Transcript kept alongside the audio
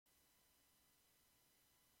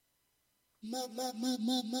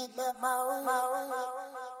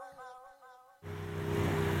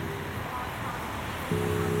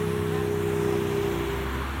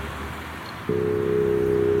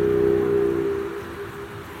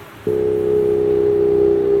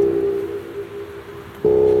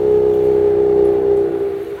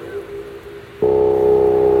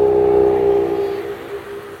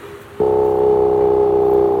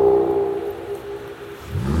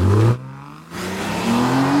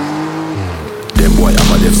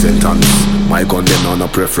My gun them on a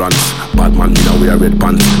preference. Bad man in a wear red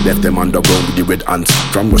pants. Left them underground with the red ants.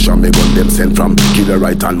 From Russia me gun them sent from. Kill the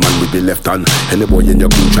right hand man with the left hand. Any boy in your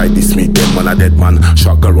crew try this me, them man a dead man.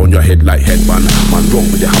 Shock around your head like headband. Man wrong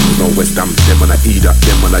with the hammer no West Ham. Them man a either,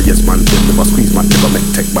 them man a yes man. Them never squeeze man, never make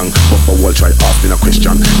tech bang. But for wall try asking a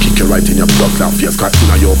question. Kick you right in your blood cloud. Fierce cut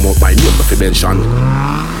in your mouth, my name of mention.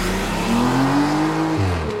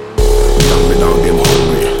 Down me down them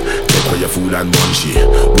hungry. For your food and munchy. We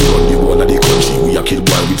run the wall of the country. We a kill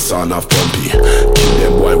boy with son of pumpy. Kill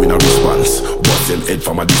them boy with no response. Bust them head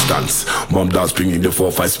from a distance. Mom does bring in the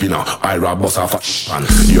 4-5 spinner. I rob bust off a pan.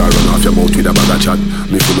 You a run off your mouth with a bag of chat.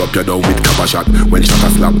 Me full up your door with cap a shot. When shot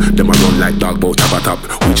a slap, them a run like dog bout tap a tap.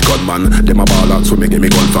 Which gunman? Them a ball out so me get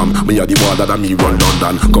me gun from. Me a the baller that me run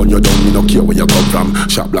London. Gun you down, me no care where you come from.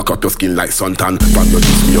 Shot black up your skin like suntan. From your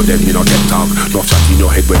diss me, you dead, me no get talk. Love shot in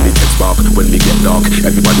your head when the text spark. When me get dark,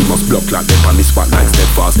 everybody must block like them on the spot like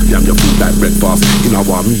steadfast. Yam your food like breakfast. You know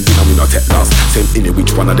what me, me no take loss. Same in it,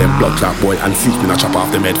 which one of them blood clot boy and see me not chop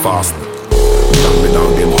off them head fast. Down me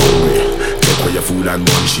down them hungry. Take away your food and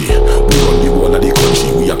munchy. We run the wall of the country.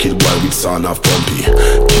 We a kill boy with son of pumpy.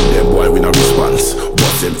 Kill them boy with no response.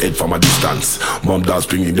 Bust them head from a distance. Mom does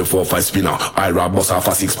bring in the 4-5 spinner. I rob bust off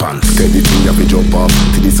a 6 pants. Take the thing you fi jump off.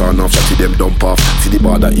 See the son of shot them dump off. See the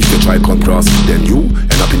border if you try come cross. Then you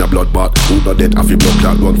end up in a bloodbath. Who not dead have a blood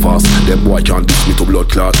clot run fast. Them boy can't diss me to blood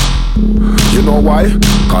clot. You know why?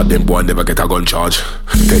 Cause them boy never get a gun charge.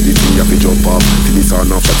 Take the thing you fi jump off. See the son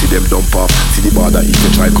of shot them dump off. See the border if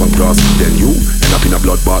you try come cross. Then you end up in a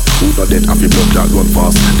bloodbath. Who not dead have a blood clot run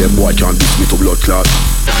fast. Them boy can't diss me to blood clot.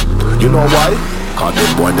 You know why? Cause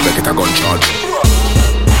them boy never get a gun charge.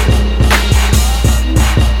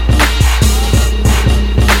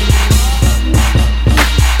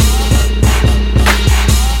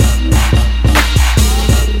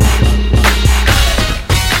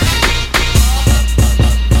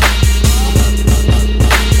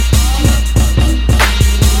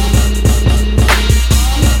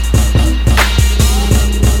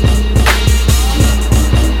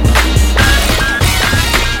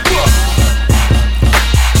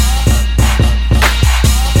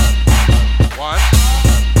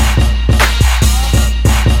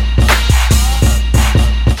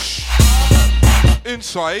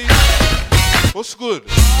 Inside, what's good?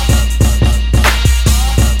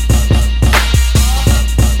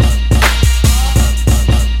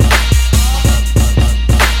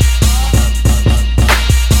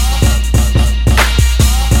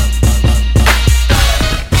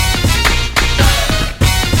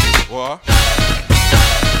 What?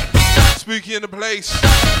 Spooky in the place.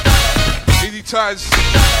 Easy Taz.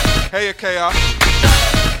 Hey, Akea.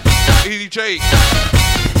 Easy Jake.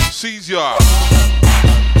 Caesar.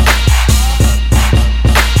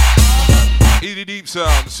 Easy Deep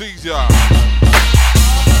Sound, Caesar.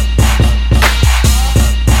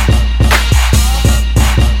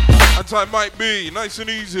 Anti-Might B, nice and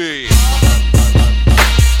easy.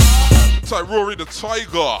 Anti-Rory the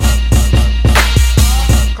Tiger.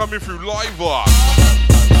 Coming through live.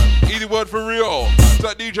 Easy Word for Real. Is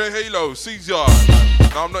that DJ Halo, Caesar.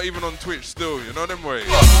 No, I'm not even on Twitch still, you know them ways.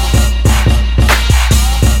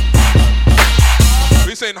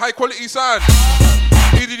 We're saying high quality sound.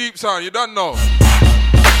 Easy Deep Sound, you don't know.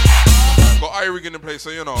 Got iRig in the place,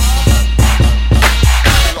 so you know.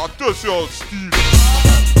 Like this, yo, Steve.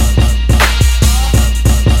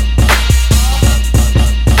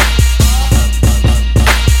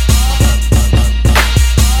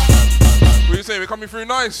 What you saying? We're coming through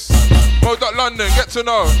nice. Mo.London, get to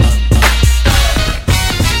know.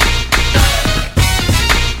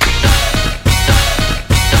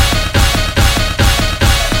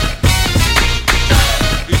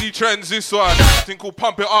 Trends this one, thing called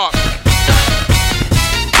Pump It Up.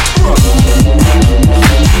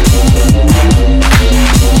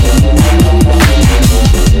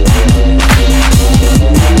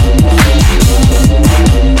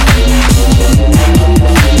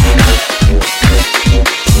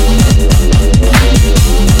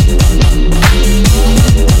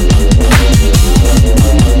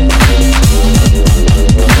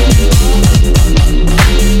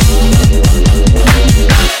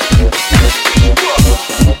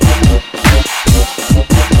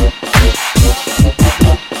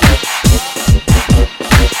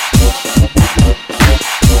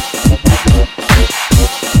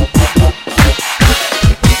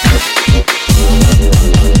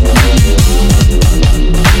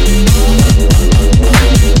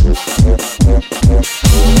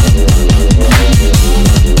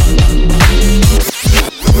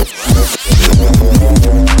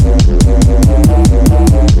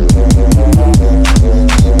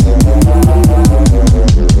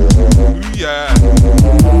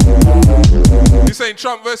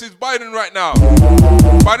 versus Biden right now.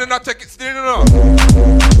 Biden not take it still enough.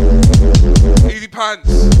 Easy Pants,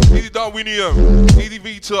 Easy Darwinium, Easy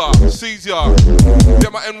Vita, Caesar,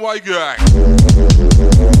 get my NY guy.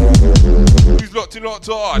 Who's locked in, locked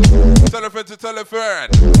on? Tell a friend to tell a friend.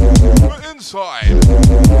 We're inside.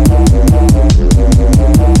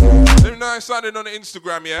 Let me know how it's sounding on the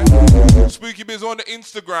Instagram, yeah? Spooky Biz on the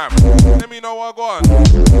Instagram. Let me know what I got on.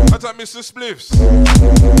 That's like Mr. Spliffs.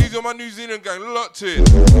 These are my New Zealand gang, locked in.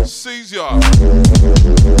 Caesar.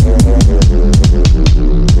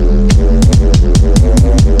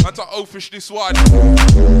 That's an oafish this one.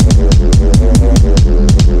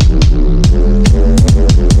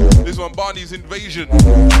 This one, Barney's Invasion.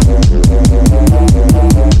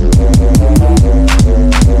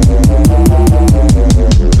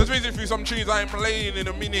 Just reading through some tunes I ain't playing in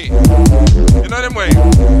a minute. You know them way?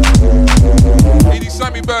 Edie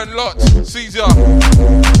Sammy Burn Lot, Caesar.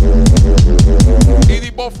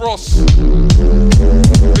 Edie Bofrost.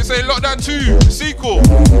 They say Lockdown 2, the sequel.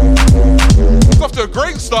 It's off to a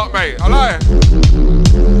great start, mate. I lie.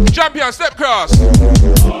 Champion, step cross.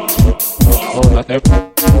 Oh, not there.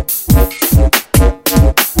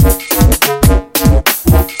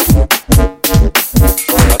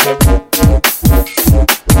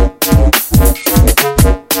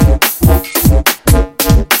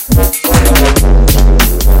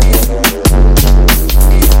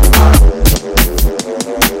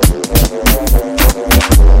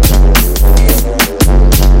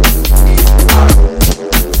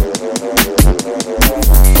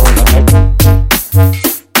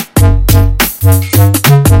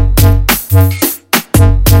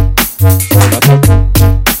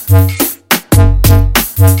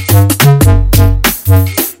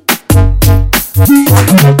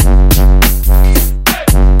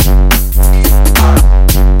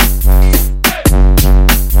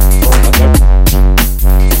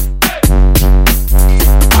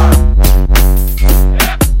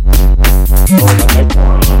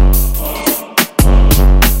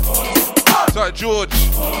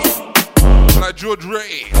 George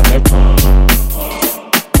Ray.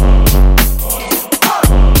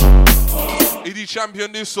 ED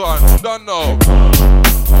champion this one. Don't know.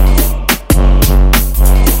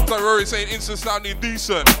 It's like Rory saying instant sounding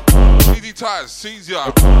decent. ED Taz,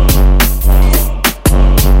 Caesar.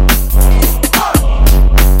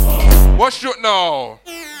 What's your now?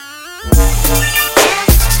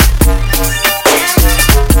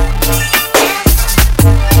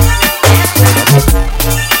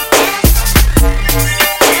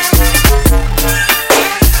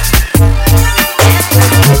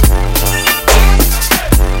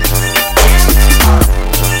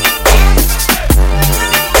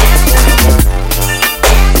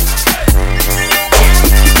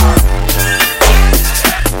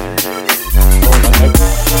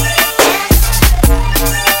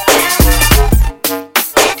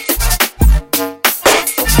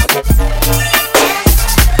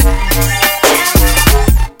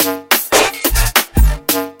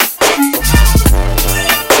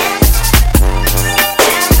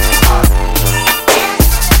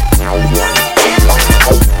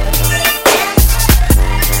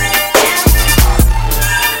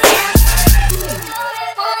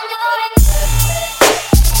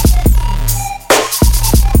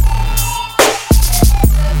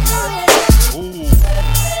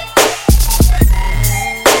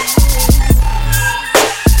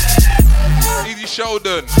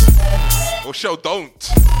 Sheldon. Or Shell don't.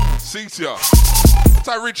 Cetia. It's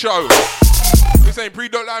like Richo. This ain't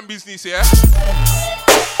pre-dot-line business, yeah?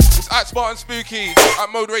 It's at Spartan Spooky at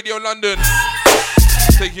Mode Radio London.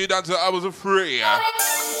 Take you down to the hours of 3.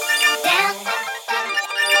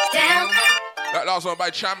 That last one by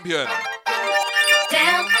Champion.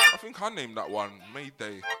 I think I named that one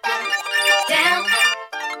Mayday.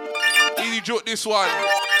 Easy joke this one.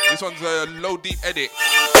 This one's a low deep edit.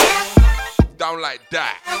 Down like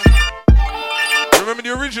that. Remember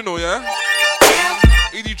the original, yeah?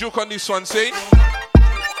 Easy joke on this one, say.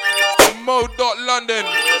 Mode.London.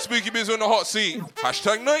 Spooky Biz on the hot seat.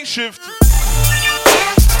 Hashtag night shift.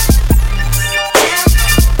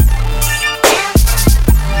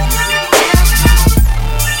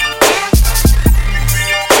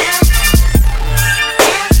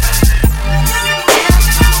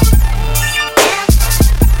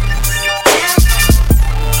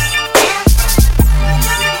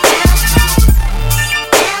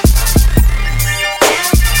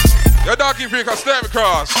 Yo, Darky Freak, I step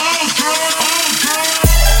across.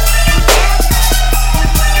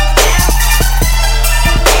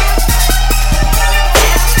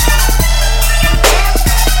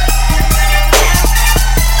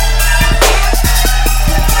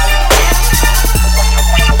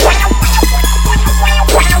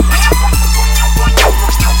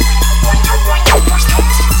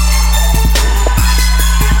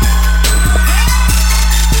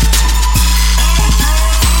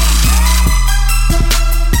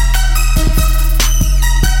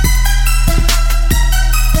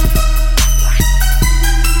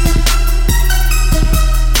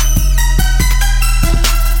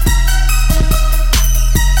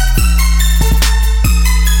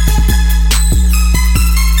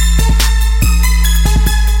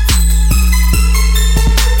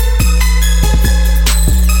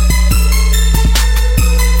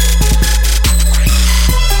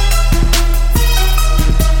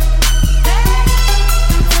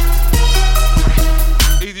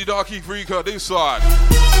 freaker, this one.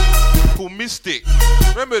 Called Mystic.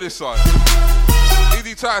 Remember this one?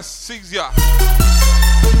 Easy Task sings ya.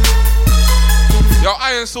 Yo,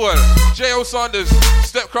 Iron Soil, J.O. Saunders,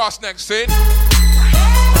 Step Cross next, in.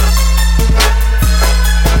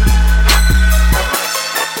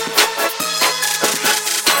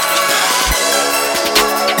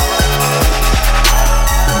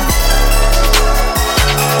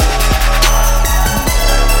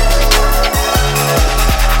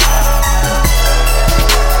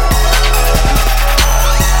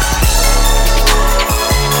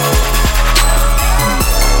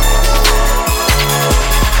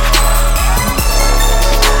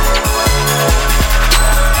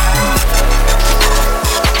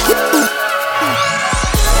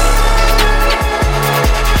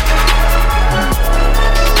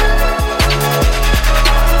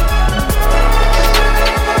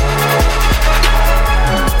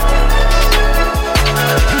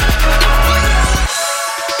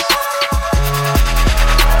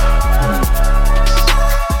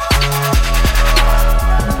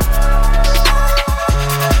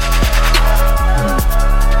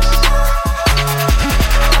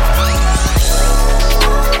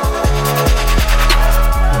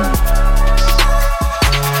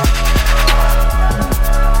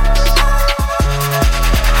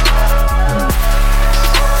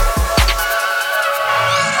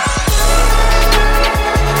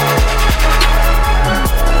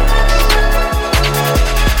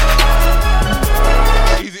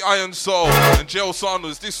 Soul and J.O.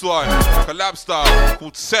 Saunders, this one, collab style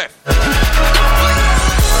called Seth.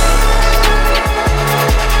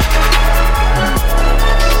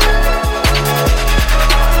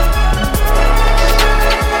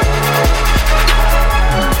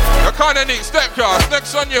 You're kinda neat, Step Class,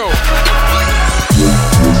 next on you.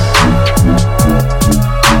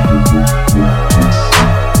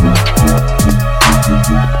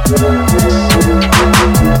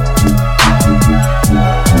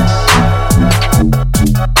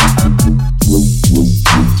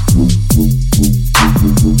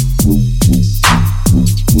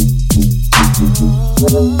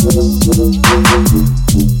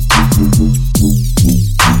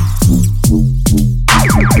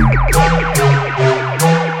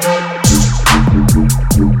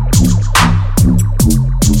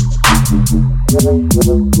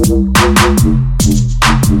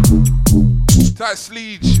 Tight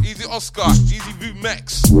Sleege, Easy Oscar, Easy Vu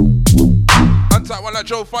Mex. Untight one like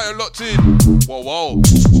Joe Fire locked in. Whoa, whoa.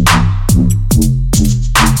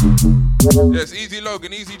 Yes, Easy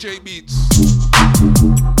Logan, Easy J Beats.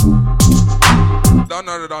 Don't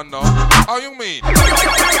know. How you mean?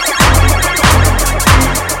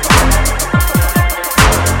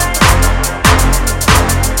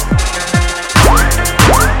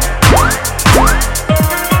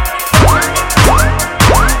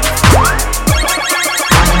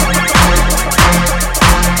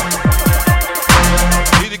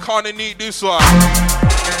 Kinda need this one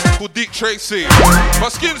called Dick Tracy. But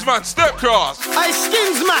Skins Man, Step Cross. Hey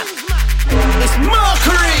Skins Man, it's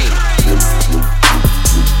Mercury.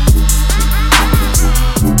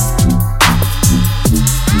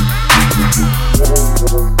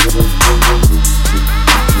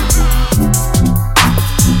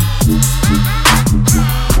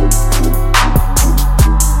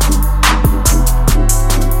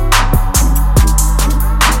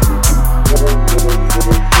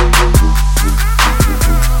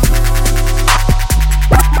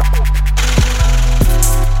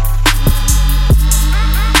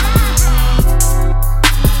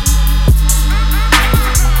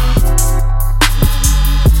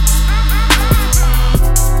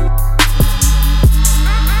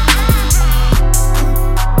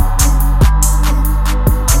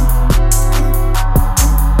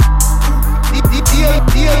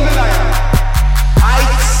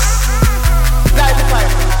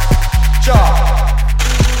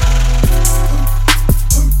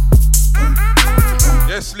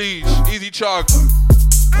 Easy Chug.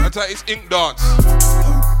 That's how it's Ink Dance.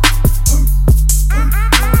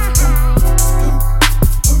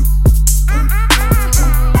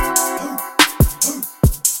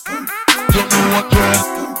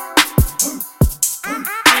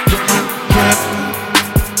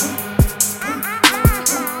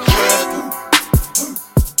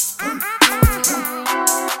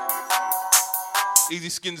 Easy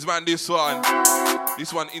Skins Man, this one.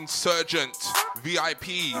 This one, Insurgent. VIP.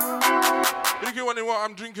 You wondering what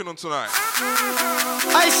I'm drinking on tonight?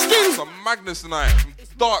 I Skins. Some Magnus tonight. Some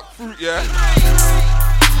dark fruit, yeah?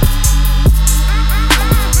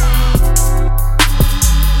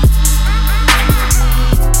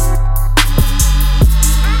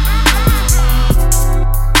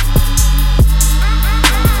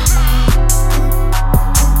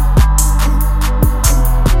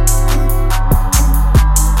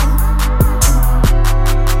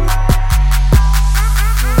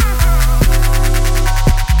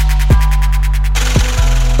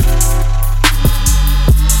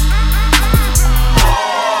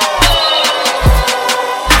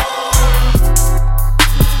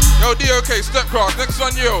 Cross, next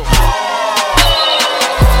on you.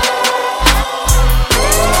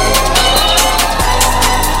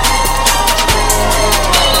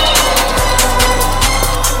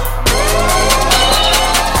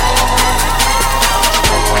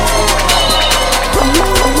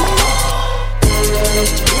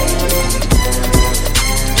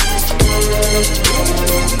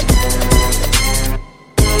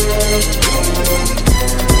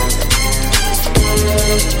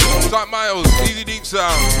 Type Miles, Easy Deep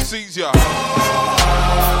Sound, sees ya.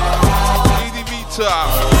 Easy Vita,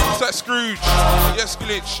 Type Scrooge, yes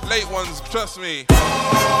Glitch, late ones, trust me.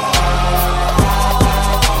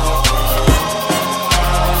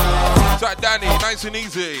 Type Danny, nice and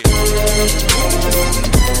easy.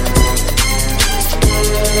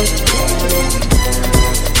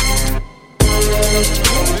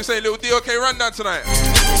 This ain't little DOK rundown tonight.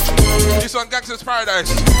 This one Gangster's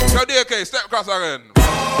Paradise. Go DOK, step across again.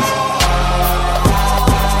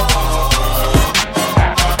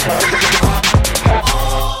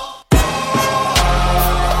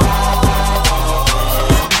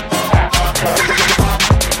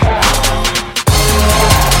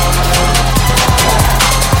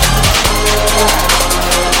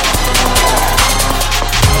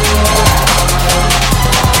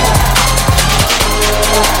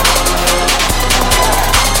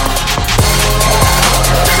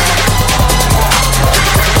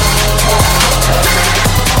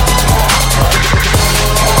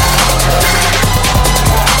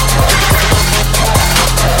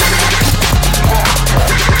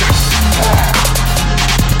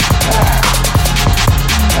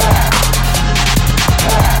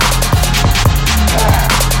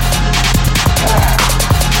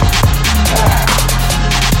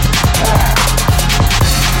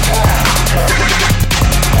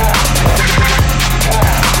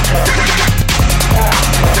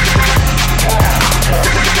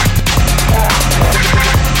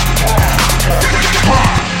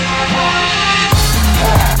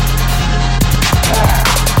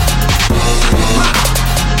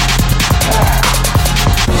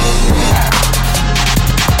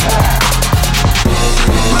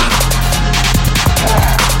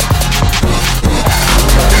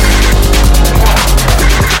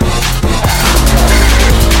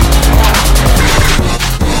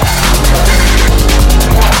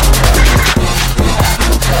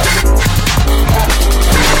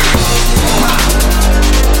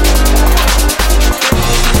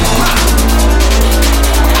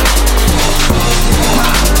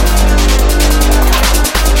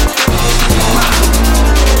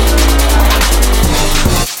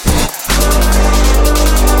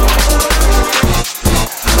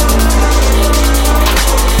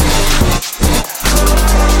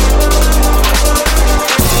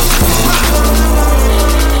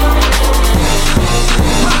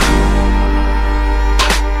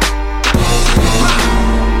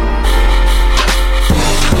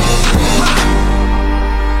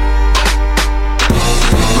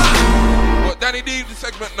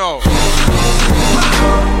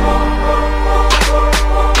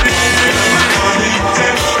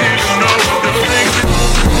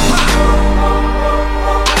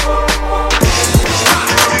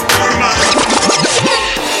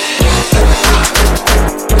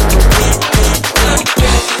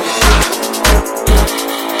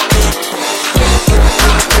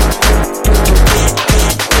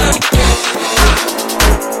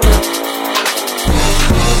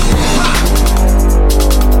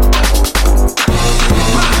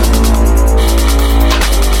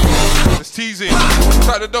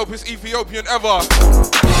 Ethiopian ever.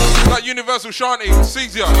 That Universal Shanti,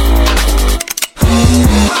 sees ya.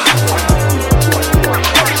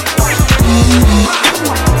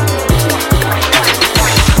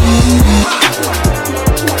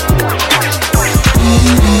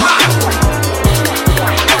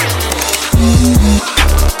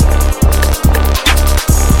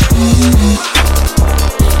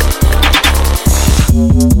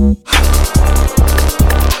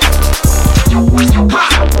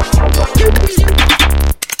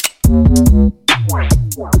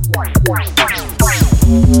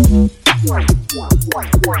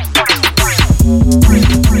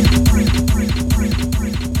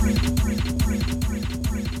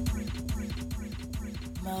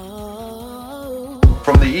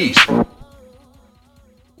 From the east.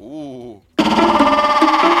 Ooh.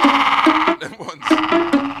 Them ones.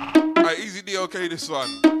 Alright, easy DOK this one.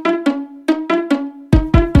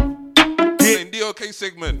 In DOK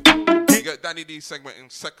segment. You get Danny D segment in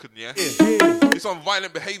second, yeah? It's on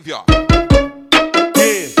violent behavior.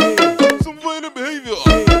 Some violent behavior.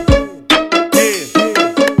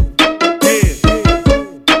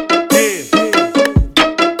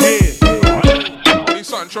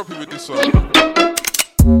 Choppy with this one.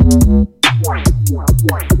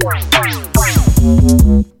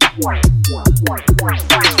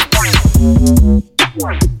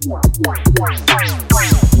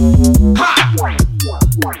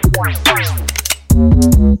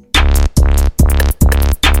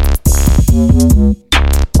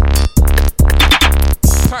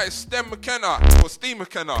 Tight Stem McKenna or Steve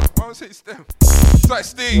McKenna. Why would I say Stem? Tight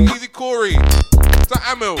Steve, Easy Corey,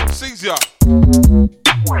 Tight Amil, sings ya.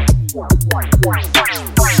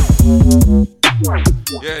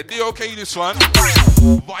 Yeah, DOK this one.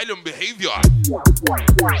 Violent behavior.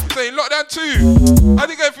 Saying lockdown 2. How'd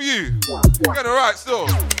it go for you? Getting alright still.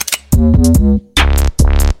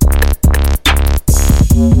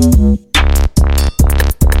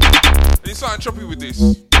 Need something choppy with this.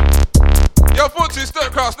 Yo, Footsie,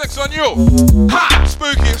 Sturtcast, next one, yo. Ha!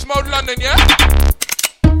 Spooky, it's Mode London, yeah?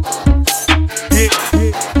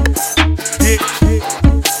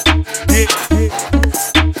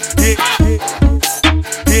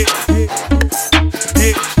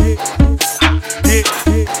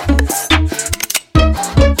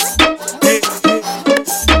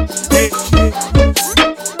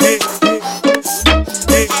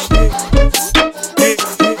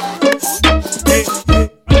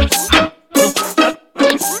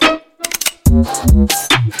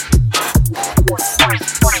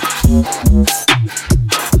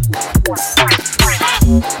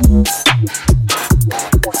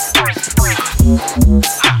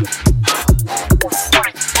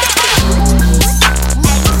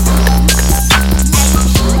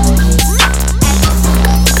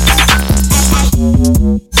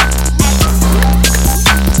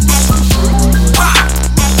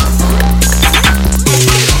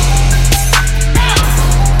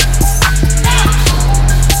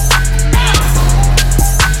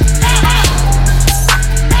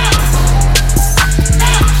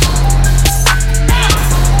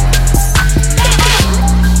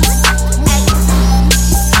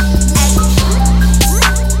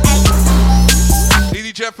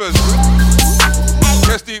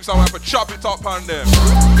 Chop it up on them.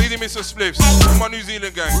 Easy Mr. Spliffs. My New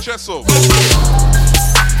Zealand gang. Chesso.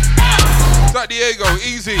 San Diego.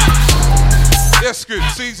 Easy. Yes, good.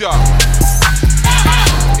 Caesar.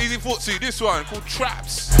 Easy Footsie. This one called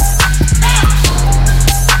Traps.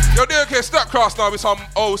 Yo, they're okay. Statcraft now with some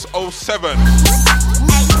 007.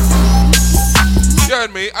 You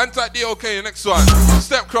heard me? Anti-DOK. The next one.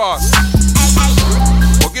 Stepcraft.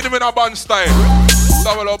 We'll get him in our bun style.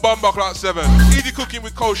 Double or Bumba Clock 7. Easy cooking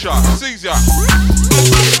with kosher. Sees ya.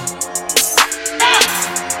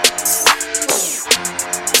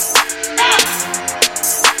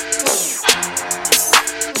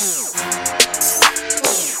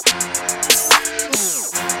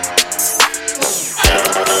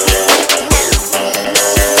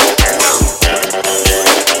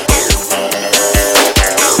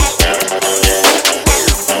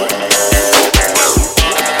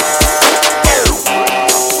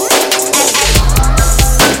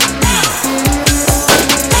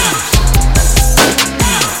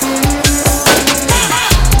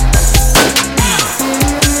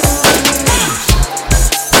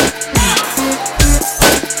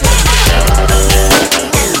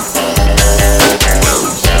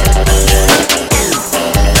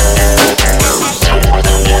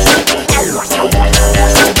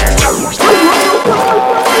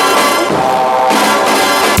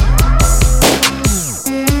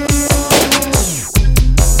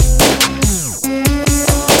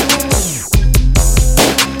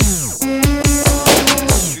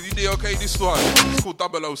 one. It's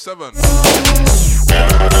called 007.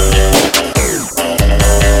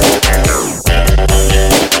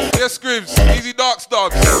 Yes, Scribs, Easy Dark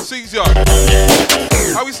Stars, sees ya.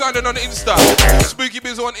 How we sounding on Insta? Spooky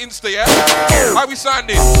Biz on Insta, yeah? How we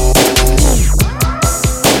sounding?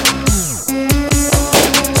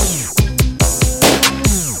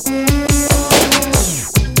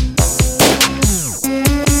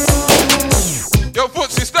 Yo,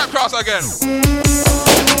 Footsie, step cross again.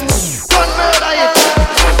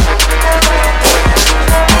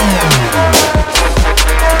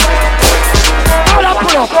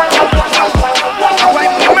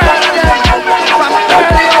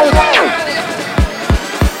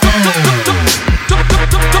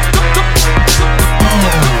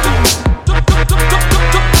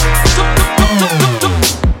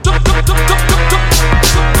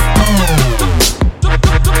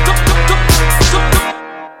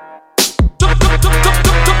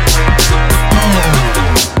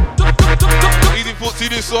 See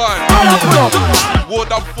this one.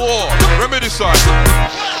 Ward up 4. Remember this one.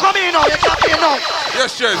 Come in now, you can't be now.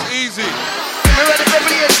 Yes, Jez, easy. Me ready to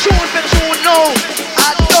play tune for tune now.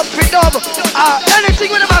 Dub for dub. Anything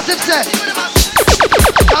with the massive say.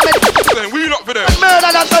 Then we not for them.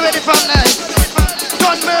 Murder that's already from night.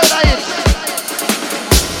 Don't murder it.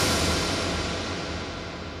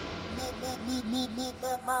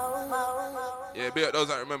 Yeah, bit those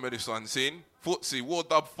that remember this one. Seen Footsie War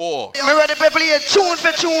Dub 4. Me ready to play tune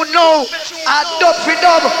for tune now. Dub for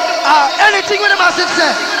dub. Anything with the massive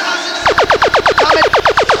say.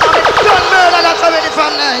 Don't murder that's already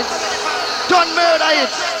from night. Don't murder it.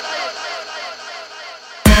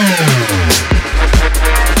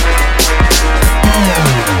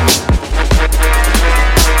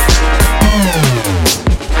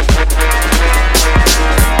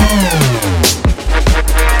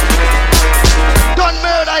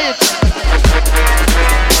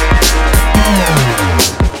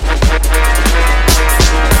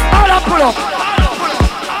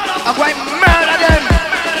 I'm going to murder them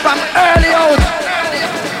from early out.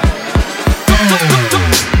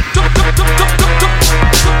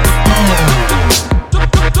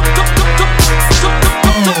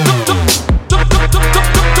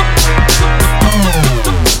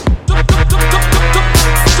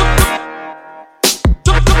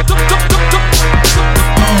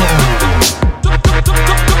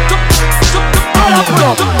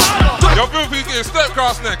 Yo, Filthy getting step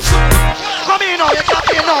cross next. Come here now, you can't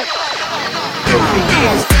hear now. Me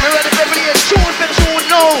ready to play tune for tune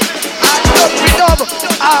now. Dub for dub.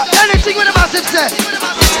 Anything with the massive say.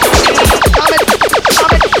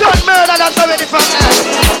 Don't murder that's already from there.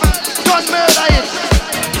 Don't murder it.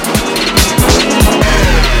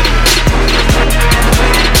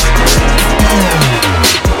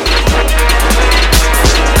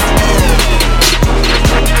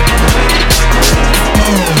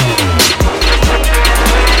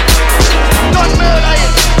 Don't murder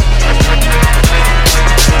it.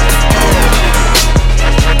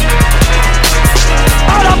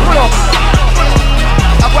 All up, pull up.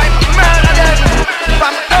 I'm going to murder them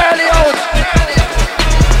from early out.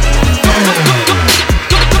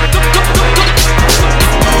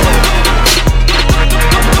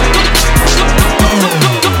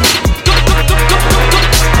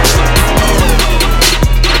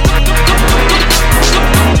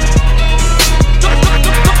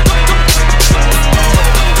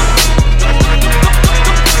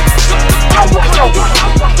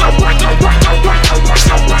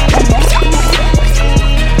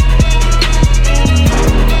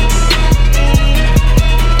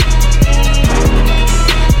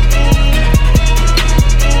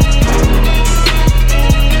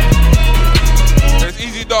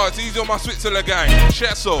 It's easy on my Switzerland gang.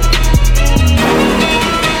 Chesso.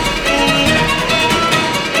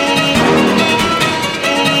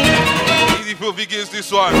 Easy Filthy gives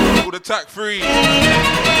this one. Called Attack 3. What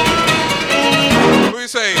are you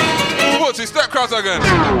saying? What's it? Step cross again.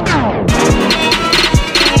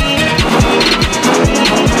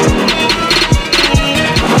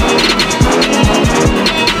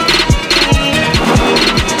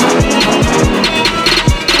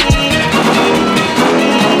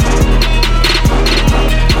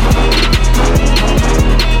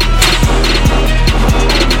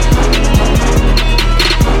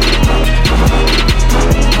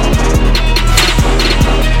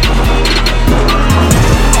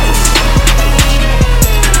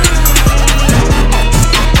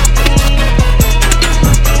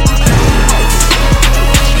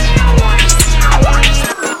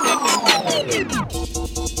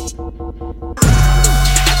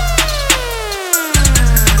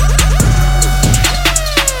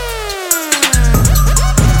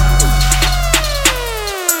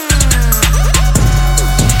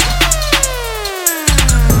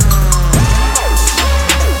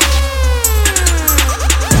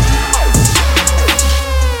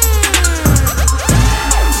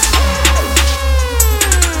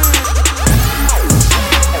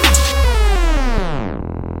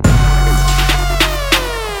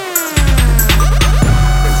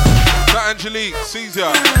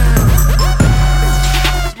 Caesar.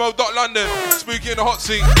 Smo.London, Spooky in the hot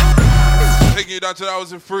seat. Taking you down to the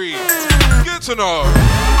hours and 3. Good to know.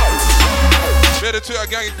 Share the Twitter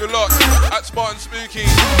gang if you're locked. At Spartan Spooky,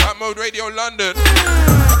 at Mode Radio London.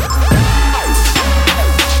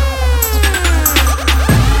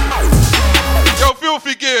 Yo,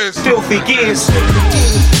 Filthy Gears. Filthy Gears.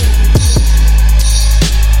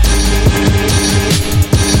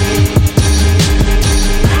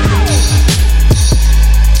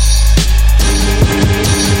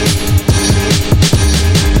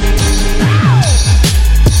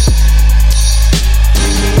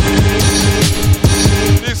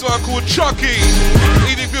 This one called Chucky.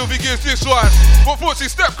 Easy Filthy Gears, this one.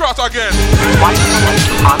 cross again.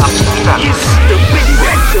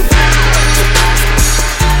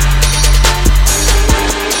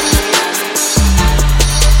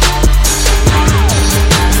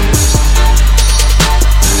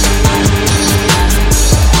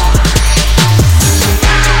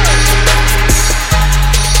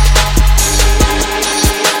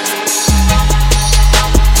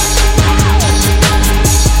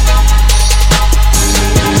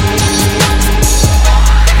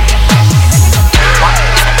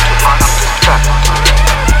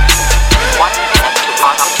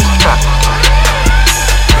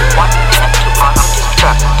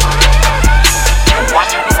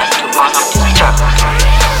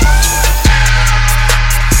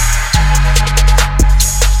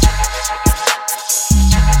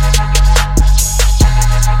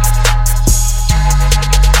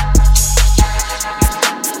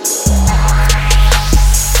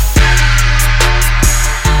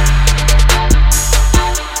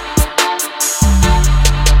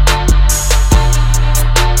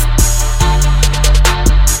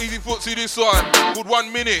 This one, good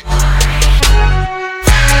 1 minute.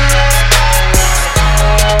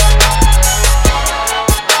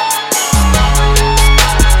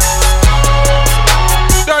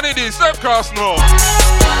 Done it is, step cross now.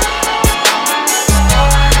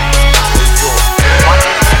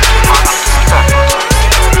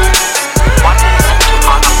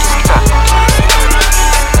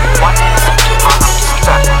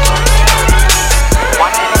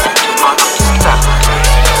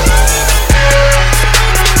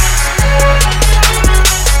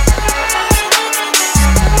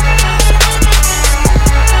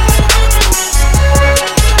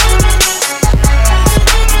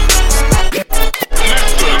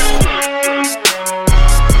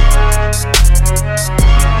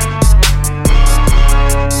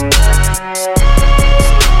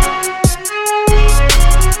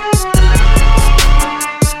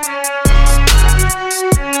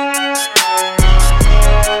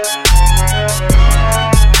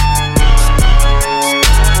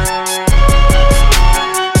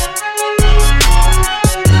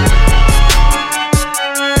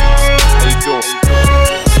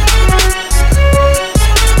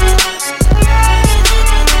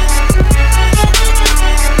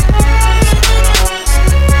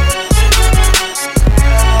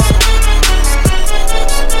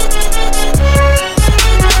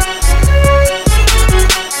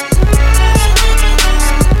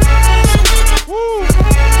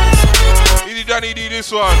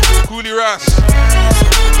 This one, Coolie Ras.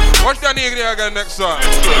 Watch that nigga again next time.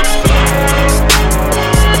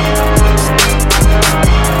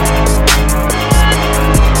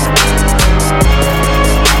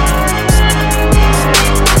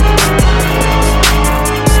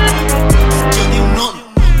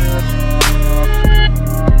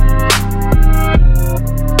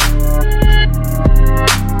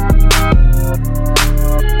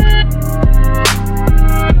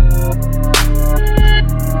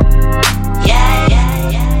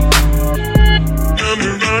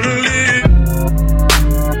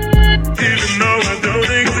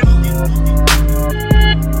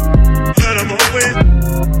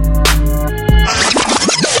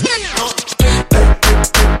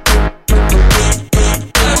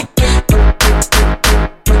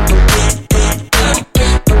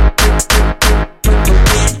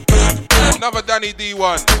 Another Danny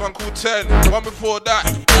D1, this one called 10. One before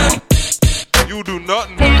that, You Do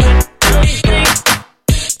Nothing.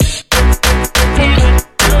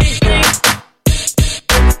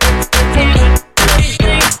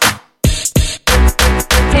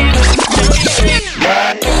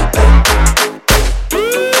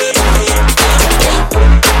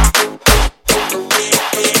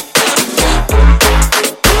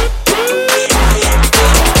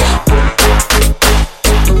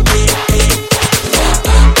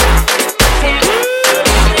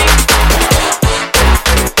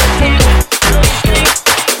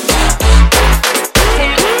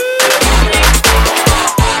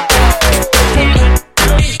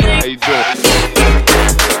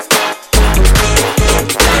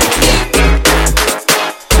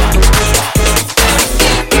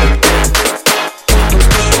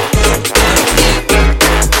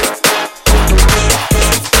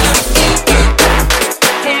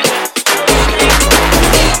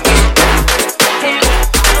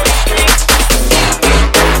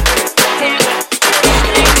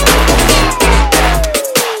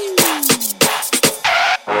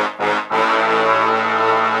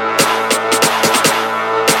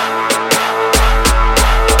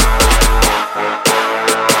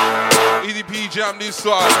 Jam this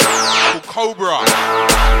one called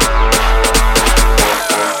Cobra.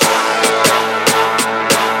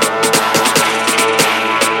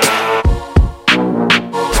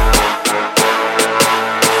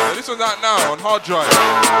 hard drive.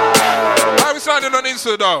 How we sounding on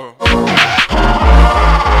Insta though?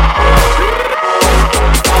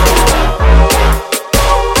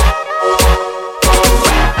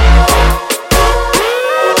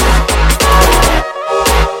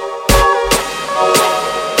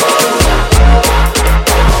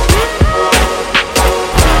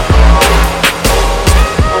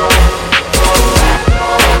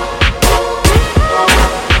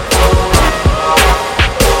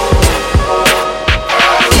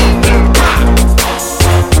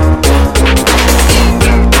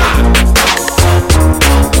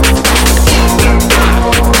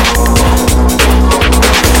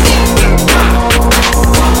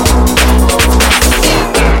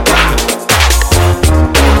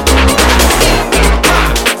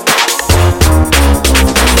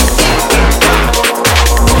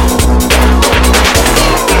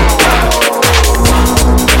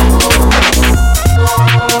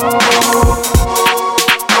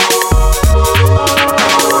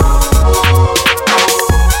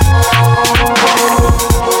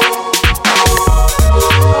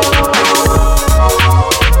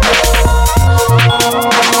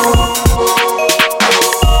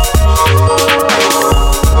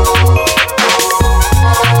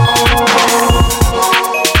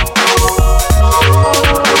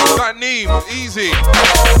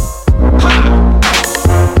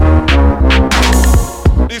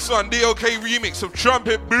 Remix of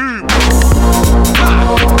Trumpet Boom.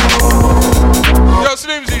 Yo,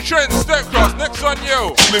 Slimzy, Trent, Stepcross, next one,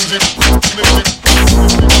 yo. Slimzy, Slimzy.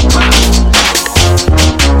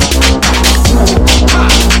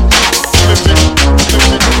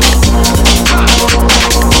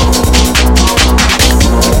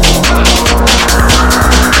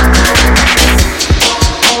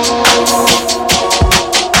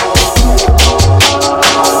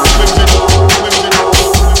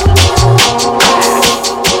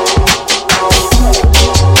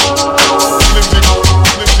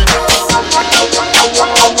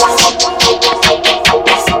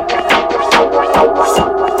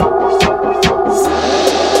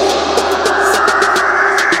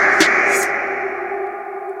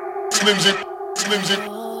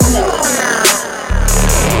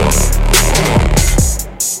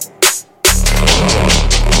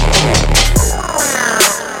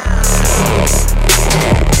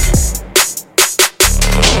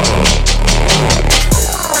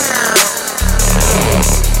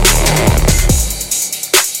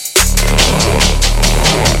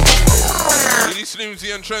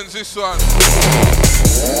 And Trends this one. This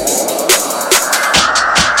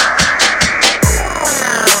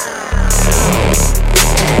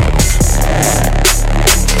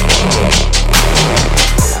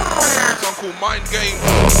one called Mind Game.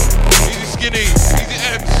 Easy Skinny, Easy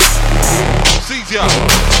Ems, Caesar.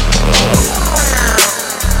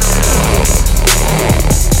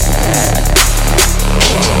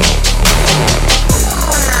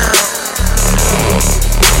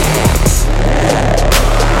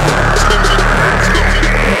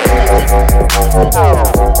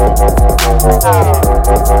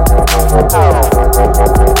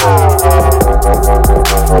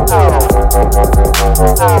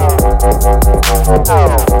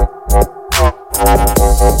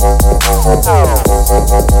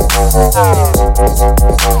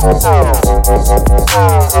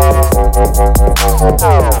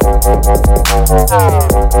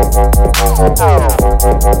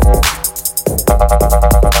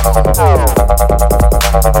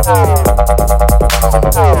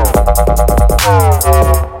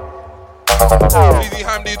 Easy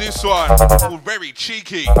Hamdi this one, called Very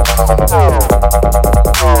Cheeky.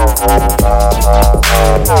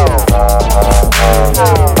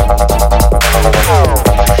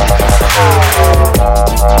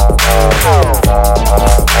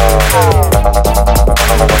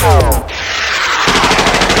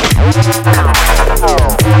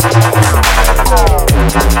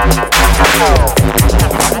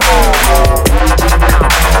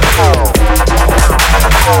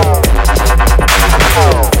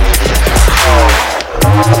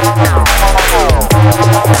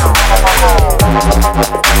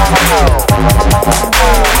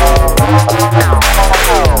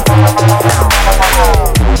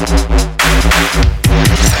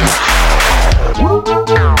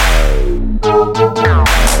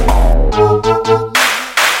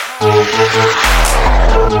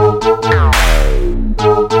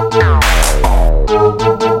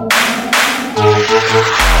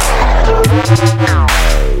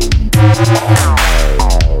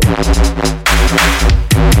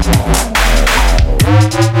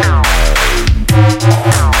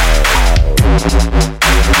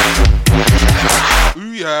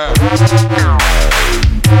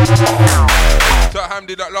 Lamb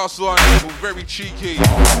did that last one. It was very cheeky.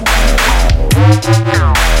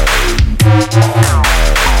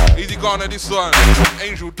 Easy Ghana this one.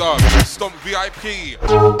 Angel Dub. Stomp VIP.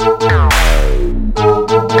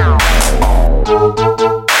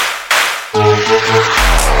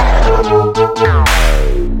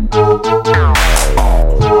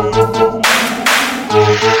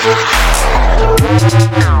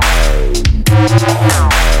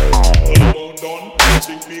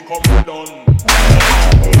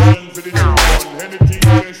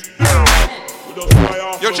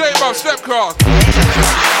 Yo, J-Bob, step cross.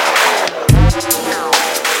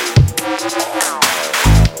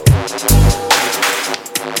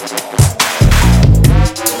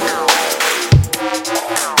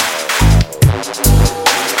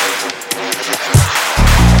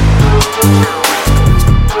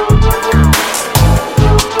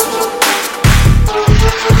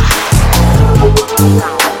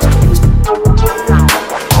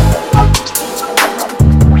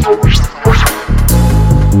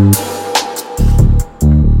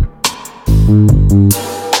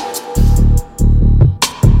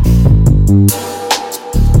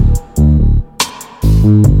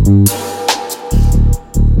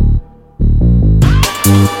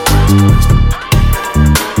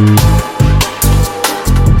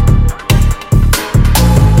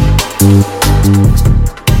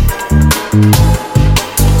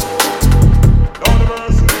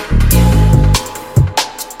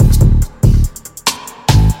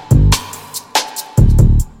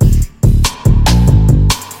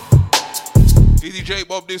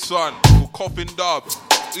 This one, Coffin Dub,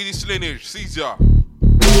 Easy Slinnage, Caesar.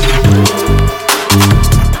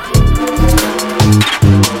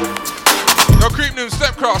 Yo, Creep Noon,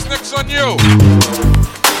 Step Cross, next on you.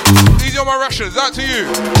 Easy on my Russians, out to you.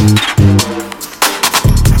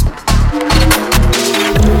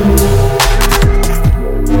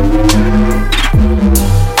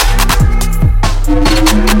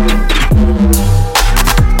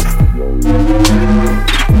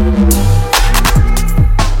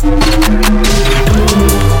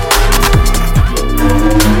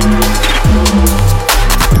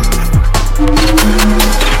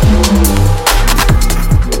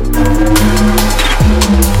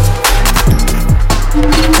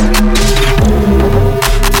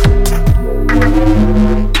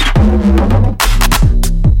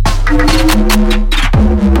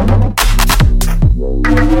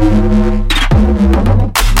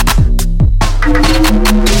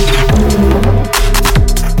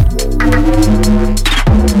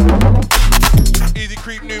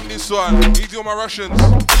 Easy on my Russians.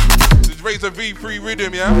 This is Razor V3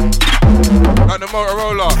 rhythm, yeah? And the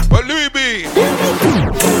Motorola. But Louis B.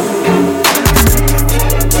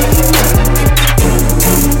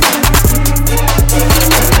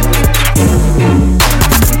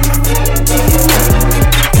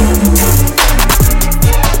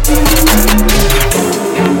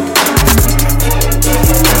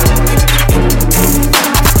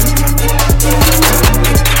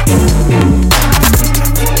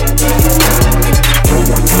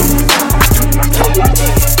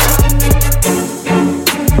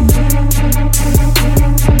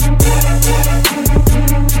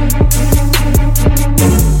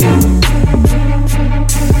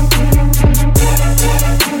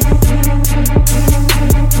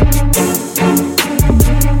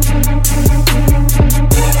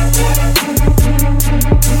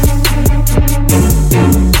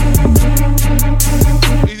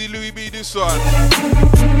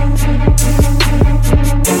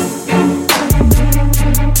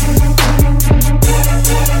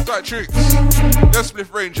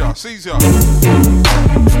 Ranger, Caesar.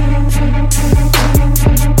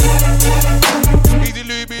 Easy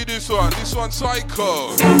Louis B, this one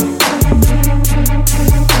Psycho.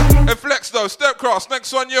 And Flex though, Step Cross,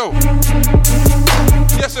 next one you.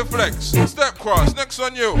 Yes, and Flex, Step Cross, next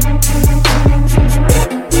one you.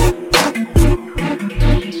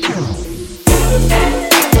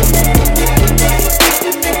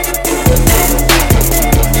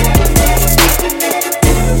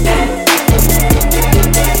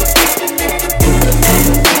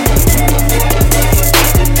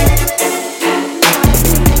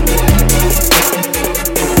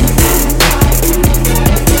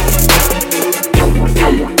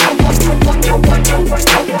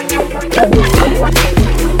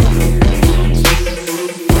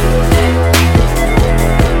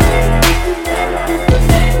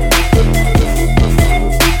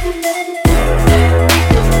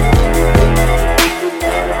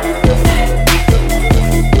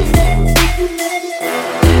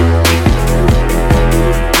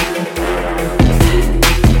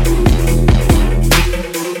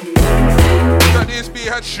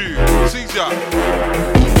 Bad shoe. Sees ya.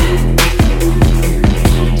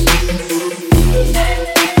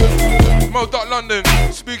 London,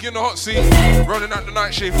 Spooky in the hot seat, rolling out the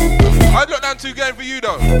night shift. I'd lock down 2 game for you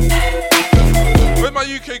though. Where's my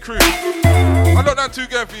UK crew? I'd lock down 2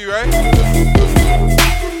 game for you, eh?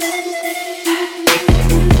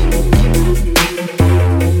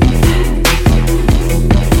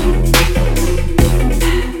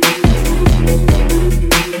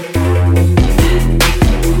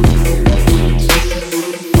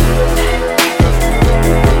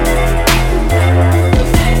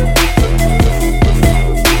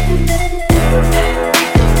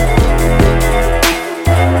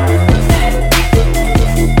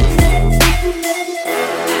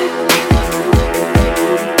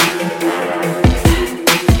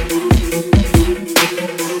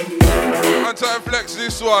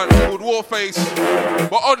 This one called Warface,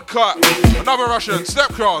 but Odd Cut, another Russian, Step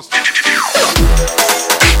Cross.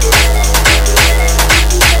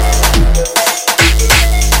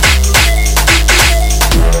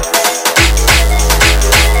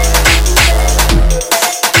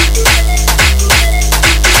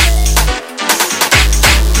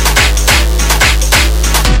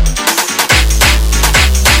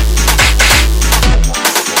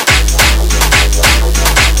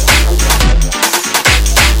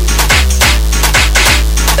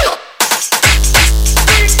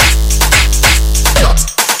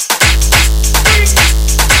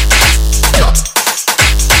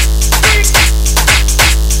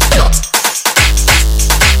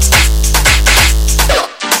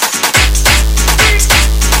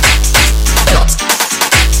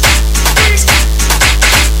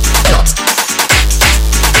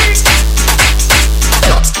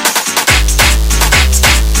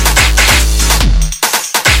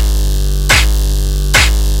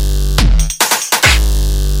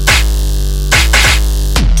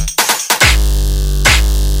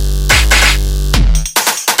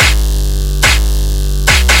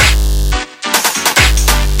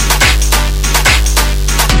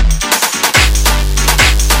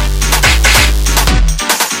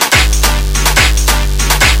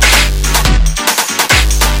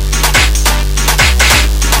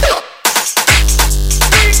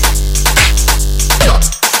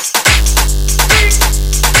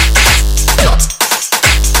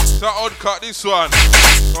 This one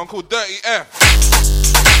called Dirty F.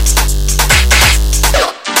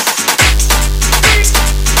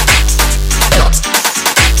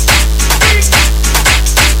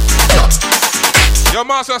 Yo,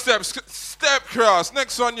 Master Step Cross,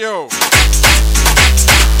 next one, yo.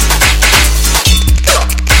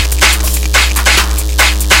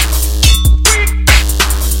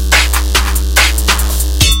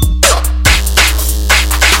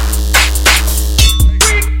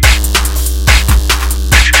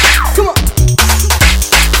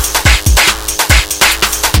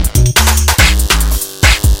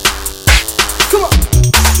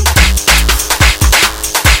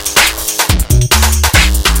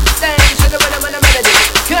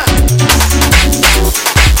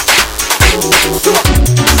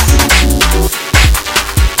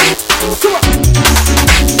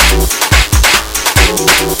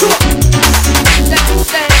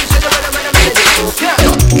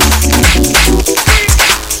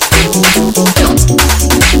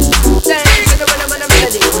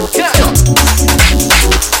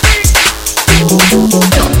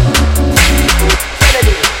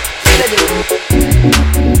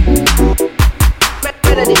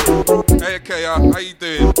 How you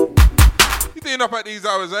doing? You doing up at these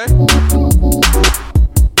hours, eh?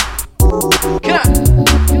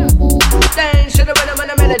 Dance to the rhythm and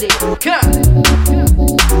the melody.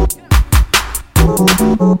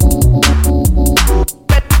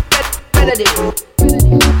 Melody.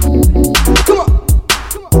 Come on.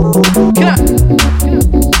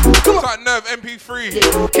 Come on. That Nerve MP3.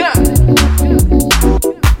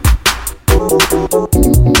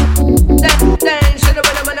 Dance to the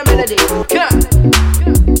rhythm and the melody.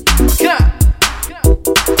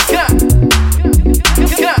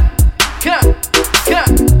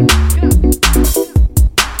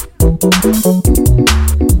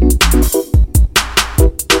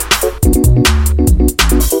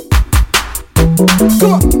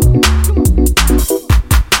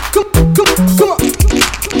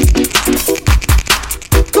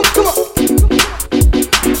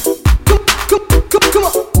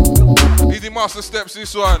 Master Steps,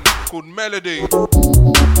 this one called Melody.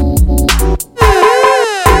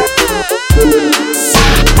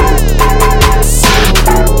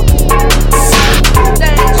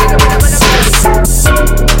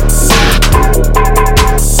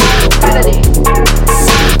 Melody.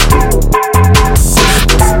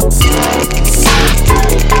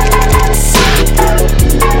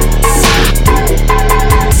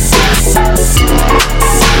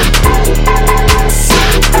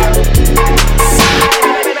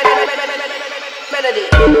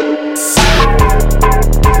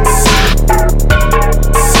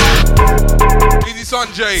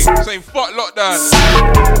 Saying fuck lockdown.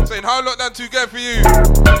 Saying how lockdown 2 get for you.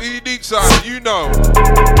 Really deep side, you know.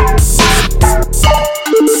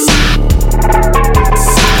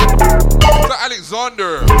 So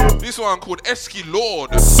Alexander. This one called Eski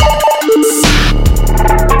Lord.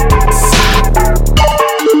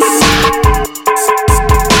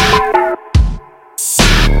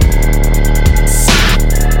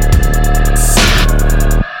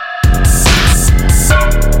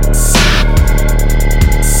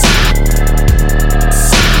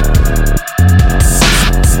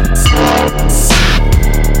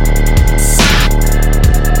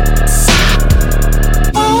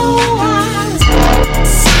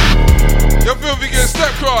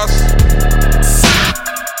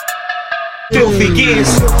 Filthy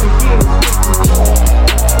gears.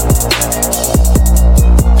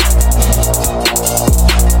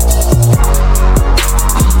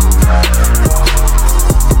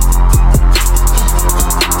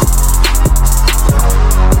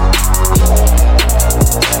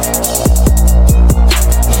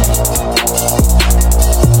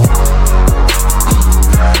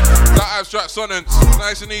 That abstract sonnets,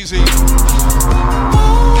 nice and easy.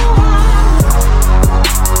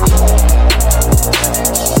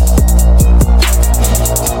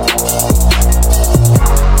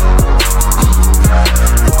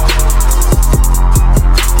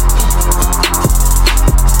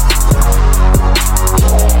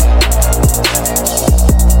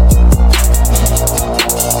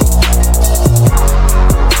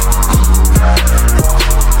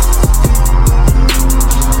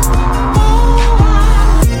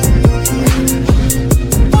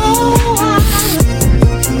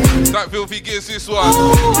 This one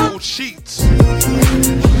called Sheets.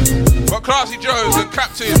 Got Classy Jones and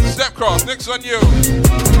Captain Stepcross. Next on you.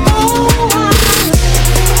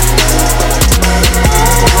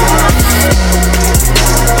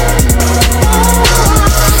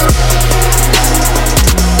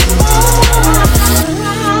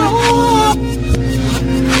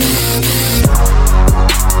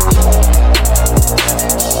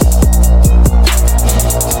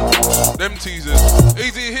 Them teasers.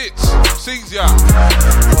 Easy hits. Sees ya.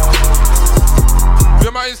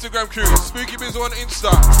 You're my Instagram crew. Spooky Biz on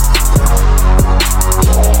Insta.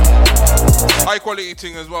 High quality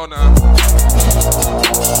thing as well now.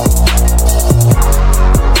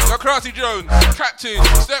 Got Classy Jones, Captain,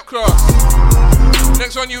 Stepcross.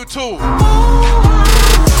 Next on you too.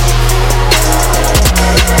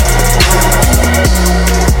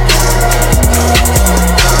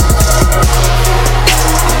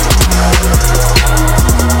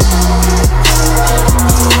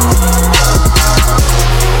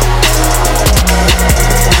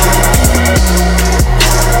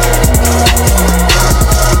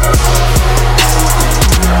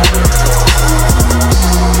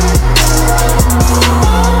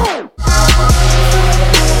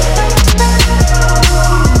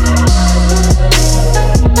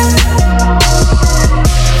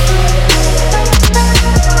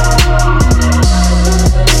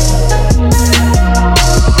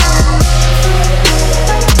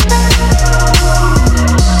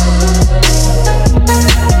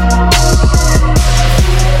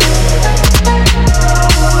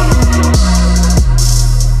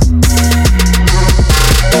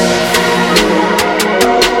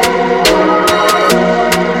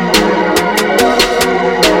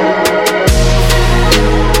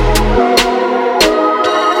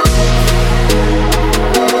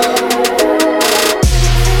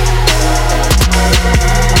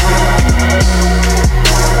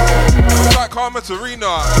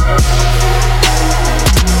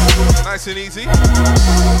 Nice and easy.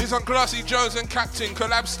 This on Classy Jones and Captain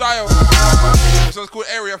collab style. This one's called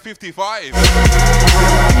Area 55.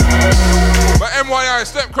 But MYI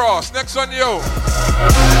Stepcross, next on you.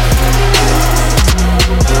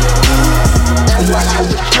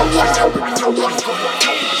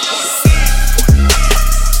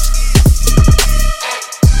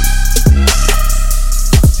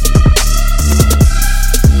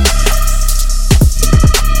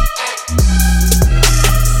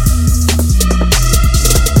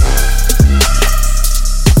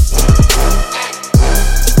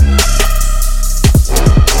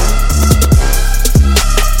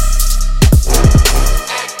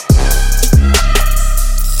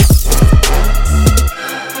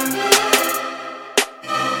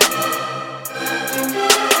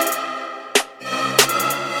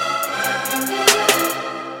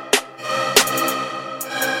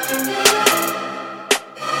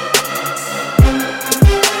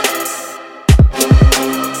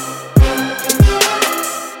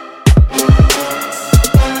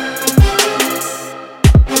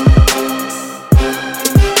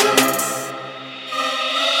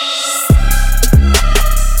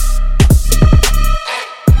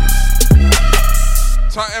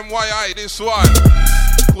 MYI, this one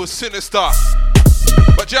called Sinister.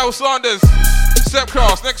 But Joe Sanders, Step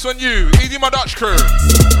Cross, next one you, Easy My Dutch Crew.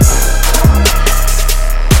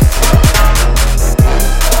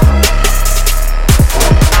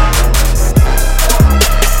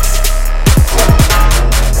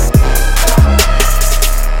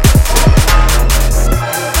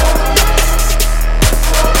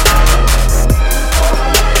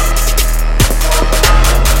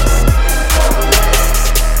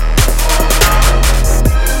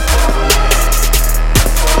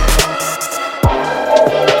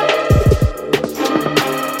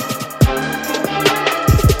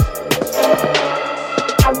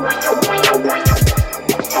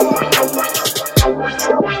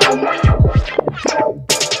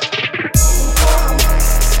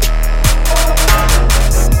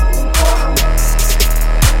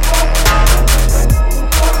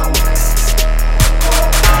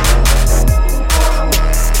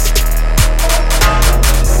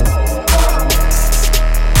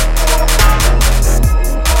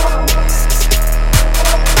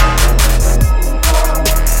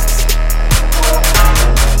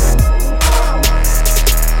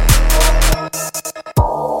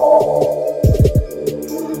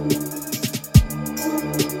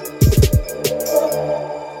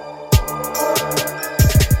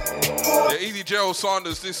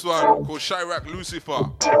 Sanders, this one called Chirac Lucifer.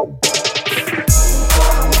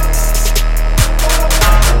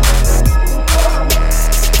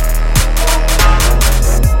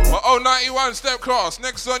 My 091 Step Cross,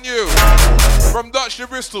 next on you. From Dutch to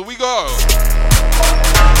Bristol, we go.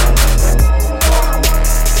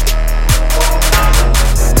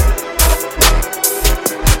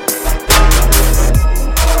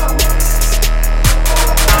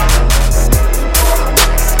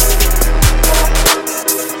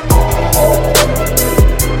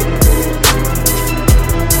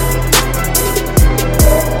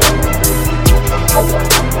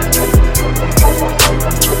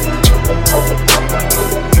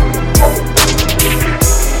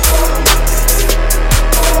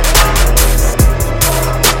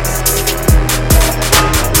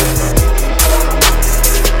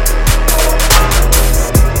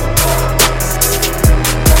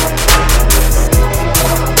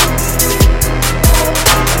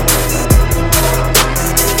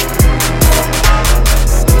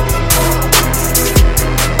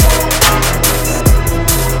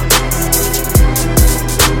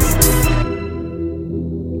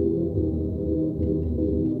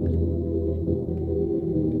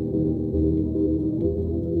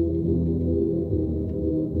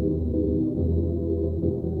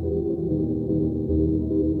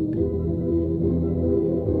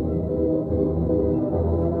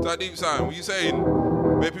 Deep Sound, what you saying?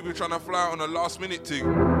 Where people trying to fly out on a last minute thing.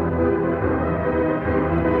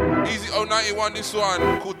 Easy 091, this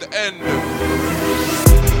one called The End.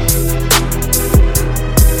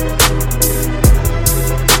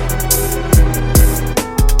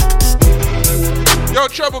 Yo,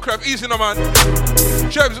 Treble Clef, easy no man.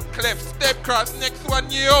 Treble Clef, Step Cross, next one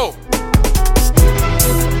yo.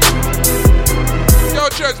 Yo,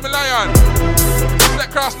 Church, my lion.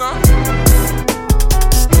 Step Cross now.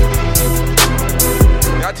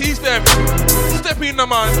 I tease them. Step in the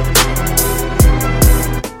man.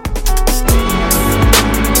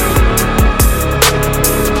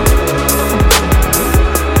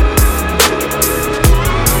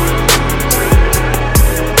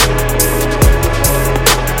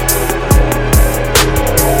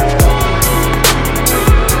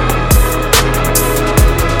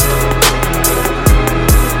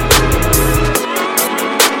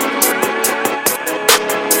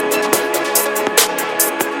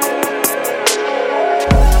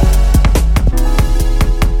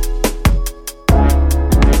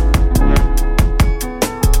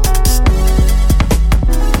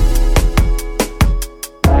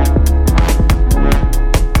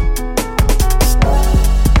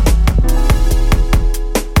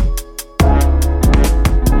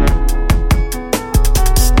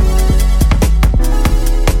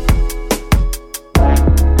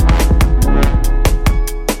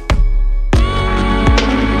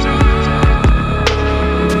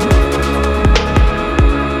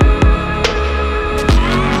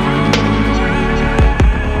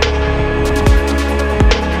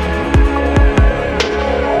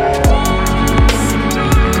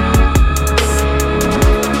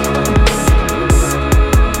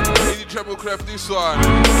 This one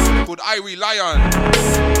called Irie Lion.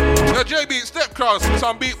 Yo, JB, Step Cross,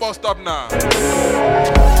 some beatbox dub now.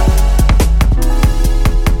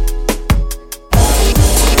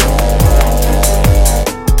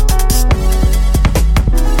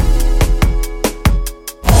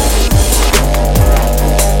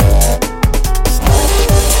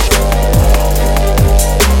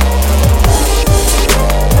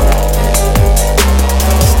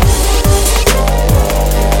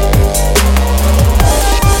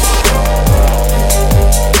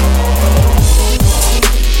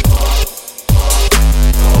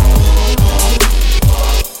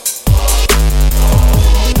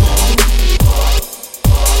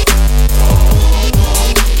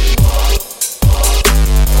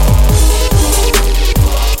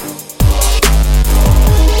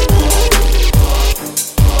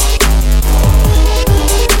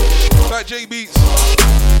 J Beats.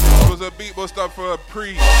 It was a beat bust up for a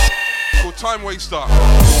pre called Time Waster. I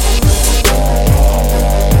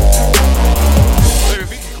don't even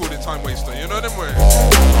think he called it Time Waster, you know them way.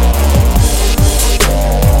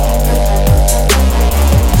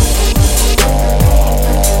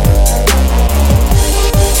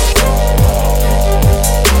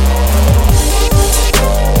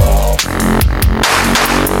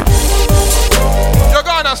 You're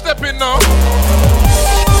gonna step in now.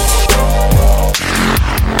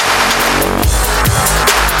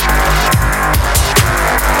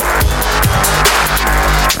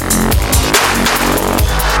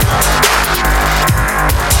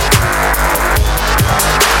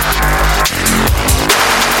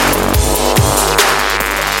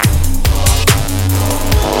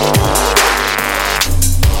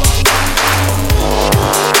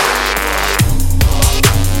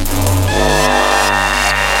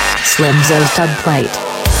 Slimzo's dub plate.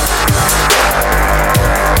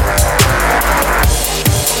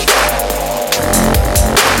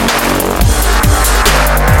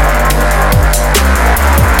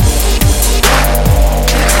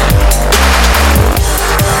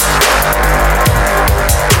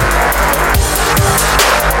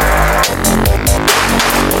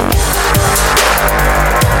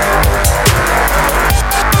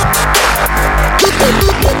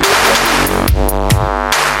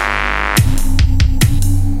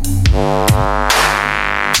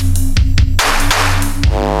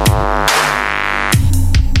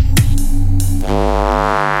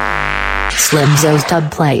 Slimzo's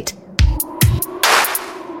dub plate.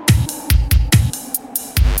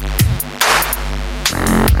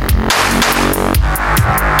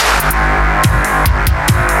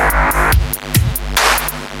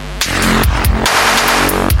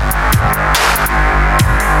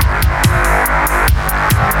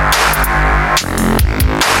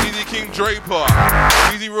 Easy King Draper,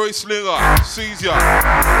 Easy Roy Slinger, Caesar.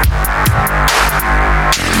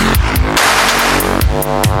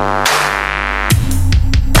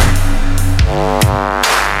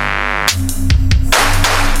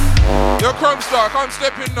 Yo, Chrome Star, come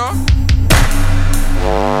step in now.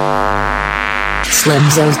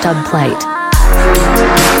 Slimzo's dub plate.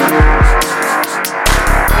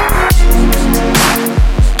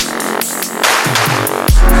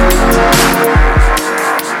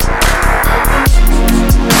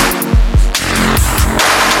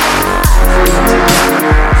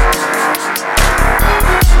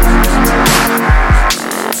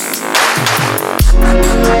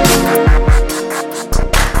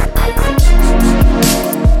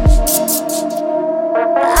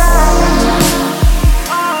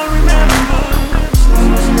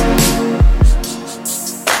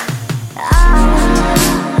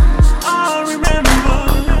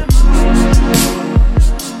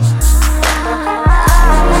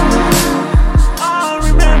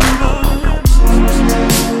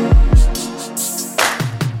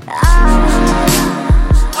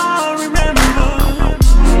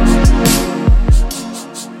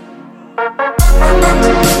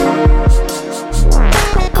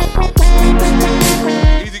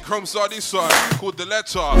 This one called The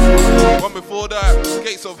Letter. One before that,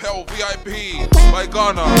 Gates of Hell VIP by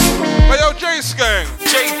Ghana. Hey yo, J Skang.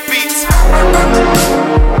 J Beats.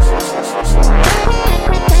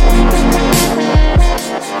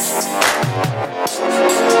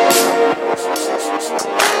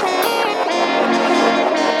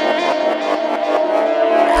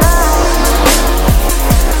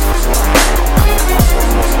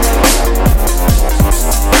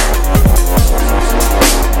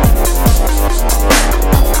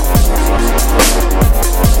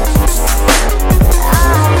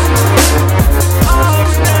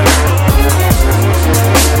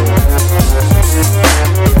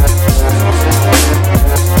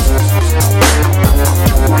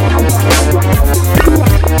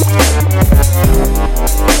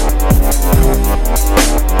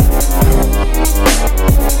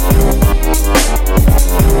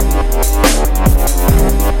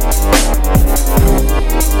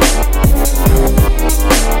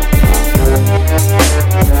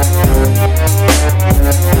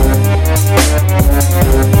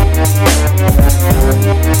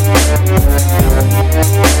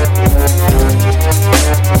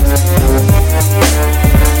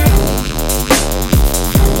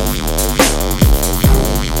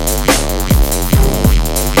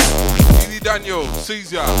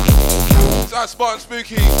 Caesar. It's at Spartan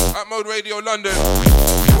Spooky at Mode Radio London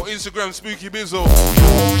or Instagram Spooky Bizzle.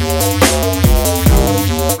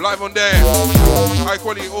 Live on there. High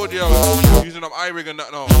quality audio. Using up iRig and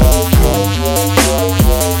that now.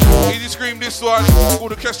 Easy Scream this one.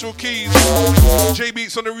 Called Orchestral Keys. J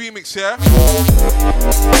Beats on the remix, yeah?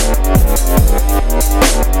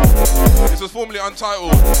 This was formerly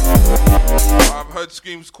untitled. I've heard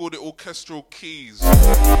Screams called it Orchestral Keys.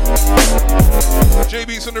 J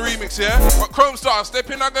Beats on the remix, yeah? But Chrome Star, step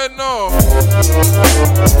in again now.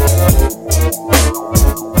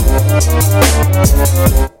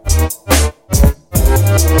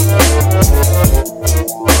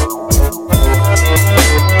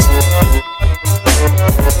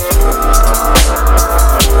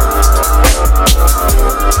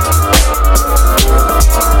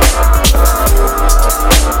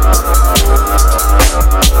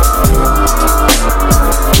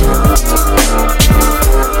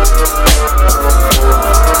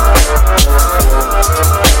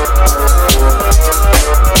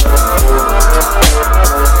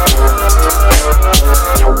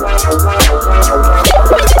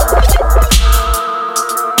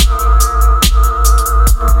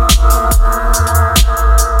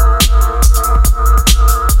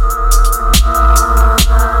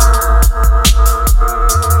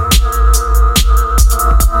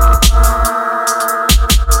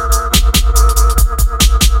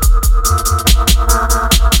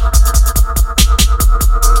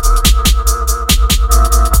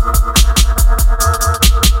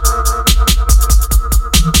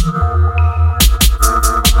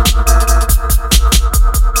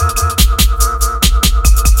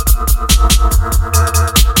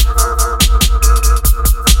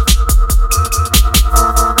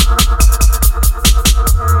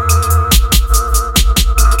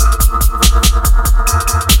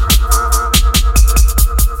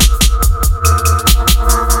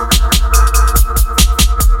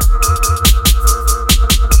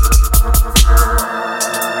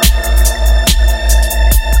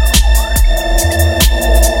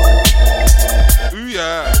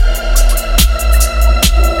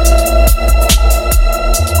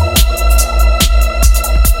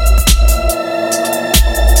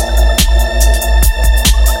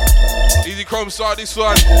 This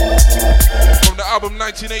one from the album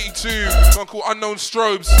 1982, one called Unknown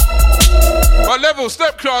Strobes. My level,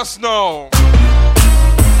 step class now.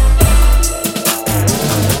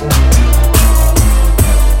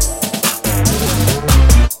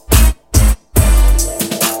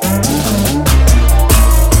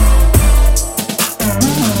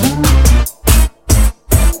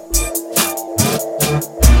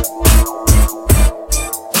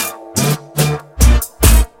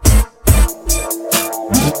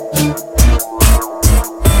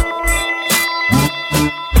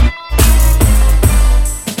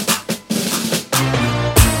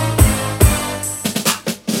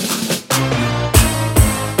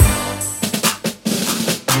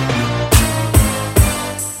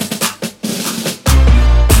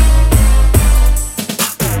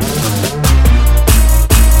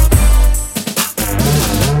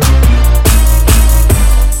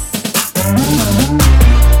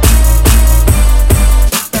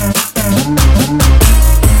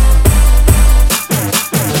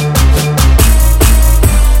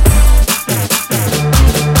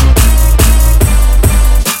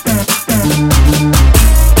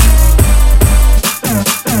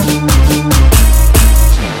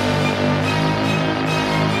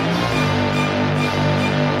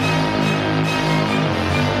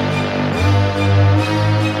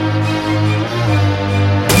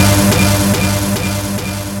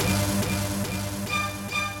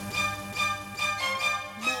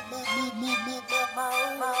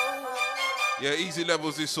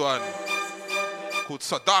 This one called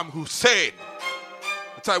Saddam Hussein.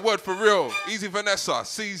 The type word for real. Easy Vanessa,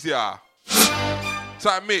 Caesar.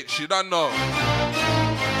 Type Mitch, you don't know.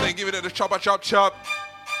 Then giving it the chopper chop chop.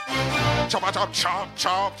 Chopper chop chop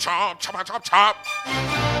chop chop chopper chop chop.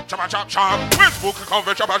 Chopper chop chop. Where's book come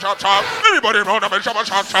for chopper chop chop? Anybody know that been chopper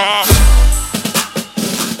chop chop?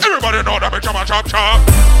 Everybody know that been chopper chop chop.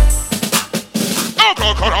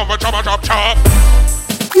 Alcohol cut off for chopper chop chop.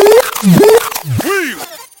 Wheel.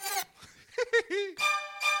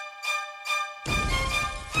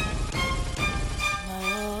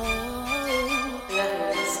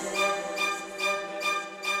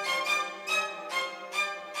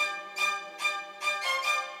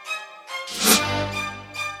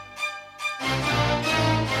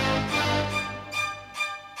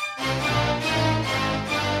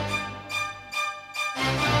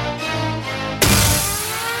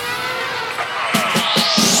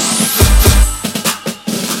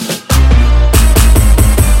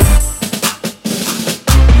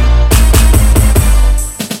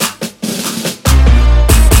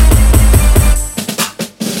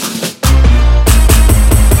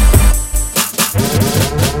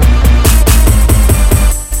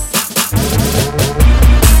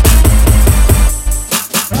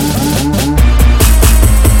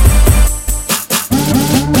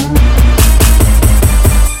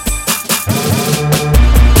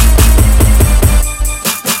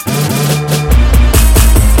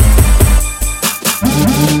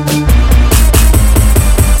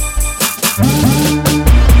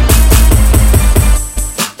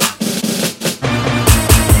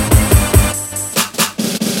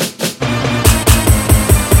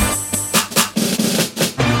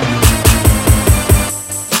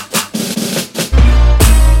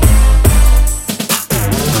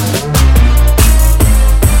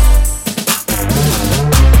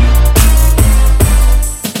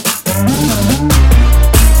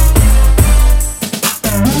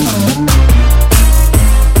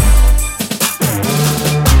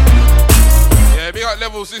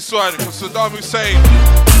 this one from Saddam Hussein.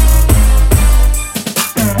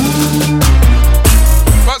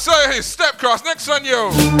 But so his step cross. Next one,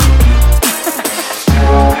 yo.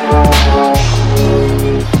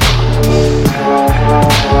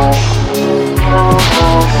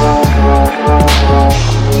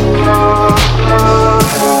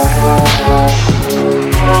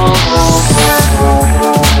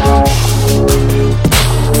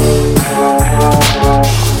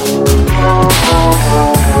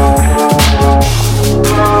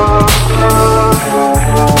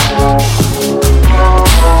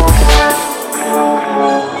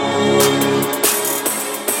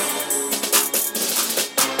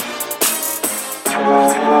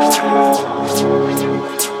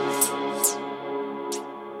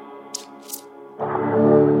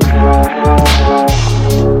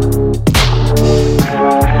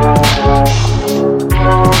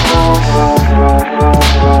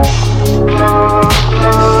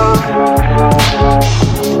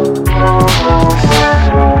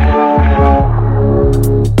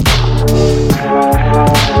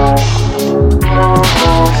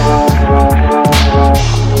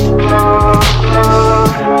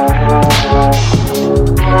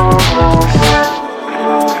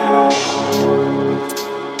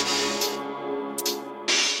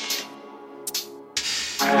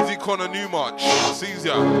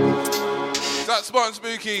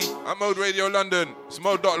 At Mode Radio London. It's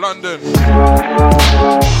Mode.London.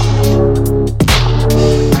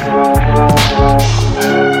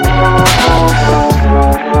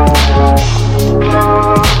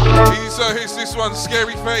 So here's this one,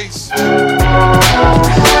 Scary Face.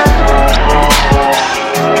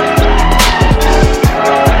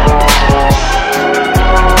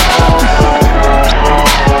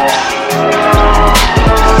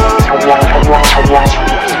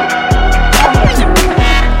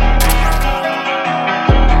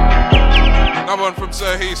 Another one from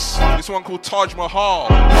Sir Hiss. This one called Taj Mahal.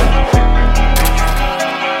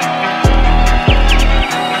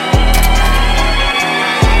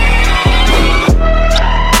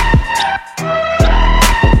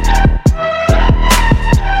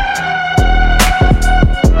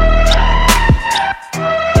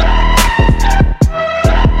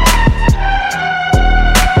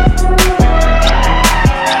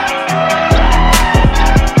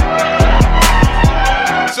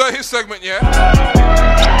 Segment, yeah?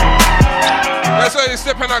 Let's say it's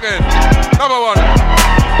stepping again. Number one.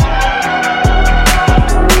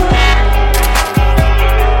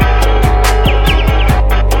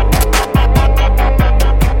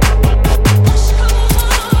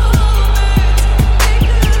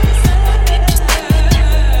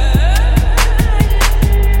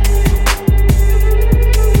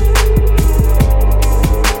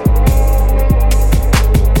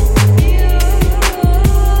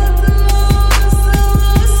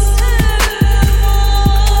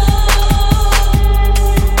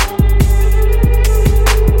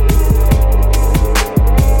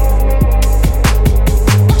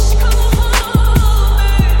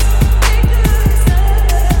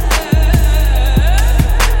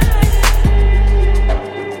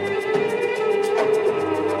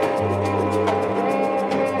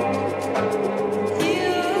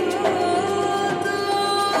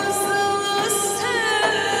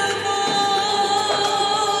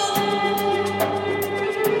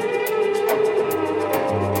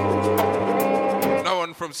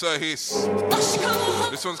 Sir Hiss.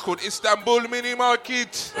 This one's called Istanbul Mini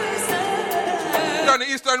Market. Down the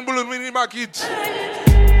Istanbul Mini Market.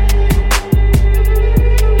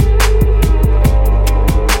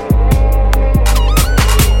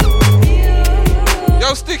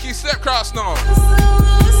 Yo, Sticky, step cross now.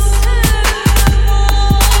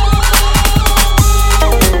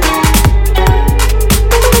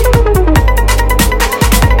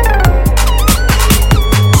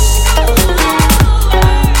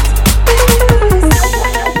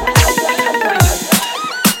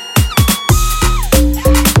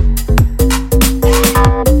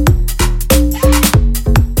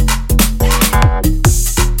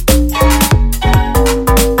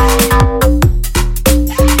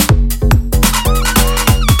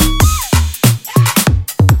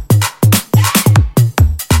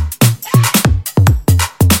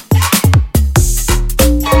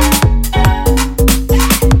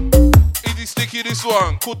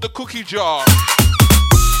 Called the cookie jar.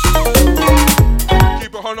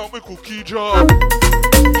 Keep it on out the cookie jar.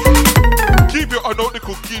 Keep it on out the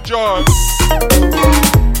cookie jar.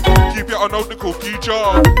 Keep it on out the cookie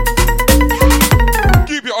jar.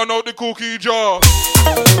 Keep it on out the cookie jar.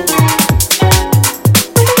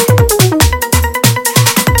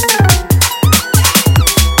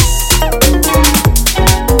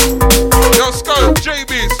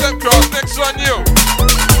 JB, step cross, next one you.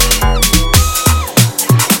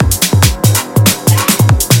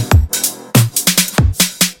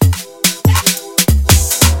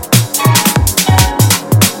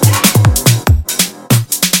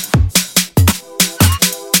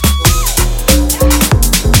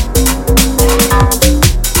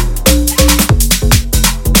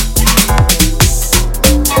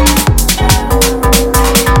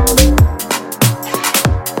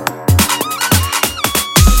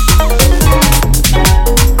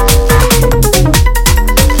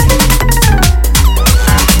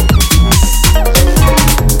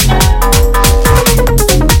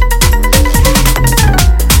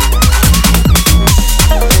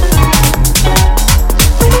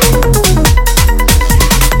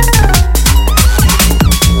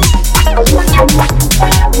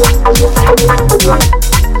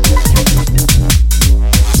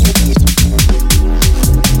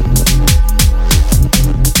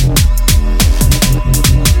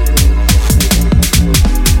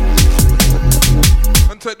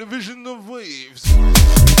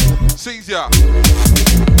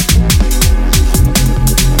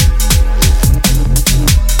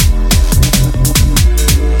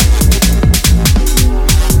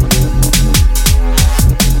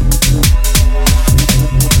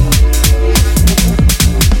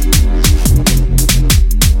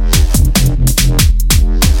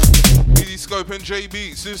 J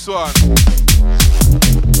Beats, this one.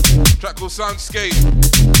 Track called Soundscape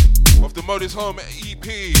of the Modest Home EP.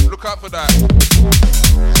 Look out for that.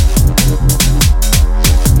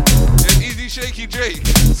 Yeah, Easy Shaky Jake.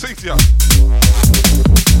 See ya.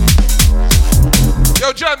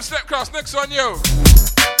 Yo, Jam, step cross, next one, yo.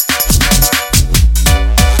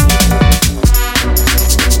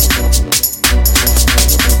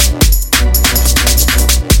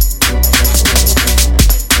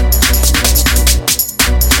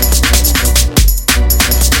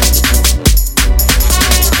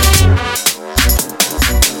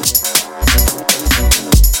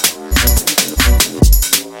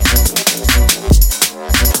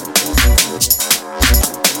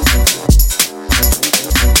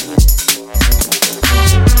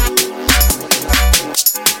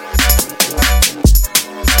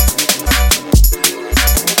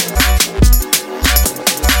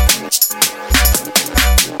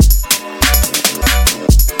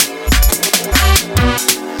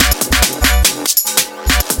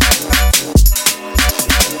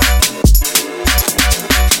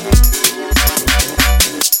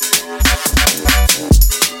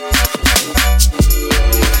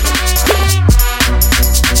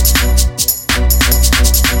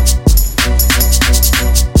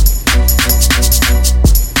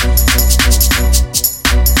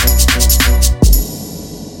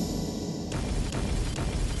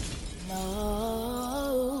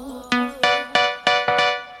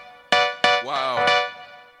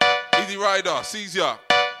 Caesar.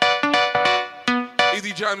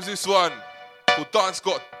 Easy Jams this one. For Dance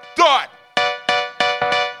Got Done.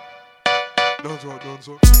 Dance got done,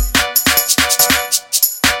 so.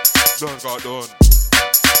 Dance got done.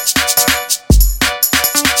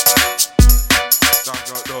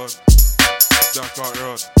 Dance got done. Dance got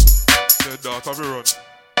run. Said dance have a run.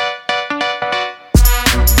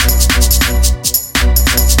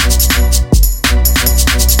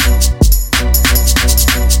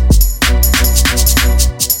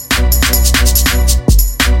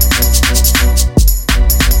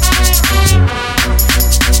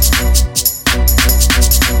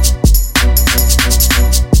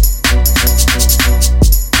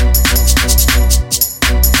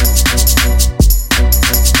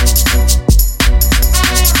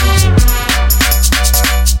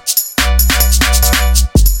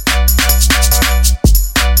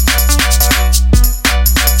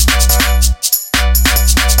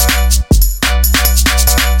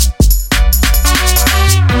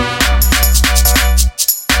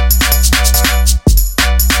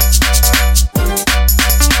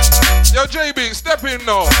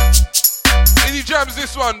 No. Easy Jams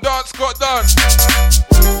this one, Dance Got Done.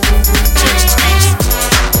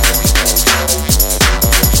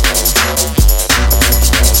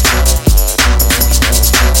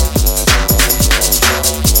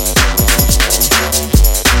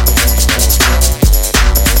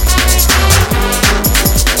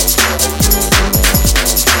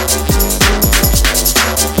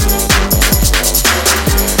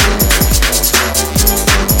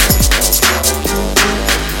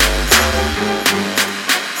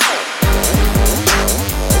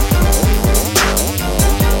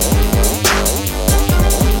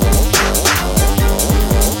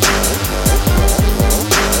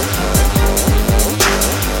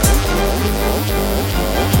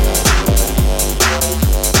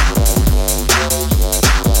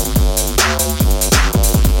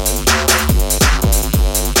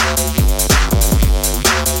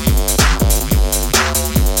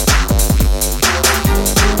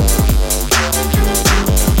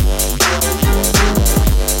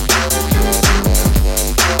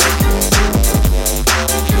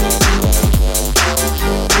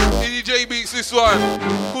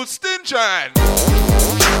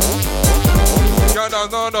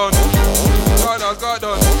 dance, no done. Got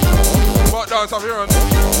done. What dance have you run?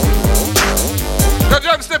 The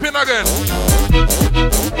jam step in again.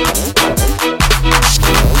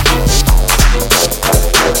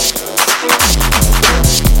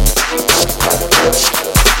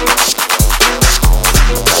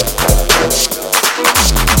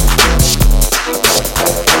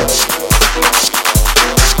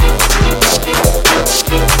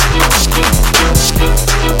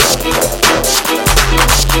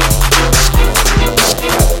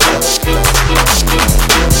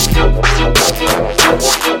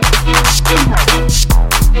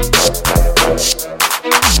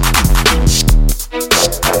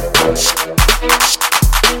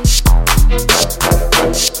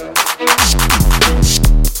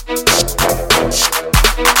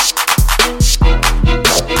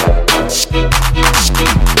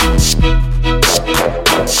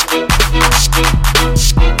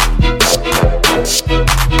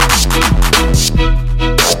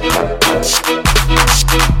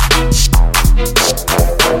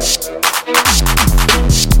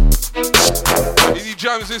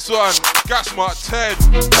 This one, Gasmark 10.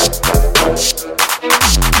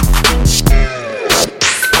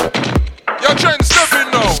 Your trend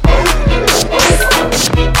stepping now.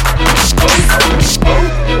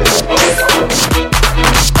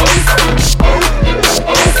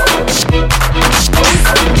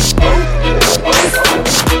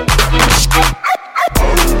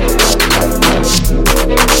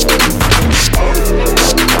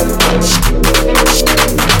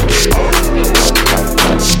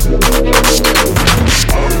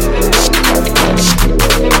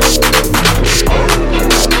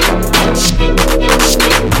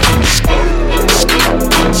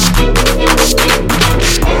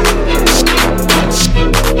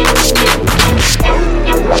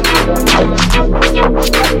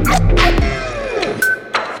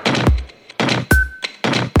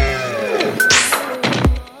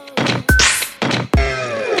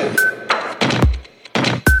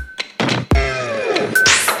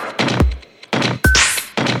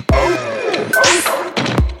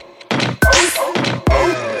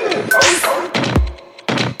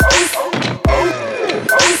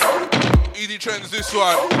 This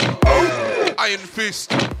one, Iron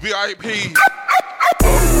Fist, VIP.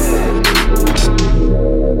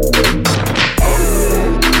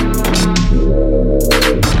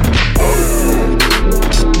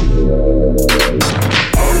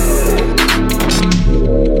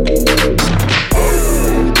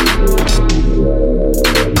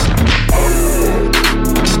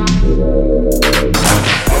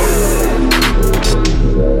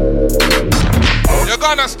 You're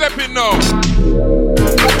gonna step in now.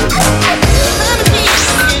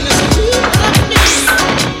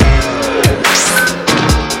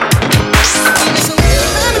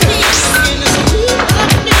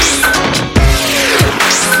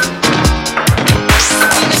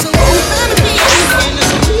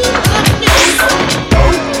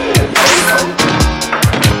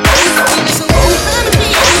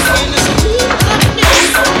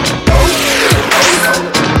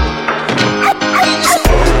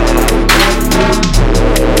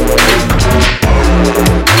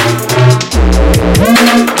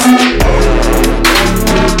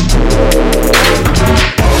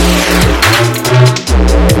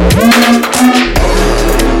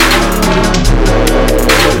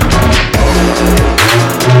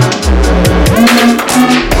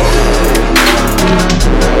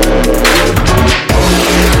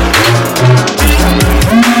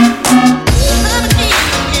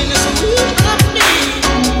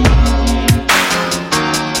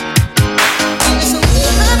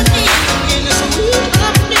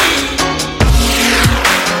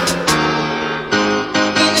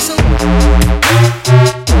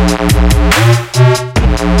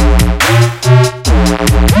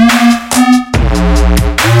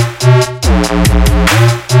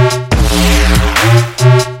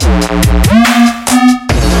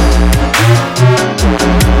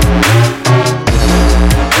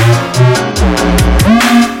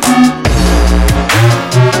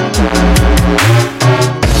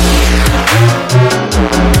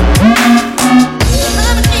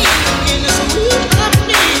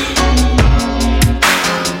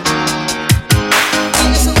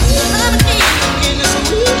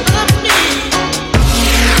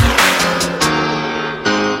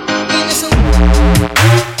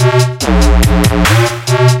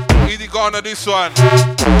 This one,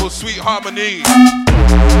 called Sweet Harmony.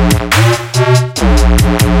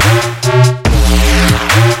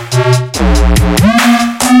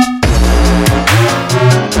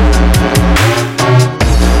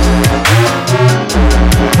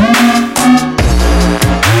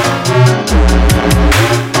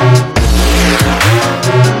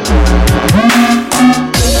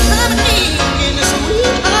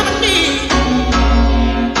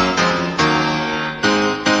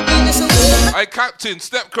 Hey, Captain,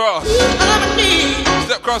 step cross.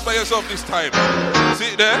 Step cross by yourself this time.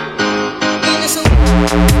 See it there?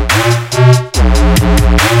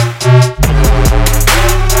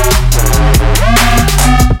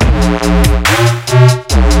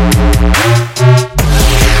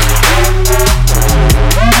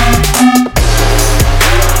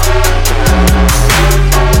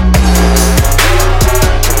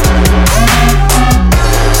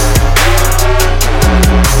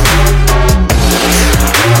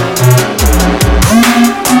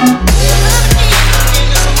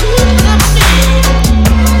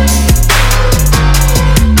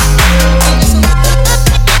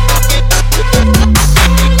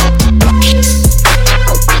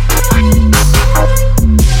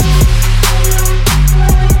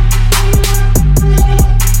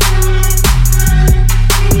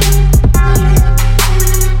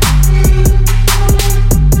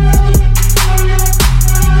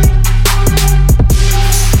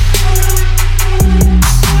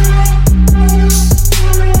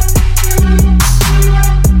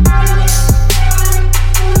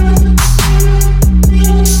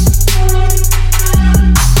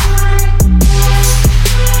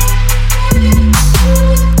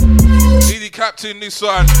 In this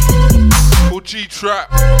one called G-Trap.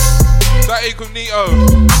 That Incognito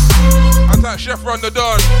and that Chef Run the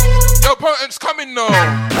Don. Yo, Potent's coming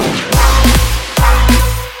now.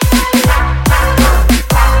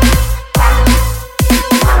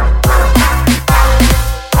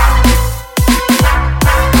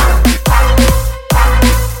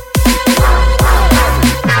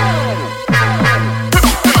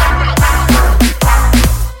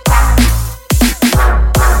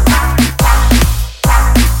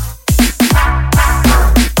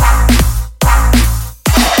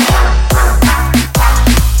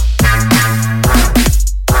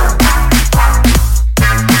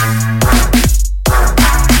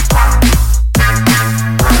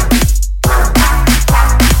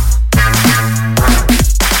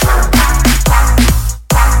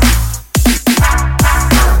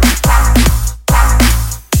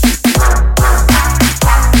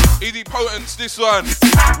 This one,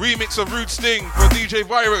 remix of Rude Sting for DJ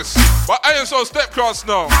Virus, but Iron Soul Step Cross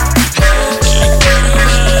now.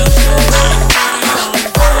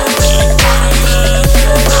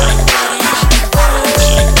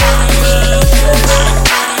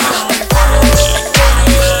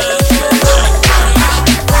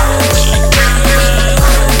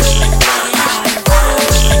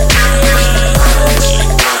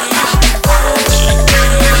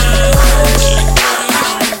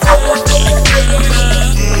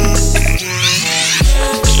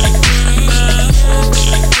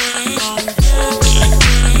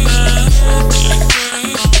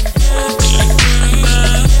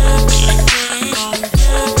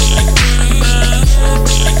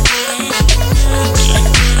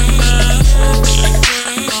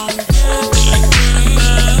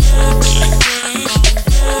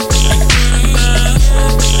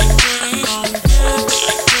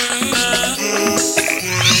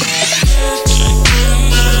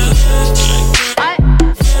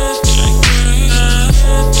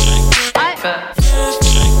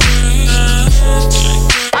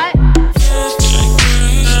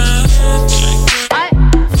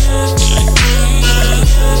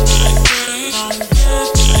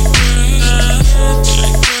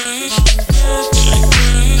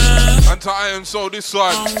 So this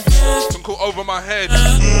one, some call Over My Head,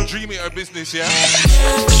 Dream Eater business, yeah?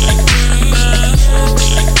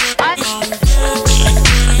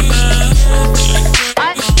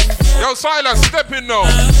 Yo, Silas, step in now.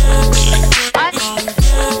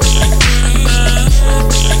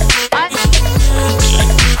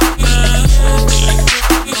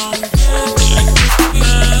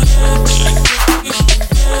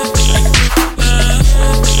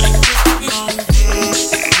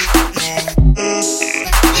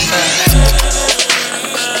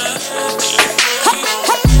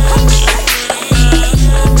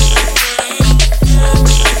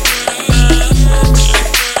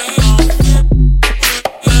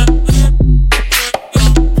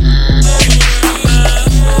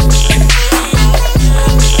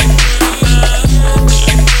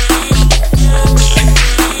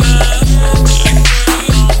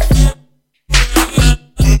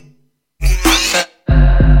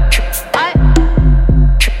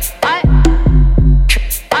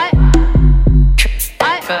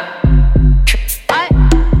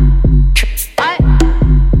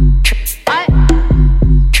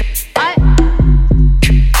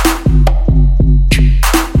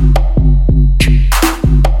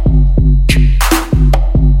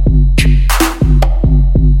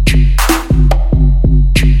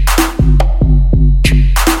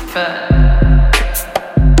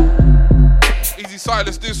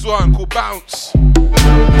 this one called Bounce.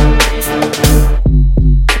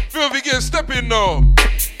 Filthy Gears, step in now.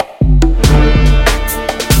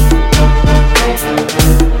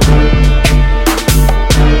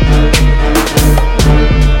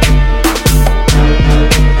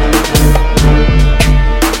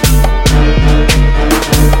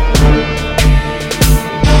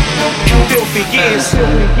 Filthy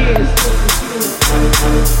Gears.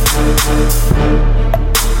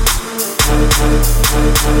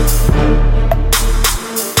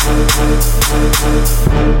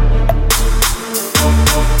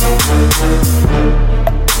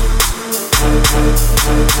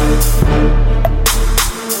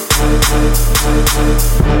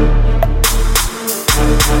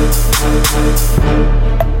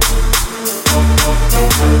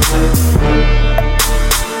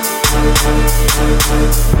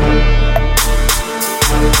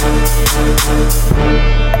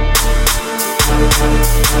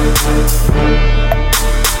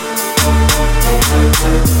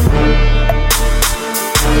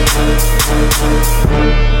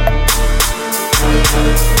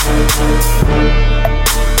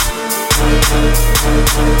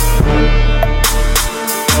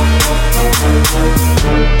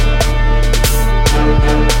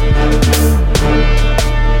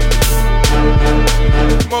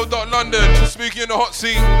 London, Spooky in the hot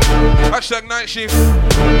seat. Hashtag night shift.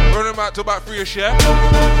 Running out to about 3ish, yeah?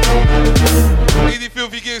 Easy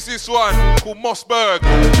Filthy Gears this one called Mossberg.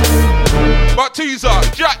 But teaser,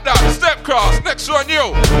 Jack that, Step Cross, next one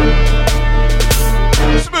you.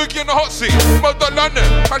 Spooky in the hot seat. London,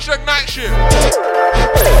 hashtag night shift.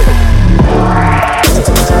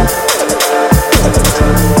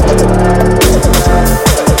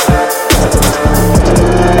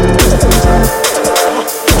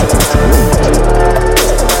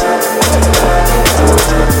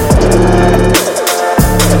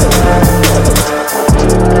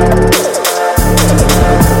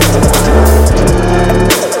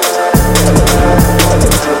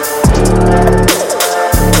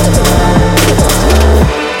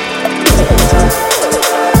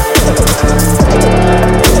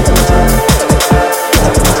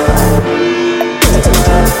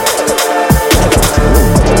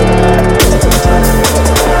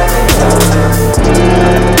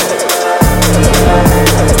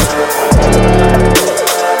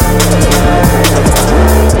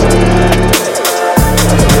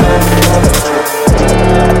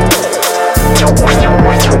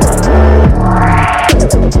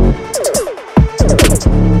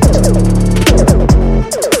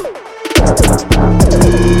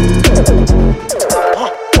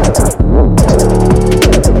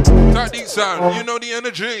 You know the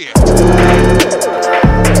energy.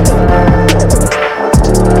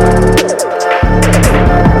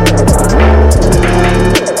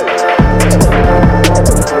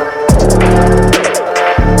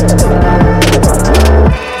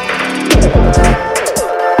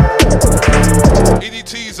 Easy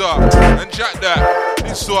teaser and Jack that.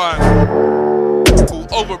 This one called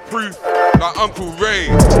Overproof by Uncle Ray.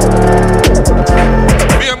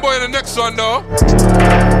 Me and boy in the next one though.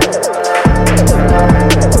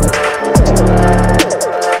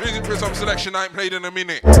 Music for some selection I ain't played in a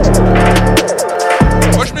minute.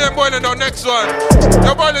 Watch me and Boylan on next one.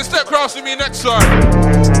 Yo, Boylan, step cross with me next one.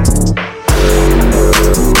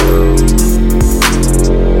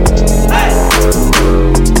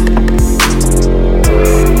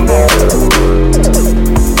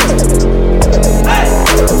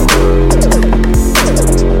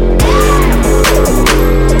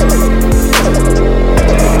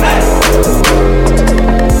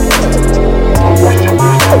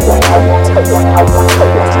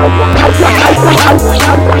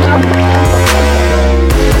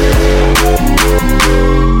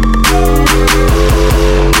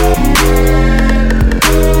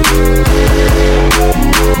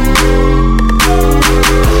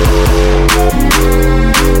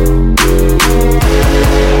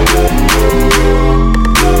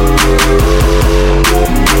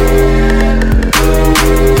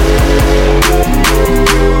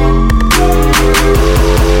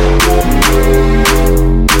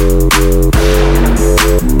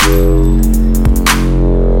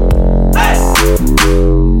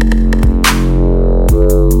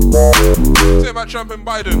 Trump and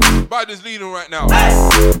Biden. Biden's leading right now.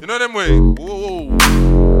 You know them way? Whoa.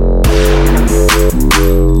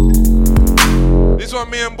 This one,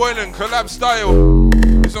 me and Boylan, collab style.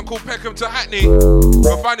 This one called Peckham to Hackney.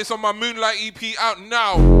 You'll find this on my Moonlight EP out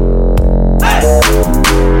now.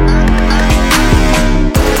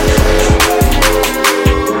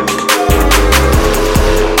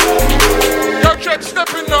 Yo, check,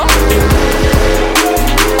 stepping now.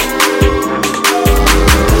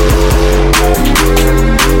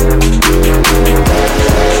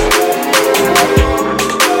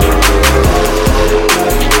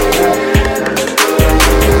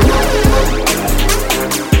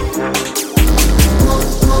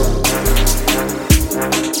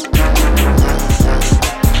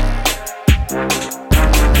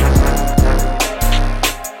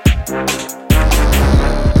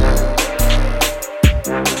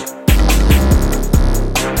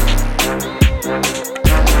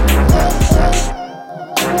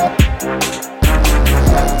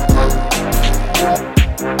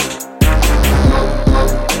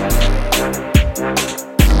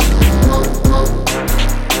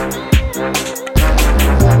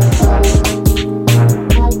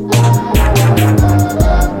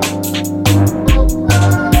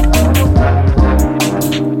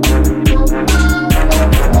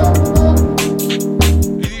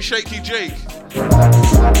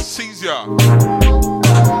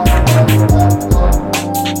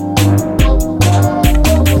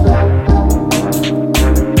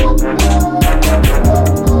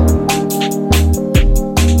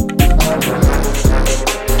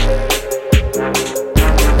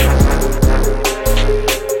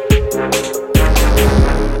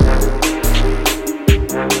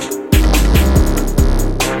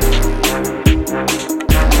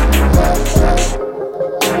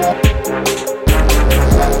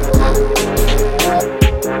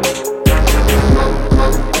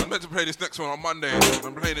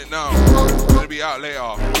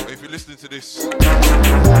 To this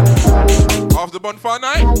after bonfire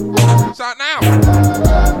night, it's out now.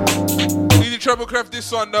 Easy Treble Clef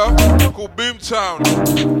this one though, called Boomtown.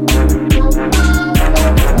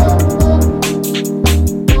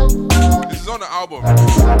 This is on the album.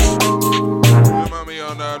 Remind me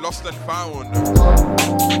on Lost and Found.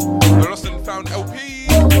 The Lost and Found LP.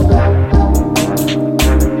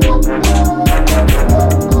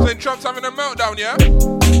 Saying Trump's having a meltdown, yeah?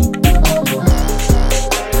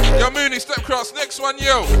 Yo, Mooney, step cross. Next one,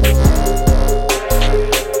 yo.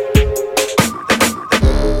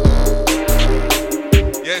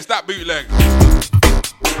 Yeah, it's that bootleg.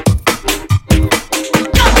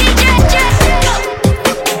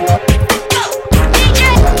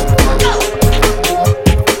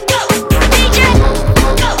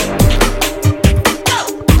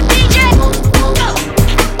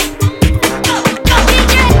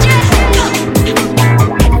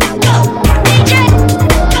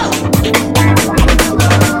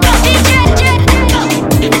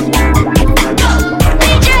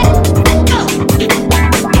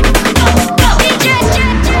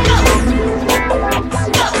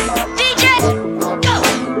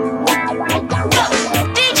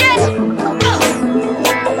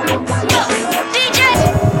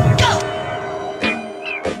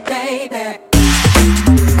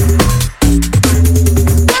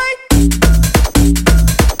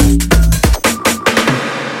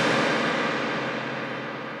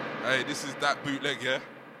 Bootleg, yeah?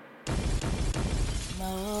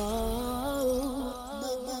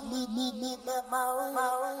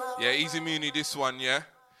 Yeah, Easy Mooney, this one, yeah?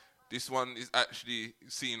 This one is actually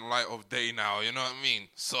seeing light of day now, you know what I mean?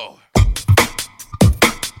 So,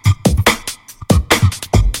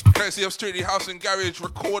 courtesy of Strictly House and Garage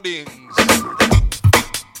Recordings.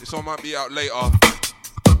 This one might be out later.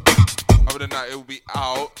 Other than that, it will be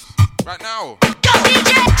out right now. Go,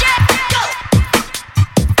 DJ, go!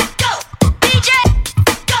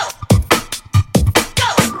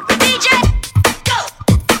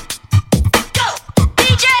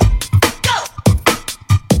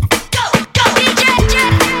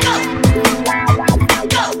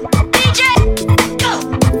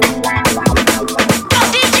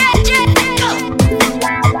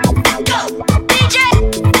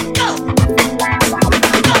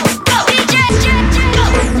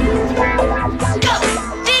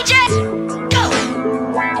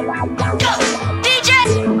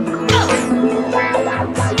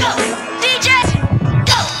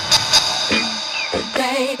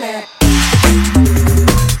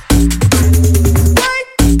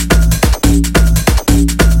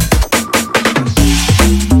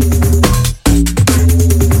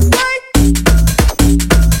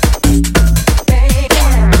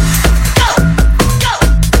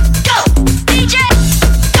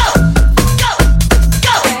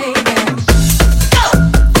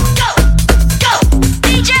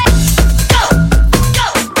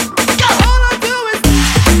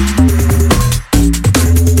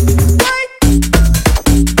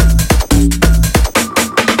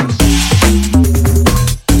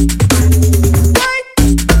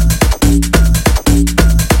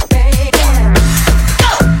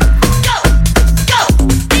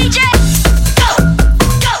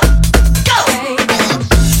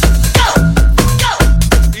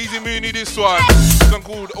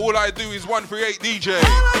 All I do is 138 DJ. All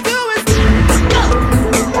I do is go,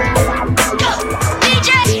 go, DJ,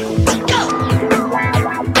 go,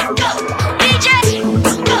 go, DJ,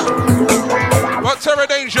 go. What Terror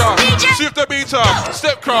Danger, Shift the Beta,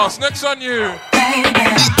 Step Cross, next on you.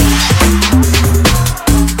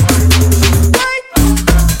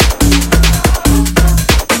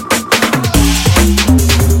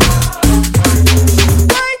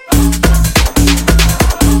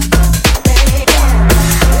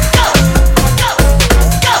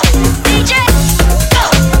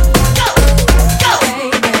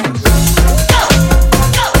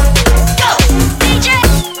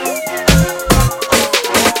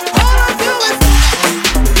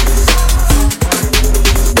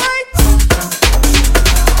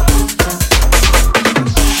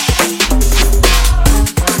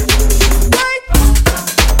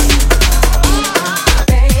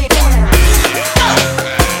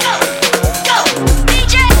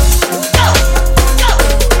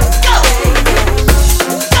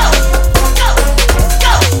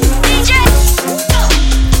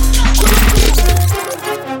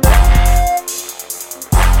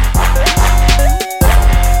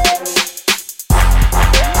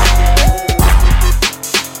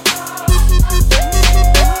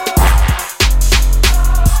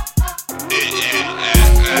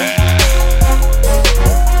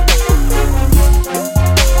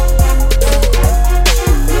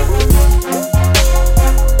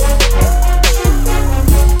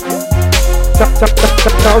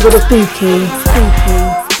 Sounds of the spooky.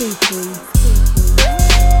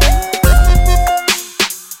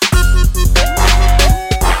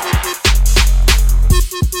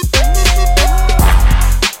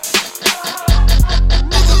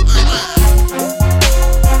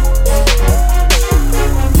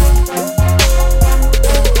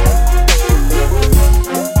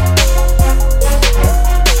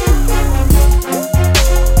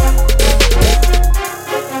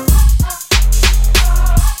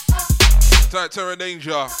 Terra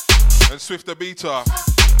Danger and Swift the Beater.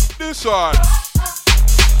 This one.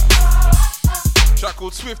 Track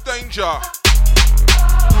called Swift Danger.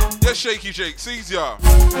 Yes, Shaky Jake, sees ya.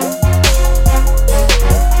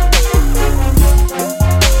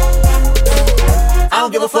 I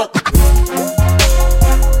don't give a fuck.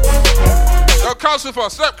 Yo, Calcifer,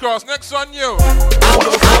 Stepcross, next on you. I don't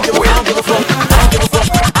give a fuck. I don't give a fuck.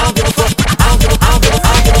 I don't give a fuck.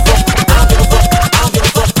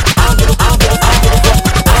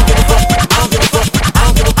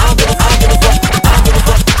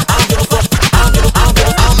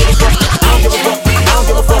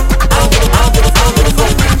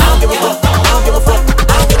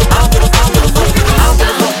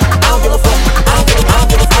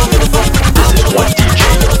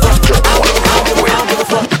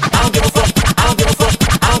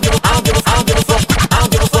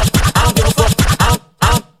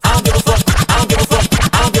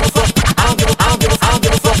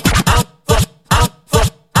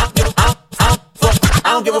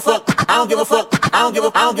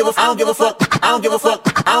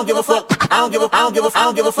 I don't give a fuck.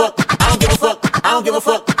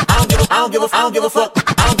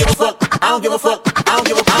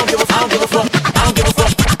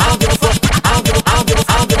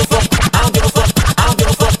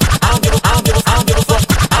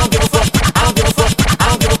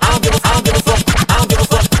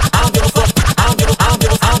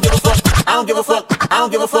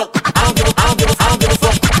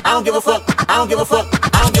 I don't give a fuck.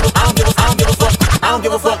 I don't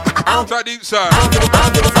give a fuck. I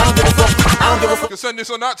don't give a fuck. You can send this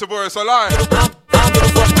on that to Boris Alive.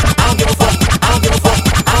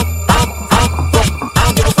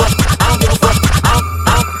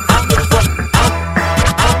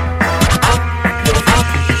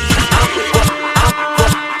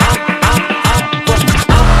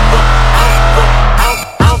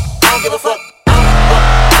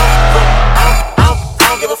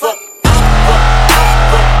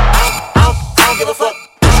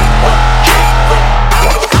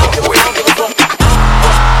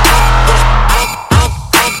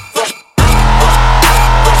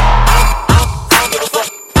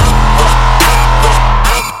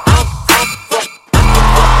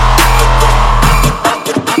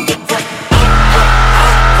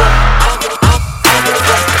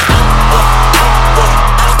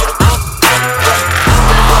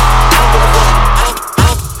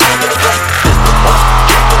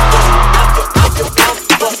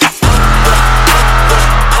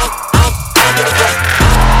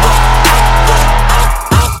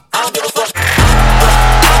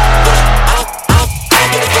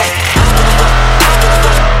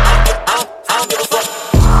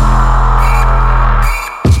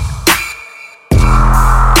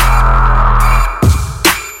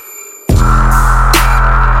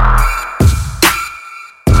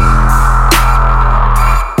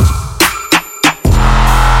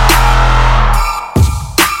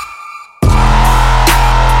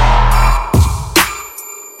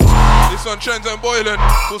 Trends and Boylan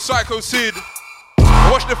called Psycho Sid.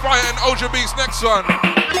 Watch the Fire and Ultra Beats next one.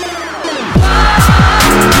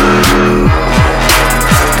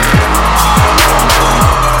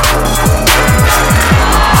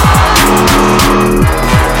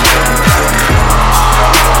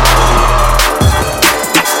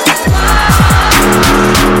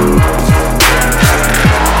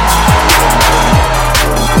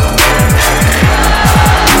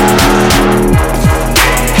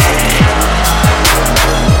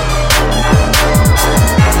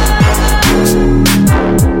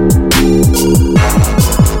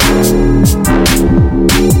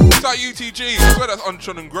 UTG, I swear that's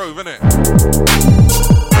Untron and Grove, innit?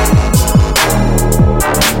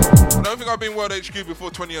 I don't think I've been World HQ before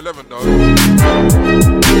 2011 though.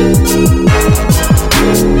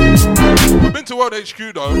 I've been to World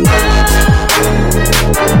HQ though.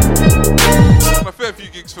 And a fair few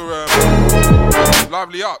gigs for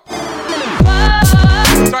Lively Up.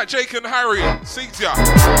 It's like Jake and Harry, seats ya.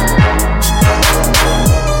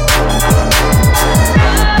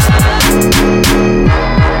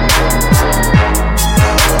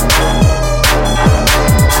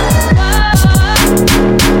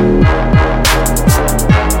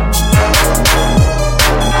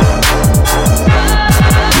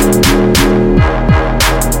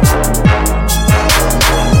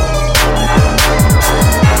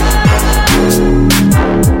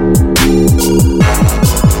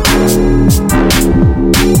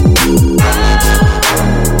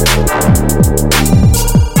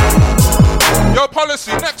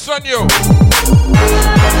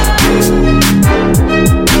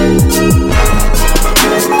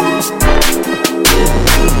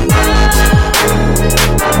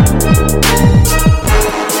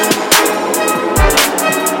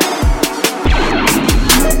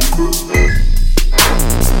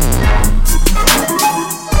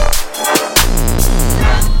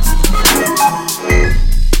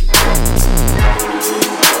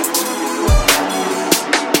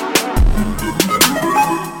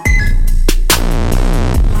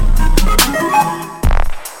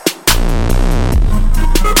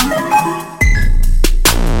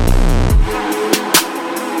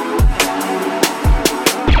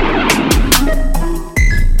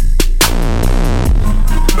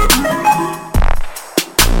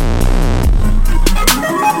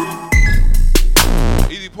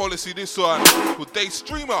 this one called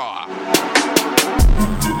Daystreamer.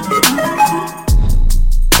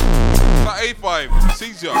 That A5,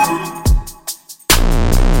 sees ya.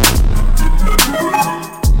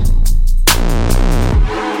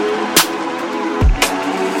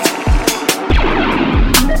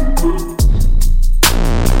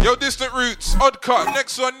 Yo, Distant Roots, Odd Cut,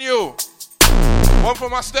 next one new. One for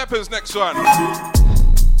my steppers, next one.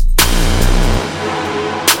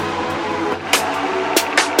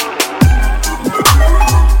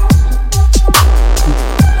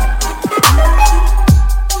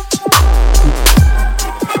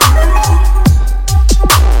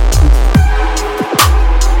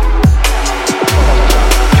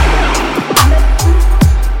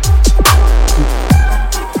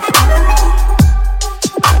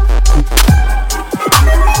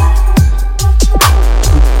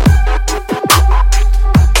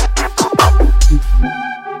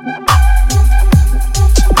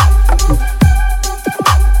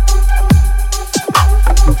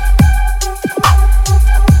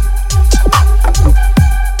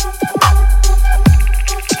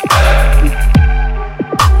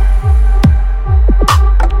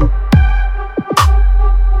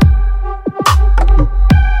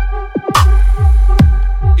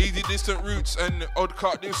 And Odd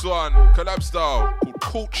Cut this one, collab style,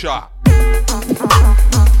 called Culture.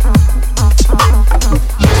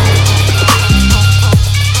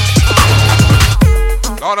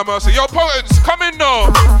 Lord of mercy, yo Potence, come in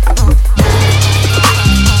now.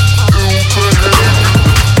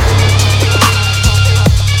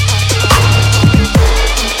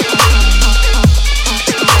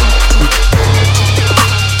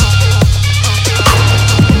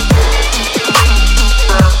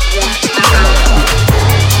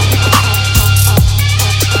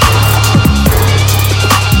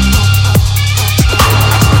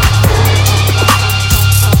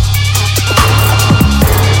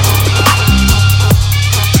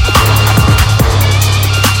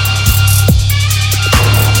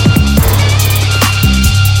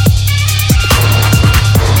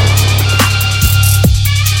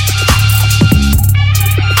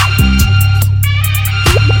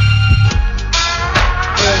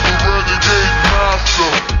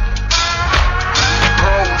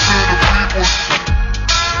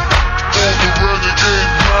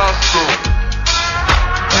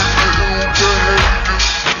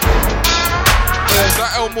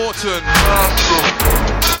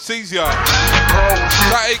 Sees ya.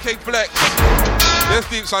 That AK Flex. Yes,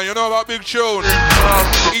 deep son, you know about Big Tune.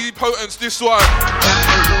 Easy Potence, this one.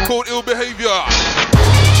 Called Ill Behavior.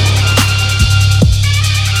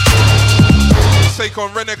 Take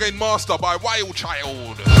on Renegade Master by Wild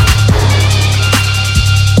Child.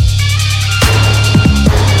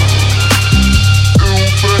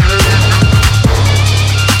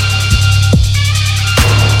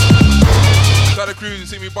 The crew, you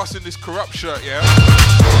see me busting this Corrupt shirt, yeah?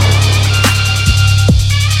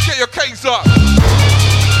 Get your cakes up.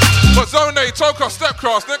 But Zone A, Toka,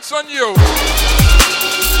 Stepcross, next on you.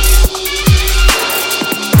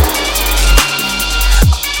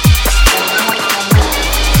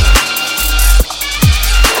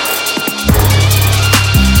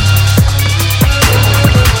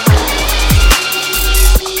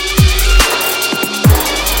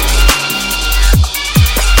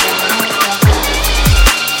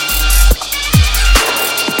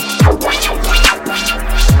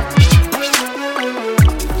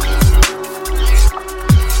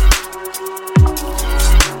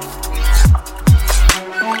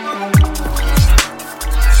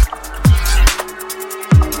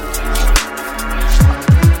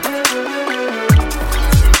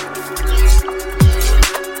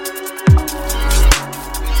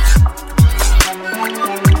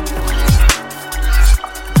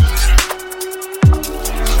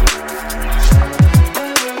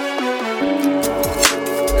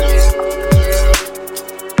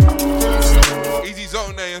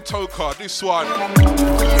 This one,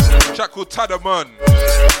 track called Tadaman.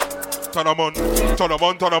 Tadaman. Come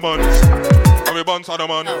here, bun,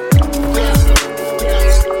 Tadaman.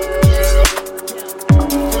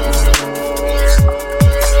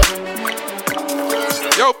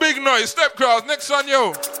 Yo, big noise, Step Crowd, next one,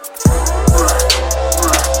 yo.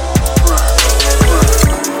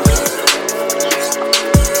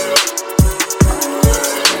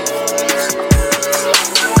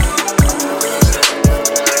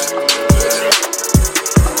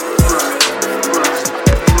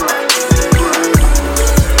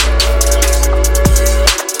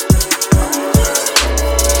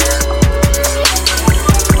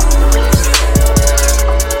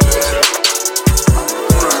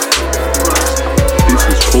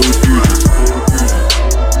 This is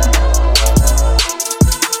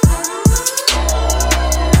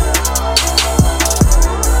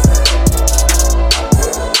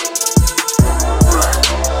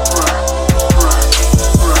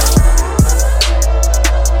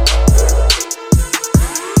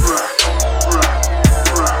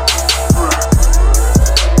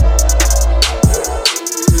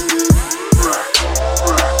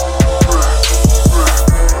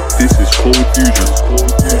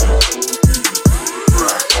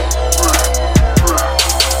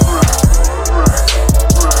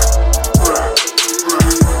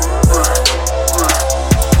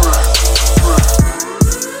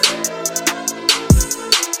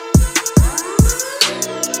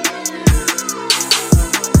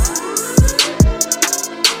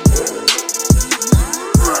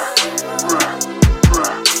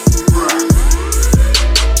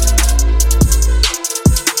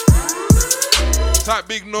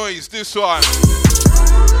big noise, this one.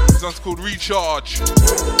 This one's called Recharge.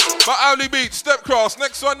 But Owly Beat, Step Cross,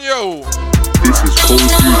 next one, yo. This is Cold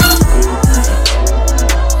Music.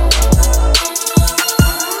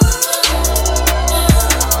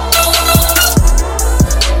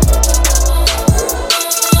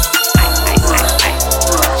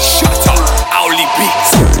 Shut up, Owly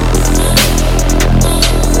Beats.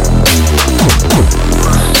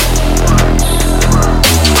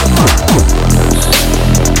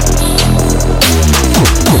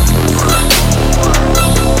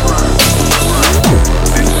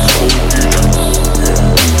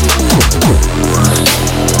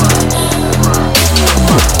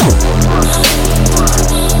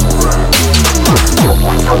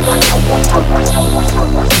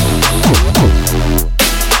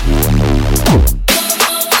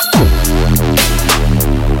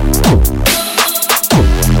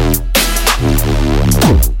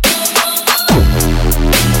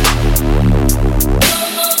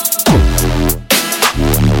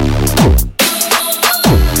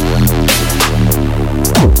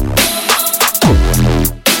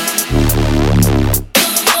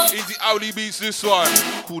 Owly Beats, this one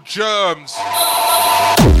called Germs.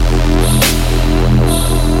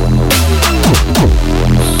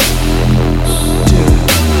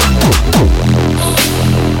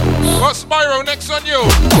 Got Spyro next on you.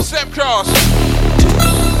 Step Cross.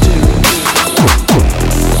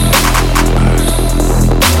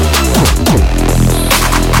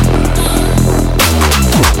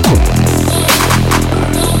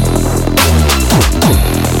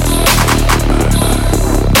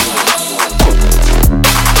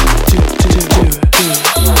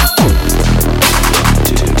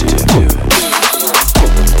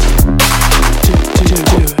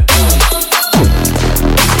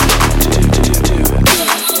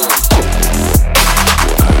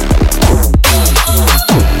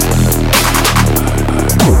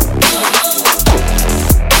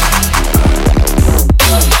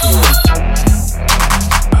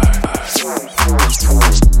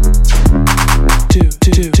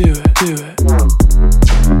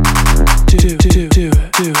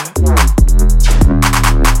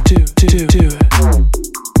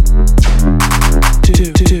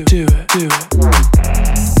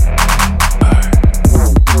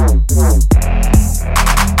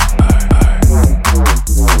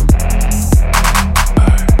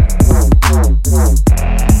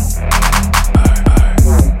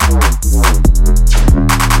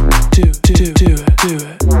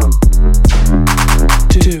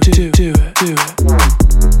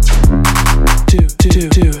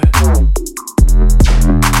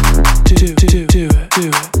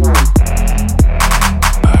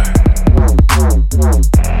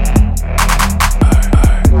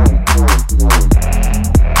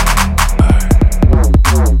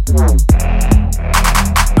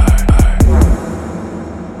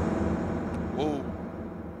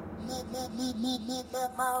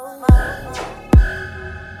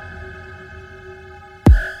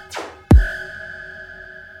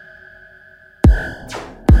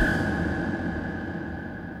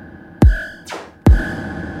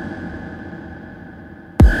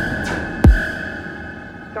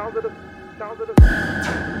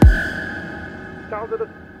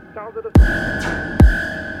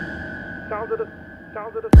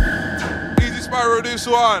 Easy Spyro, this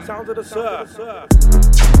one. Sounds of the surf.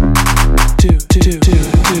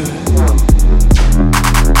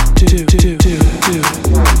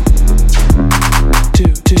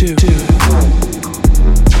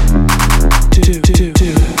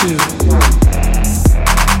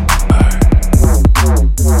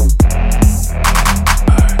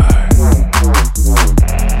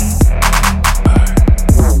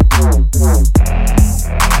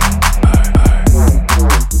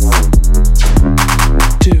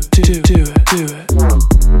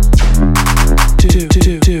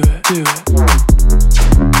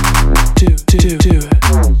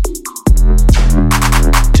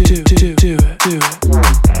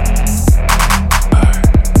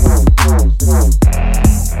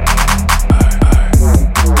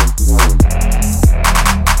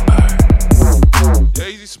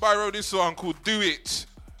 This one called Do It.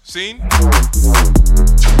 Seen? Do it.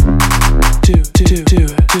 Do it. Do it. Do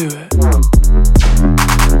it.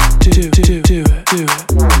 Do it. Do it. Do it. Do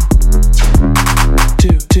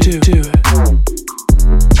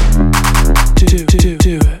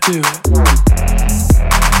it.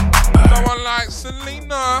 Someone like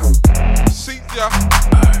Selena, Cynthia,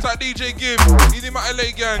 that DJ Gibb, Easy My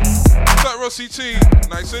LA Gang, that Rossi T,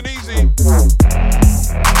 nice and easy.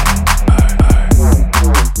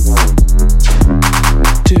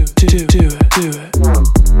 Do it.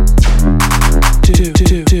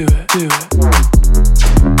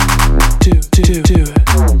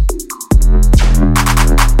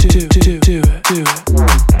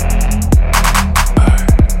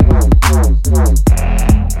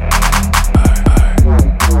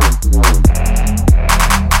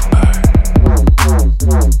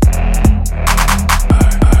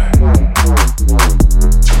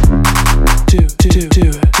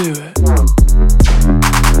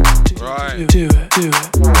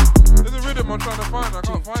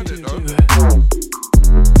 find it though.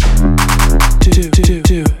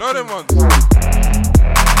 Know them ones.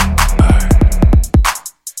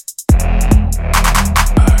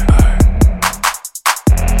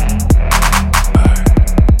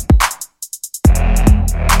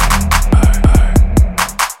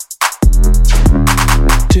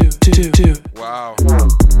 Wow.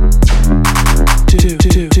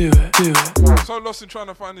 I'm so lost in trying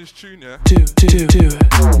to find this tune, yeah?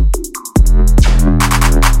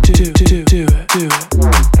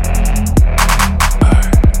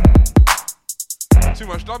 Too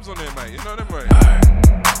much dubs on there, mate. You know them way.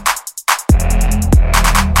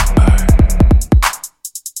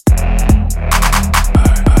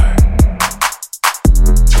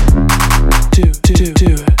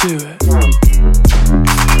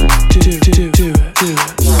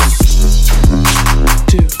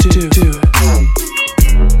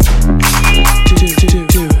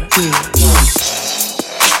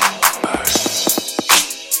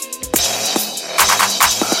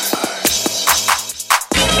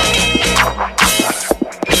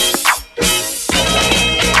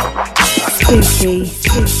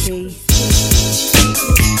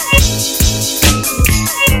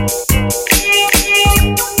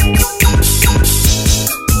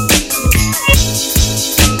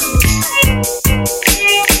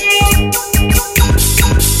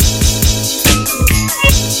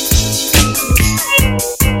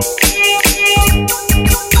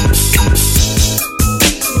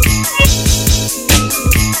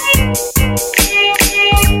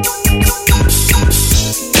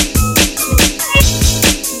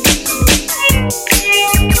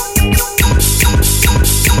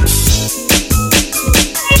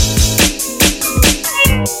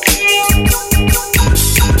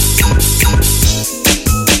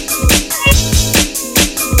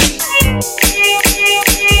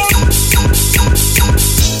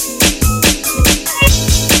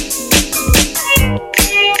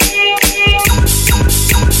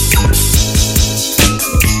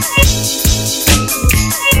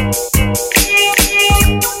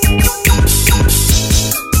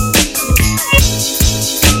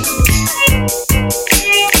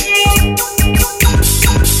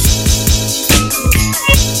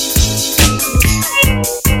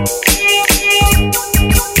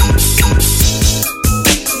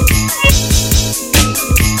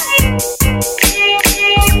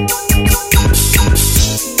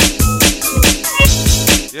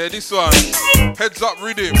 Yeah, this one. Heads Up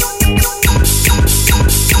Rhythm.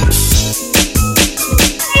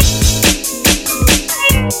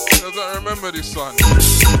 I don't remember this one,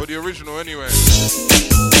 but the original anyway.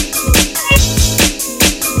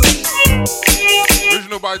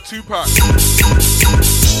 Original by Tupac.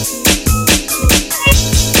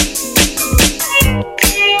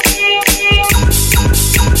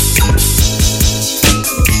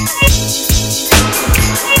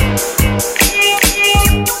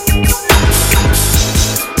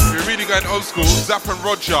 If you're really going old school, Zapp and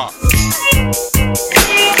Roger.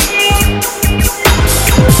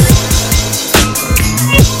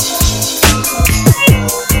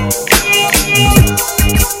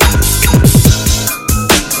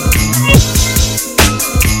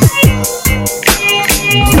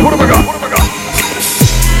 What have I got? What have I got?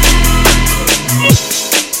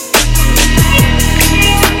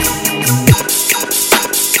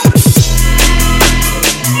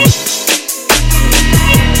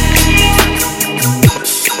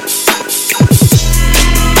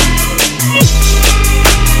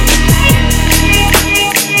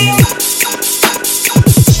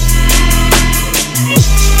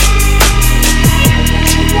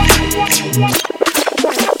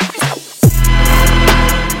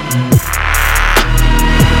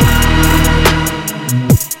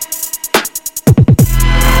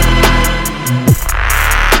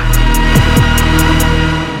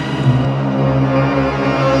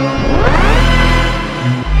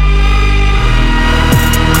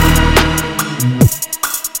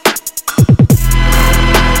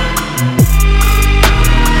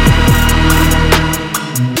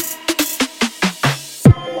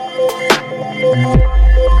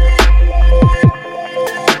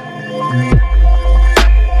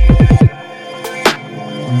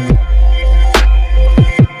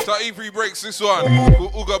 This one,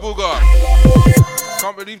 called Ooga Booga.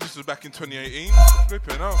 Can't believe this was back in 2018.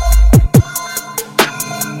 Flipping out.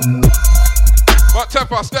 But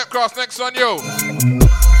Tepper, Step Class, next one, yo.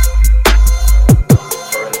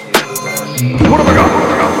 What have I got? What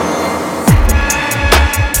have I got?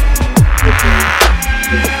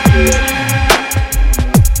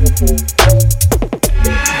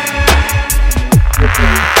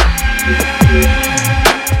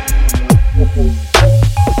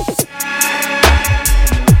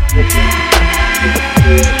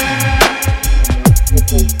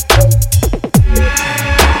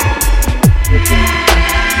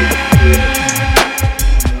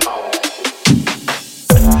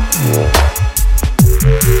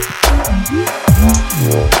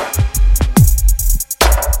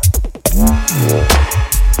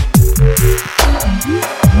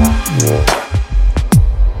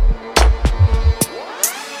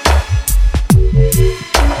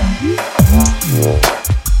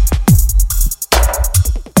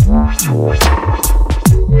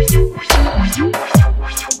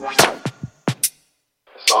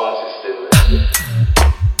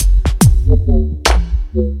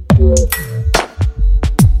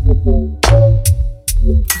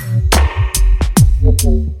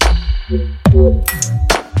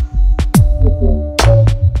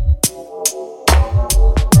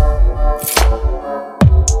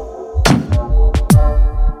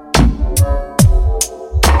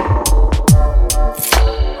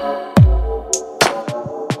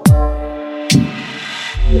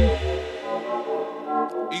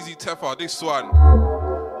 Alpha, this one.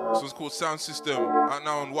 This one's called Sound System, out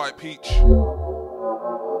now on White Peach. So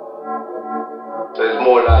it's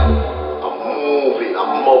more like a moving, a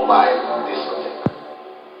mobile discotheque.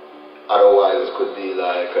 Otherwise it could be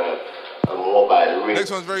like a mobile rig.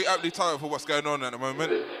 Next one's very aptly titled for what's going on at the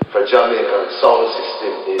moment. For Jamaica, sound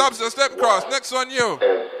system is Dubs and Step Cross, next one you.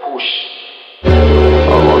 Push.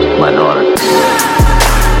 Almost my daughter.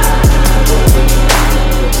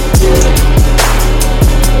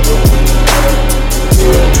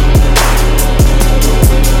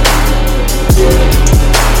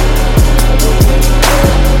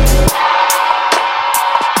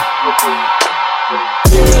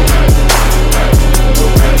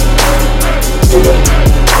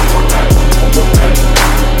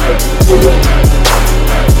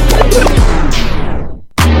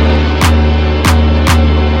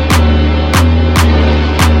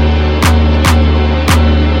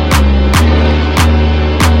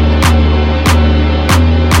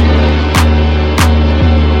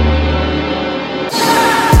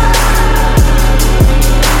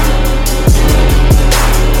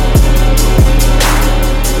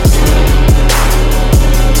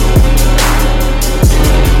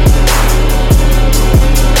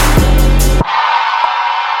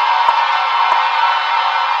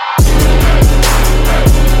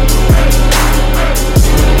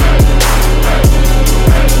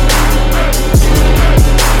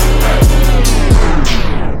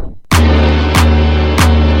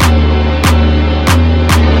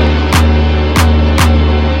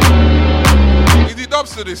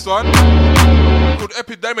 This one called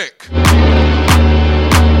Epidemic.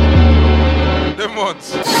 Them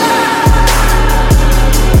ones.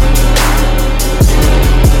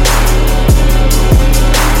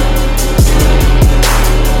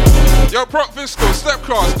 Yo, Proc Fiscal, Step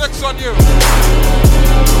Cross, next on you.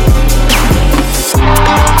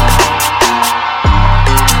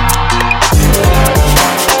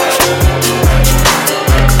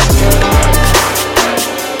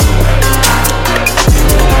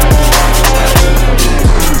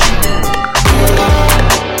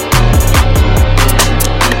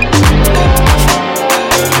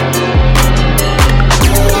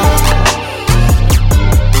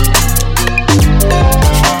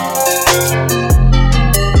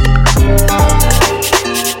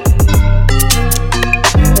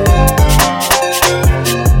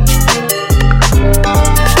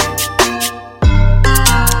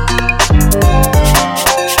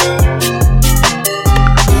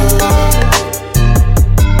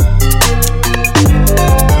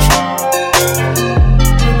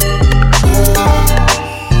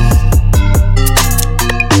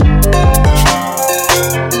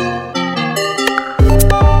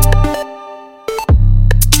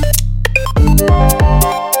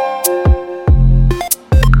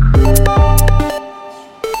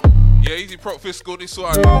 Fiscal, this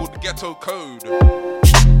one called the Ghetto Code.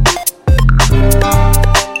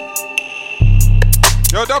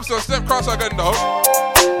 Yo, Dubster, Step Cross again though.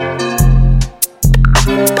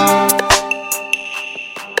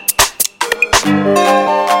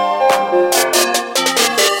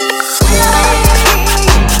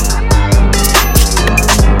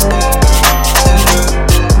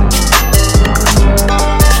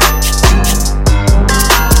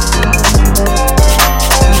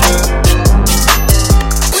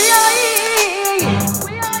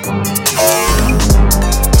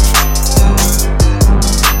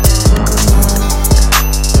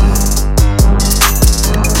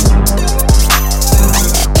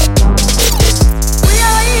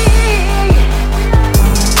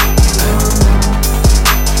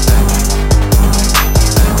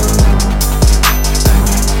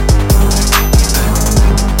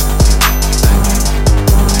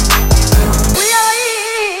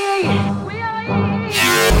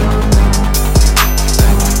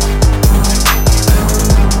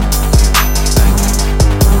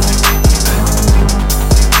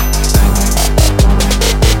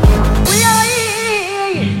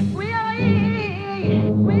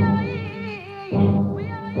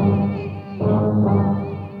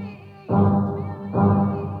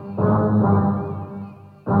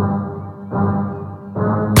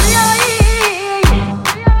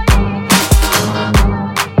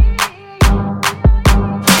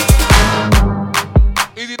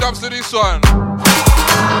 To this one.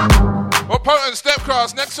 What potent Step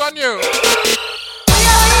Cross, next on you.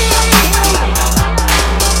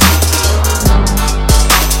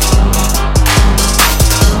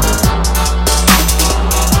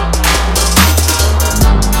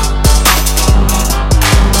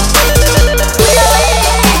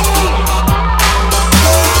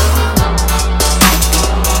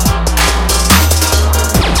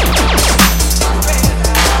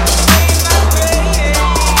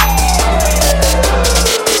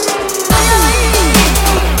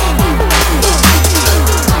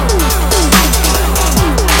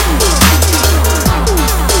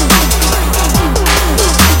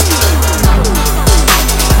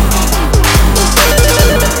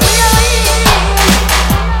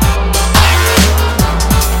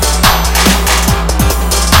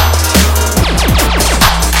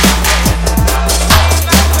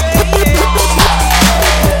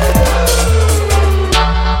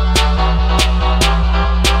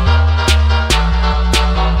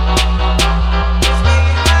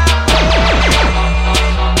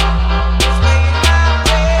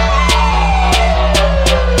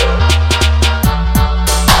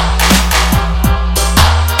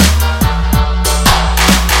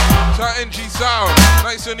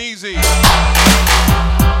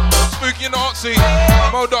 Potency,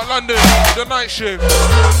 Mo.London, the night shift.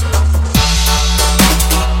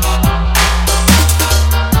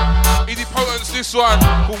 Easy Potence, this one,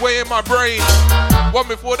 called Way in My Brain. One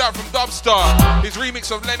before that from Dubstar, his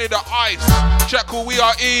remix of Lenny the Ice. Track called We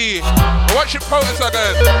Are E. Watch it Potence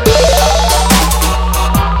again.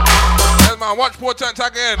 Yes man, watch Potence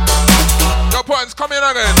again. Yo Potence, come in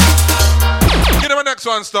again. Give them a next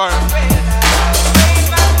one, start.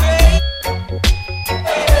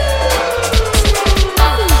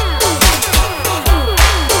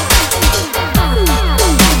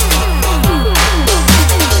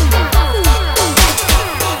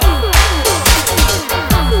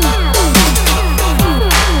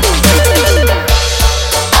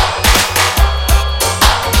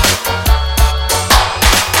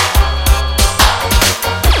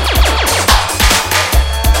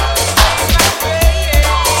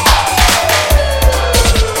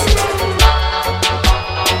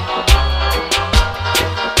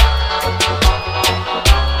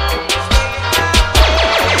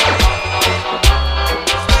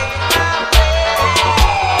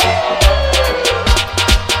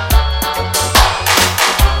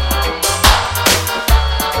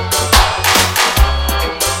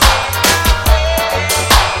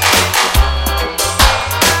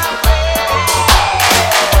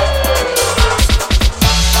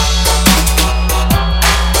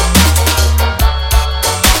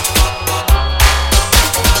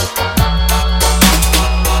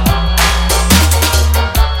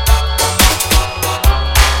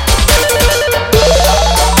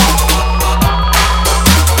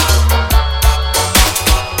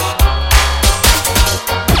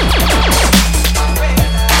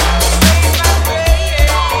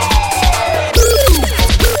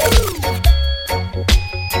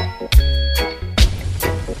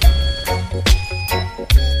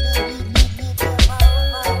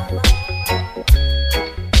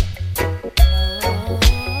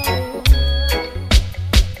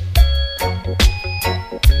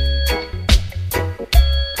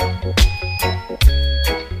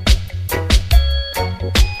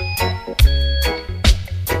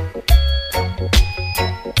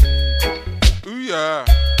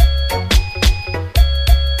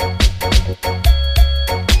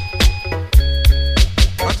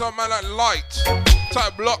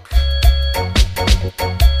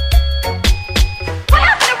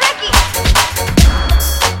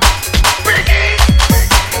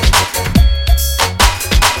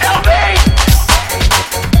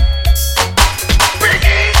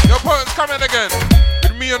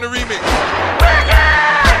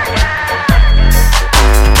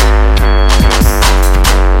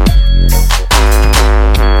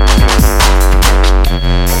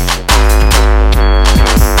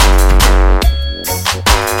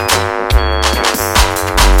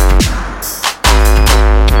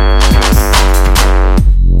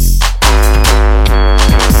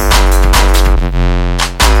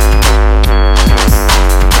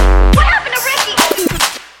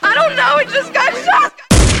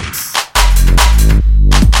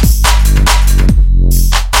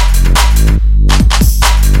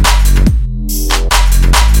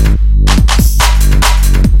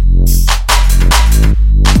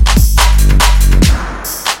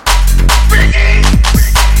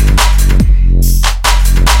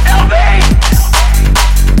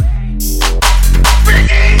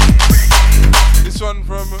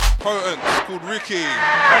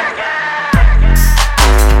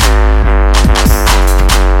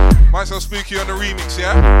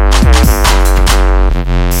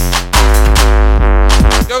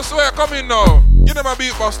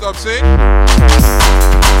 Stop saying.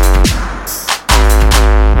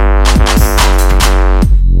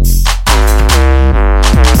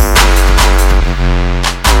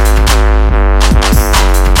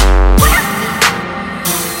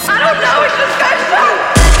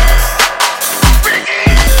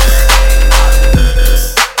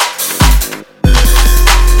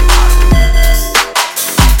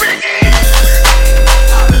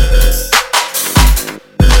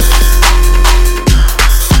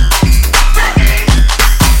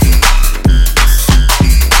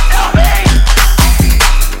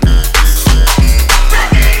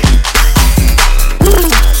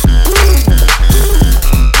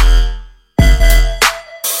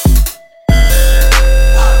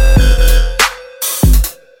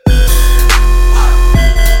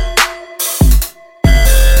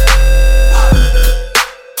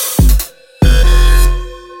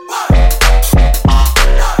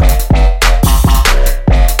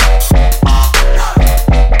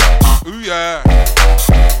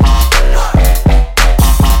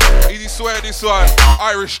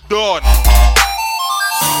 Irish Dawn.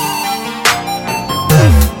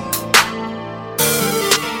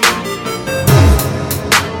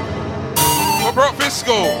 For Brock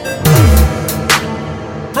Fiscal.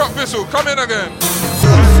 Brock Fiscal, come in again.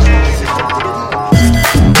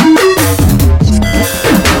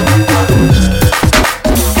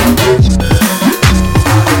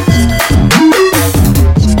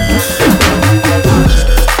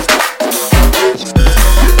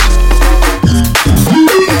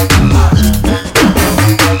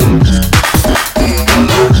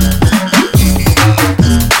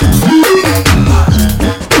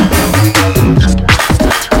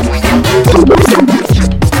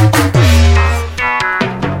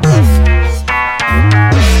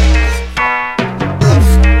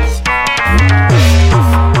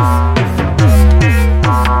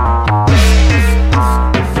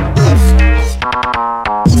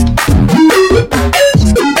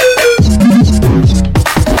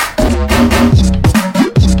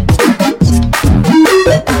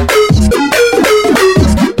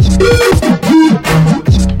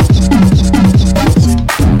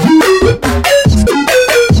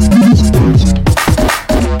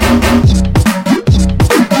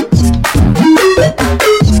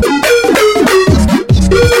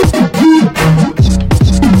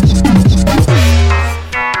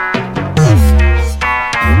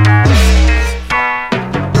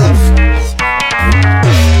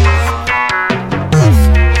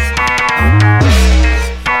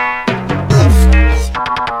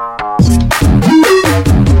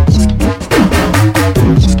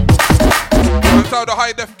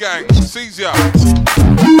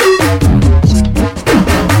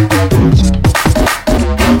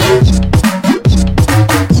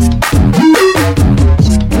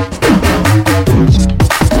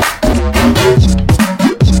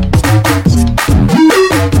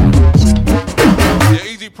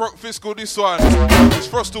 This one is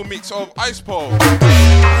Frostal mix of Ice Pole.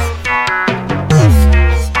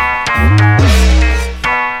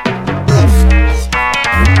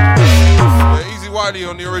 Yeah, Easy Wiley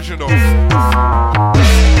on the original.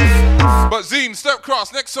 But Zine, Step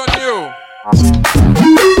Cross, next on you.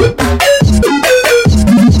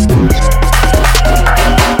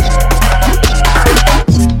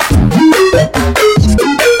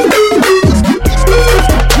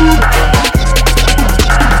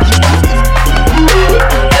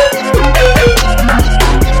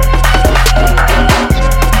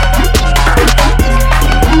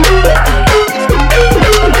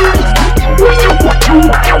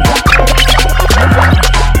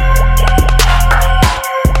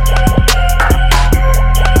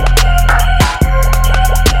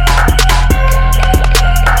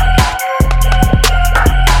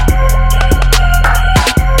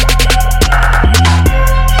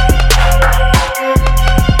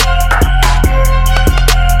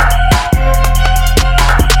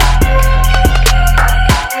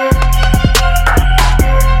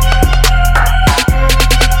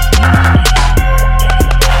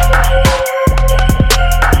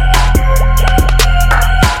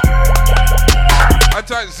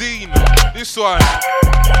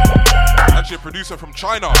 Actually a producer from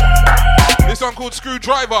China. This one called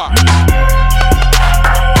Screwdriver.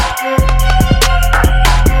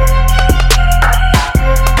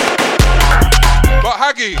 But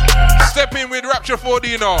Haggy, step in with Rapture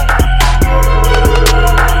 4D now.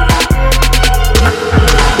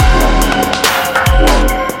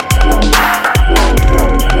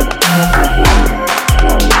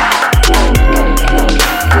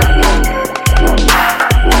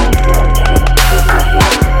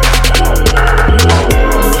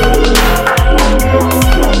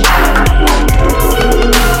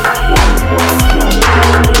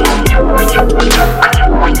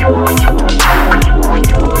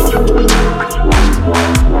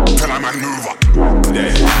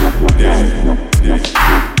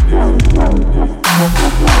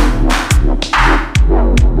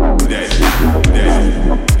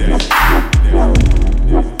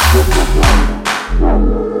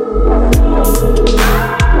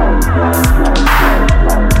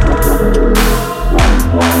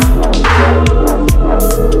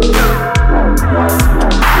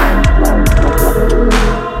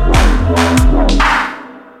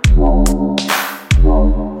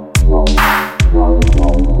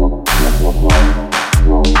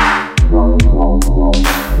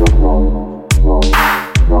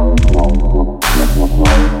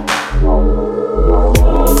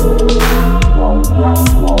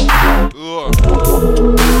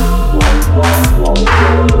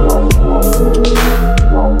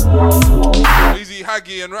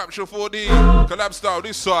 Capture 4D, collab style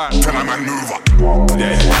this side. This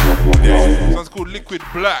one's called Liquid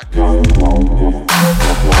Black. For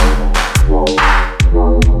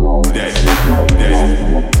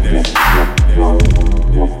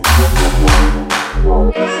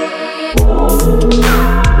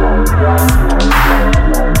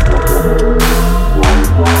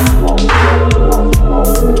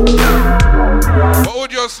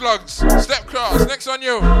audio slugs, step class, next on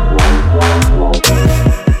you.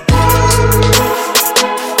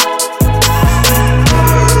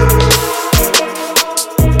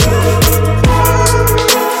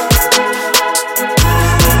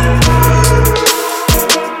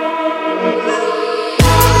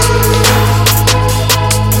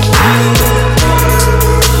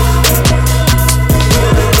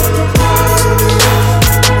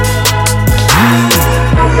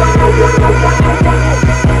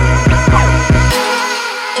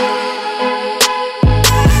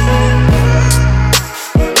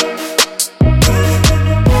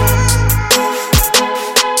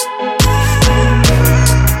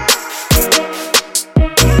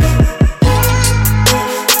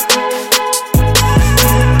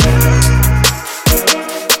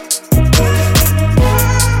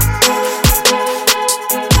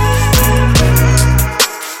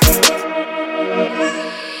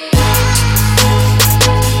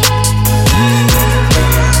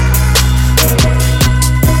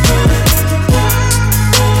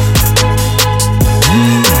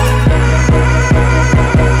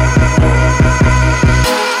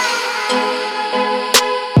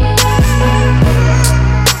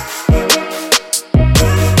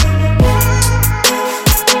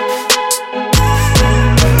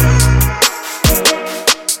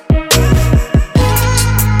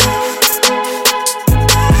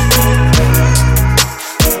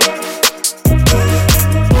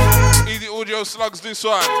 Slugs this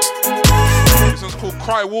one. This one's called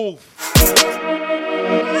Cry Wolf.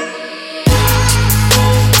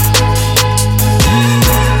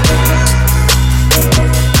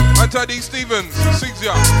 Anti-D Stevens, sings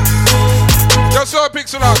ya. Yo, Sir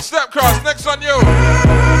Pixel Out, Snapcast, next on you.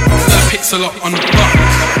 Sir Pixel Out on the box.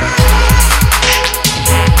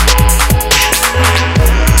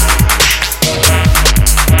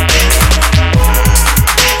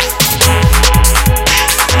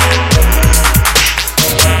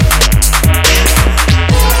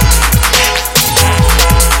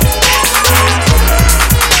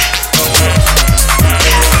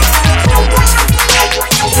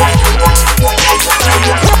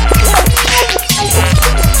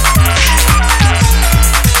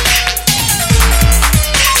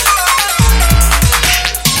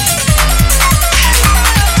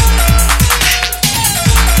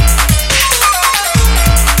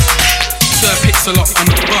 A lot on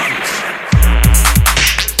the buttons.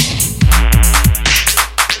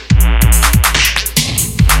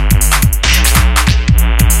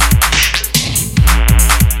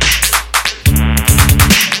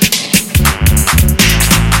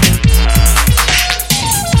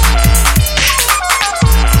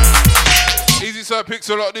 Easy Sir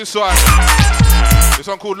Pixel lot this one. This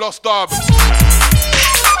one called Lost Dub.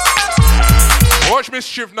 Watch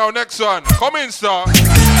Mischief now, next one. Come in, sir.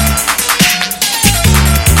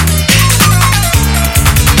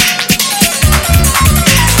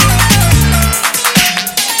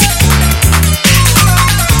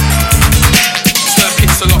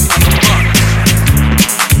 A lot on the buttons.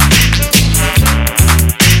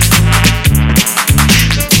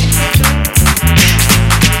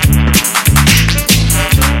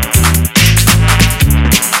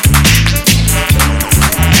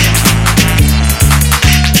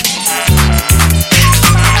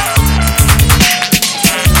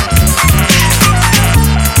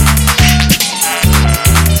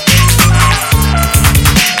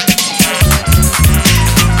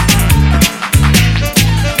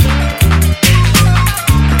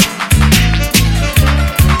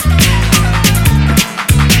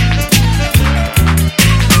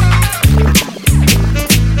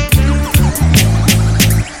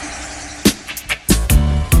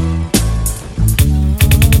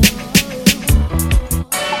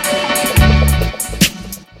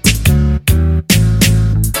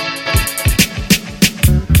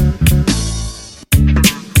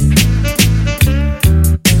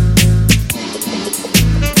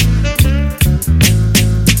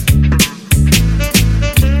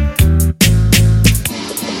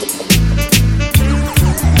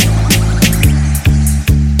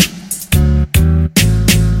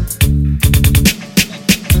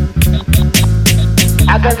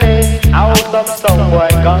 Out of some boy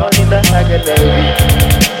gone in the agony.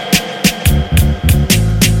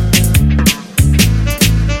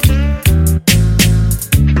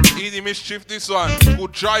 Mischief, this one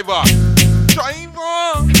called Driver.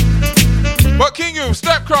 But King You,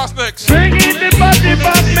 Step Cross next. Bring in the body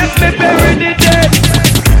back, make me bury the dead.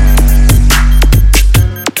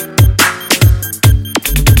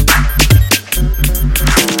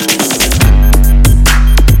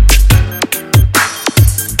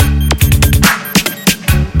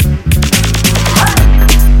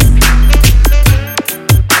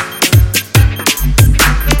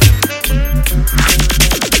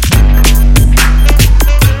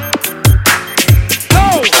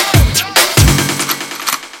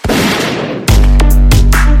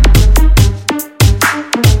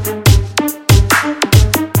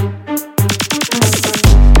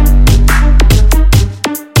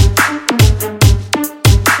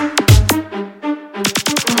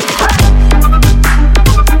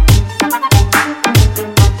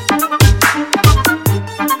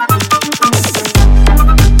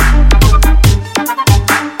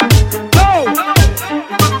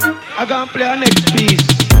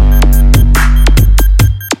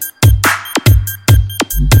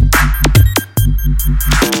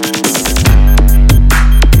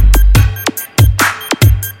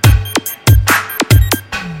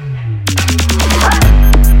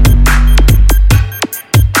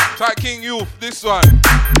 This one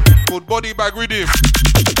called Body Bag Rhythm.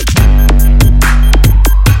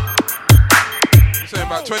 Saying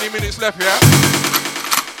about 20 minutes left, yeah?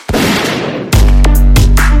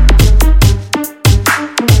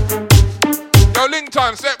 Yo,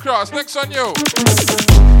 Linkton, Step Cross, next on you.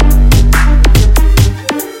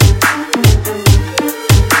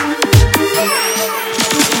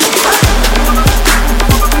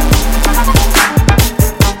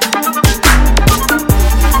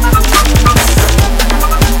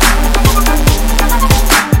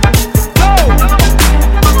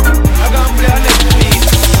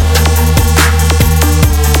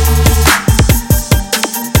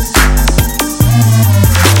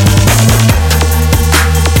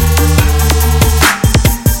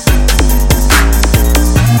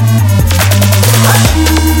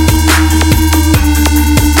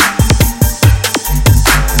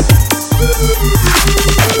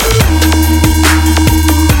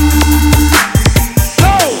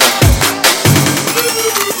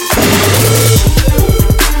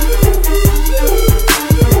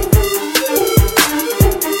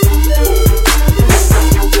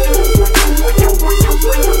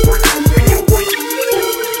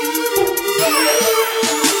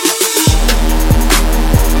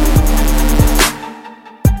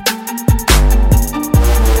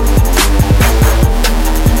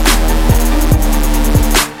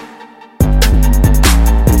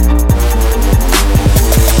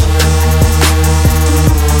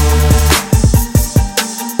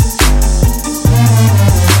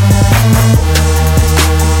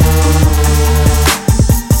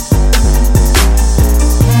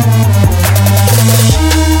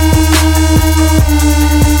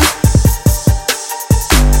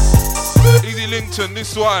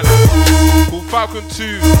 This one called Falcon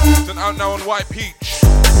 2. It's out now on White Peach.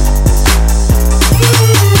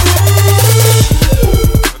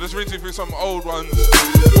 I'm just rinsing through some old ones.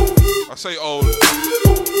 I say old.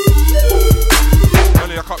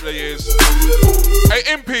 Only a couple of years. Hey,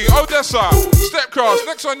 Impy, Odessa, Step Cross,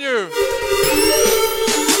 next on you.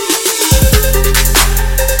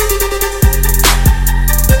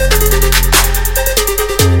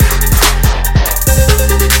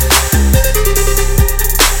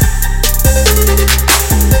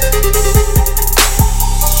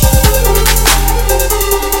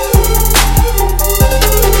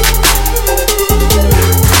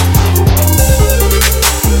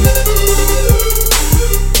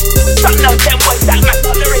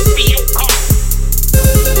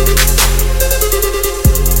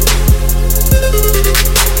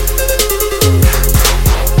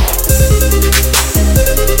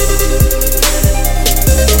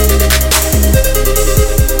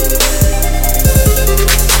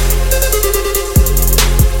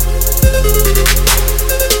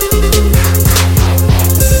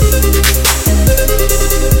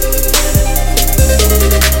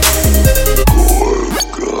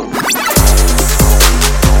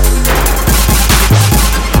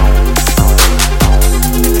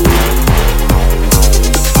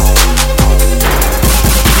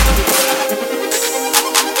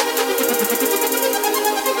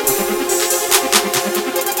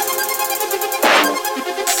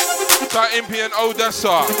 Impy and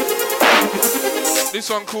Odessa. This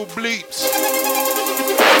one called Bleeps.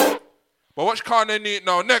 But watch Kanye Neat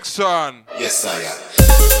now. Next one. Yes, I am.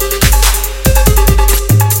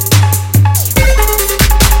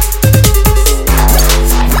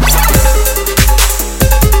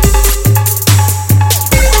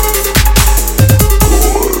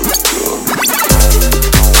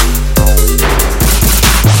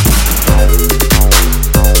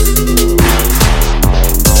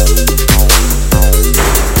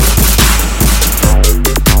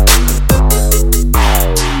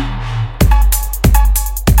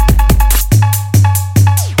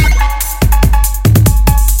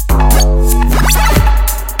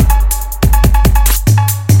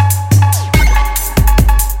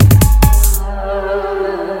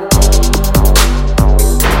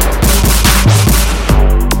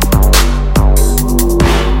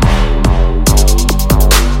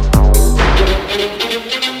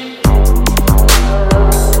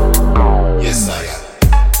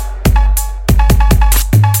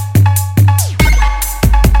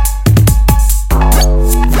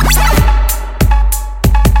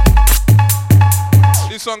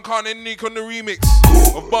 Khan and Nick on the remix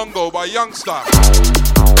of Bongo by Youngster.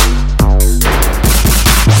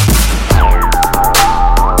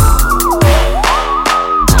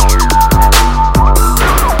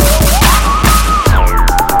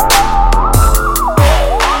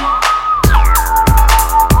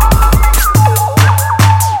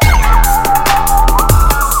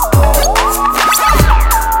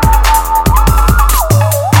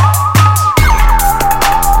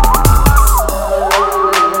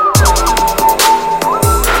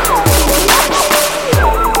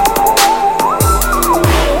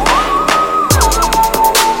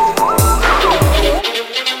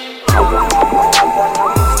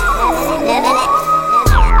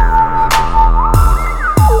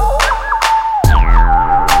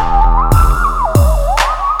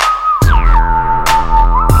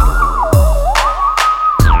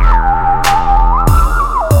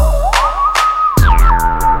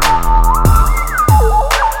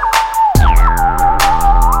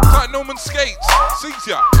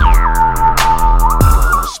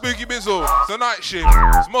 Night shift,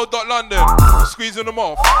 it's Mo.London, squeezing them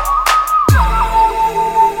off.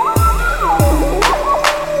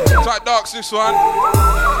 Tight Darks this one,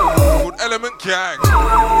 called Element Gang.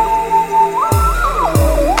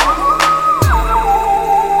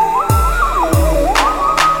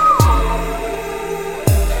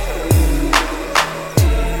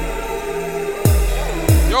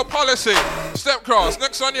 Yo, Policy, Step Cross,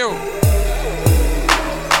 next on you.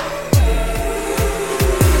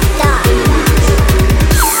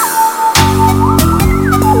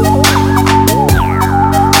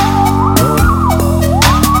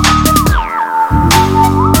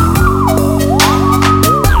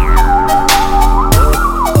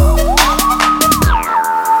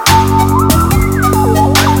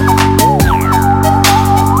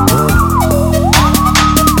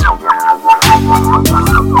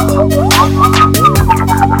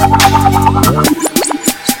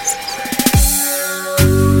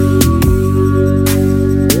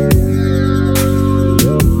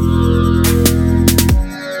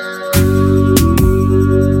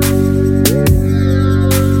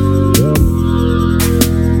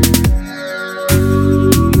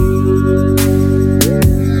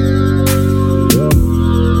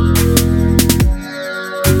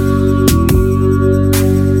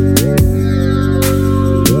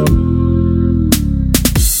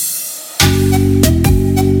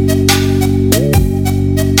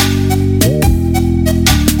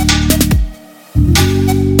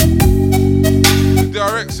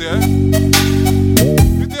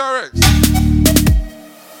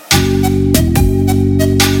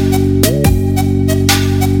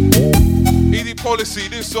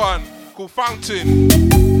 Fountain.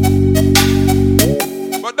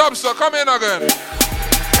 But Dubster, come in again.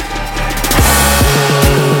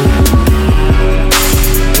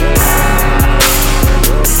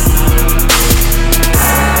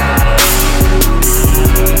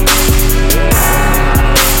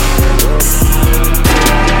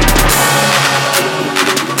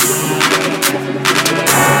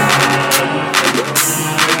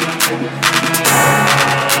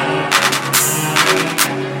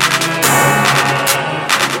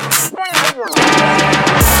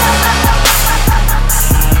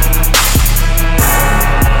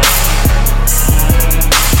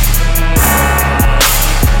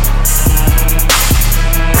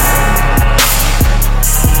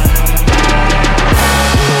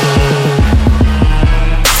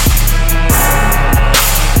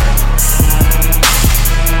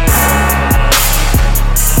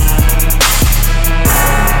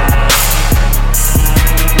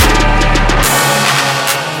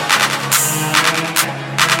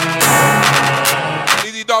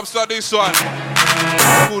 This one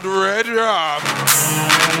called Red Rum.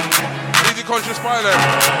 Easy Conscious Pilot.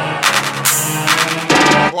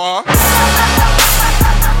 What?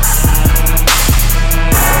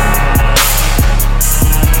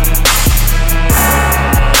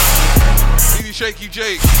 Easy Shaky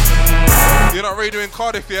Jake. You're not radio in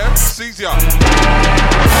Cardiff, yeah? Sees ya.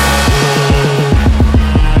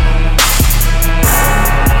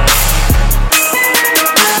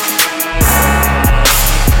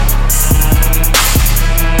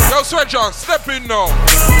 Sweatshop, step in now.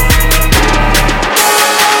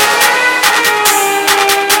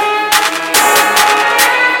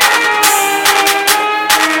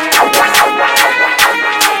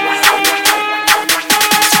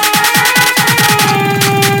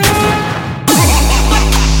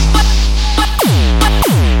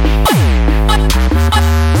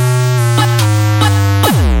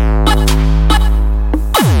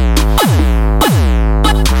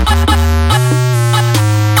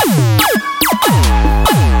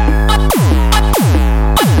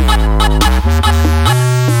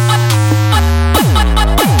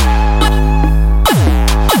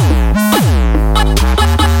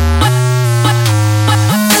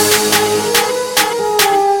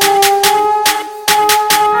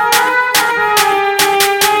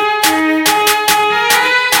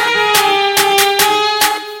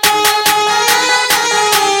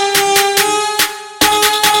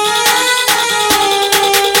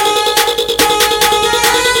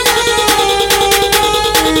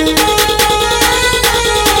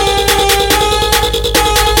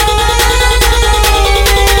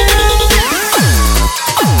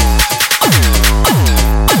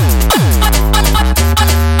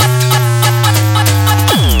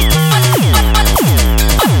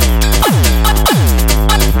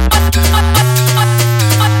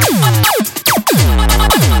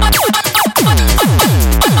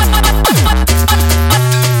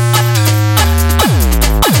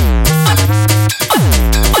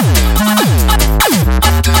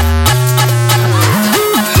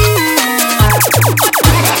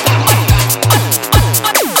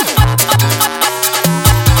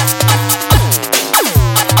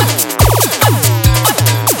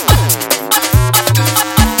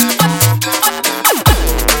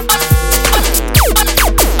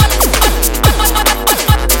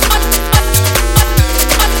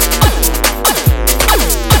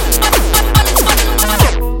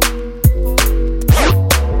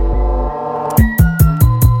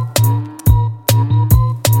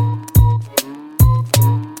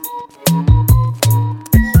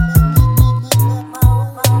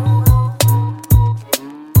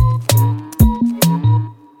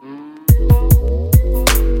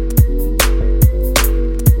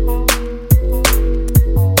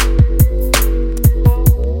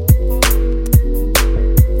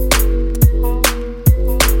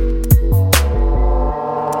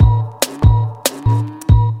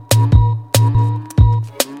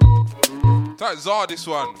 Type Zar this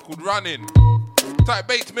one, called Running. Type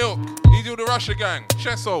Baked Milk, Easy with the Russia Gang,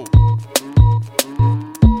 Chesso.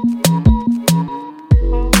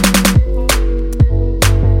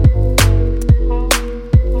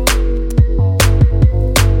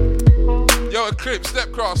 Yo, Eclipse,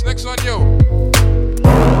 Step Cross, next one, yo.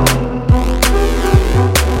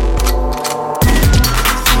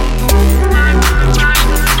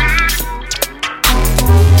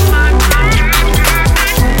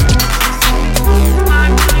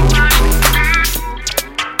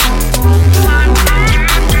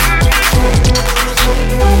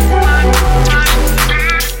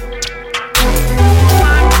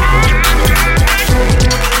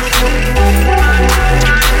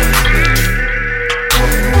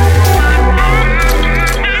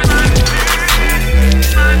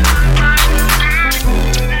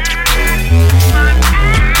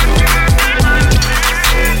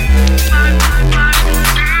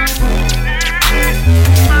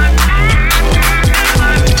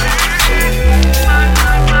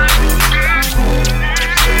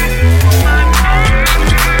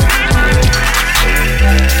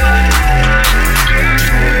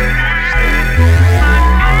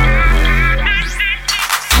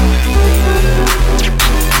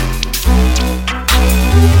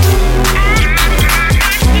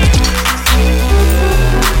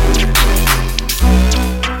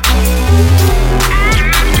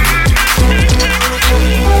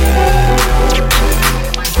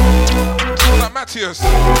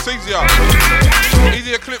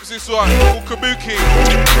 Easy Eclipse this one, called Kabuki.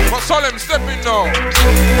 But Solemn, step in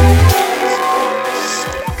now.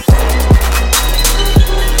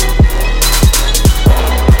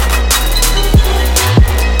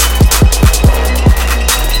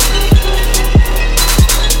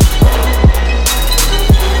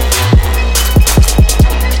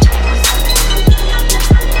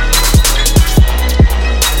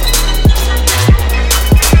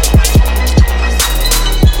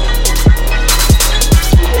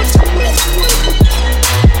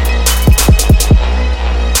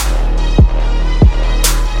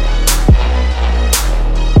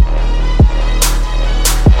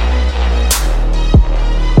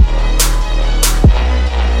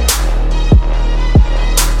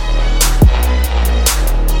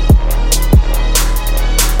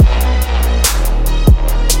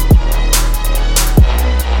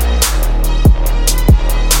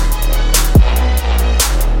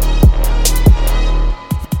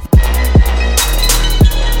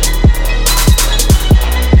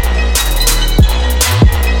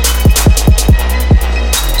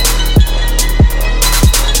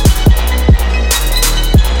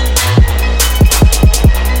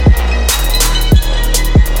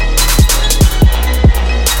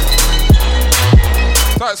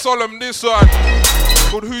 Solemn this one,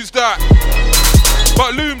 called Who's That?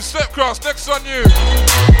 But Loom, Step Cross, next on you.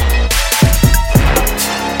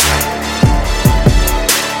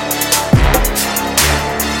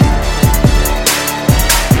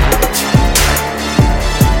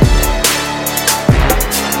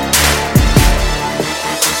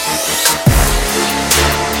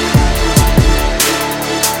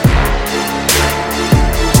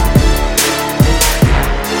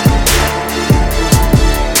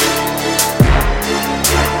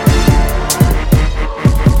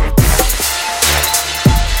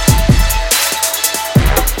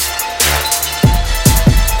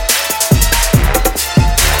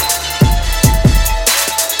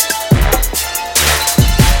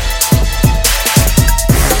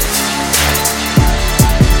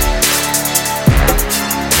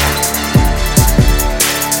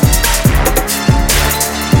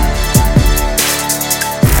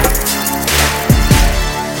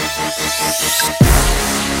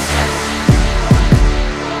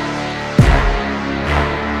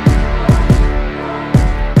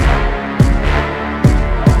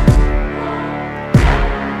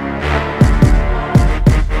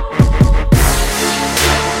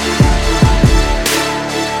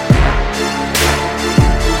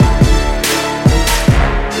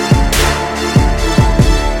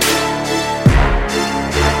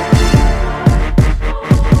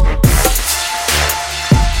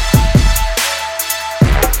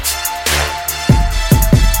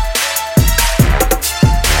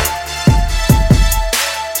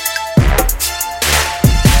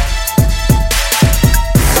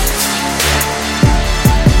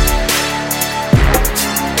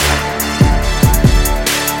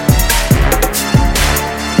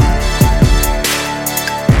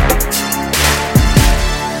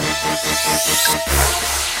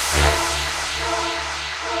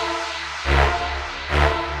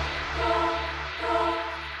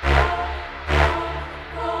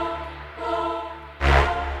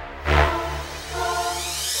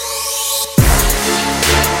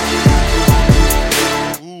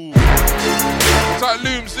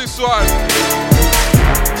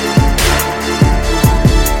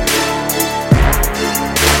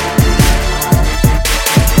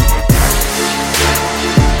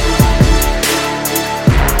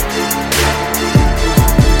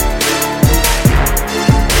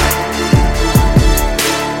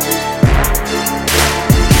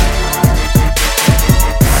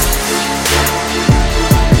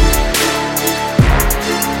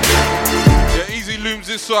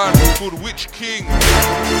 one called Witch King.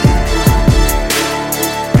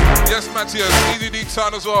 Yes, Matthias, Easy D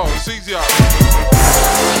Town as well. Sees ya.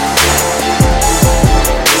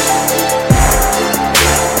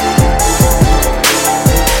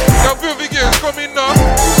 Yo, Filthy Gears, come in now.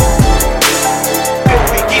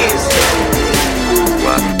 Filthy Gears.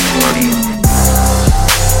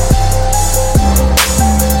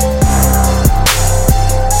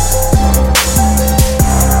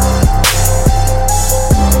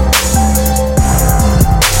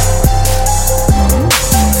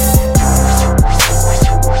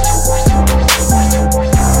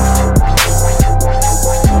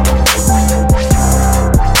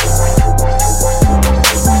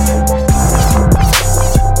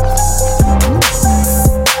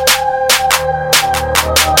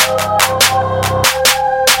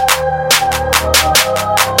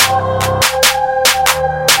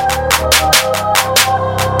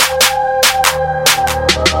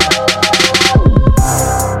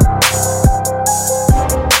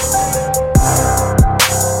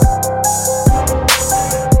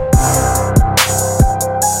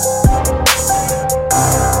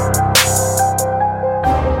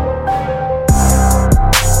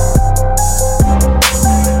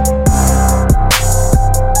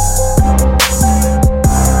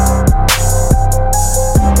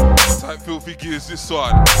 This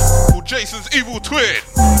one called Jason's Evil Twin.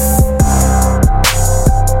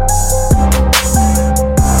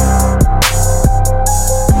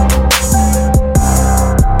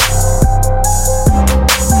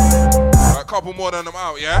 Right, a couple more than I'm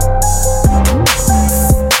out, yeah?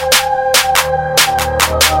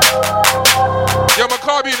 Yo,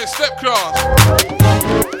 Maccabi unit, step class.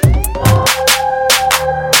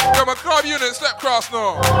 Yo, Maccabi unit, step class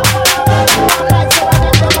now.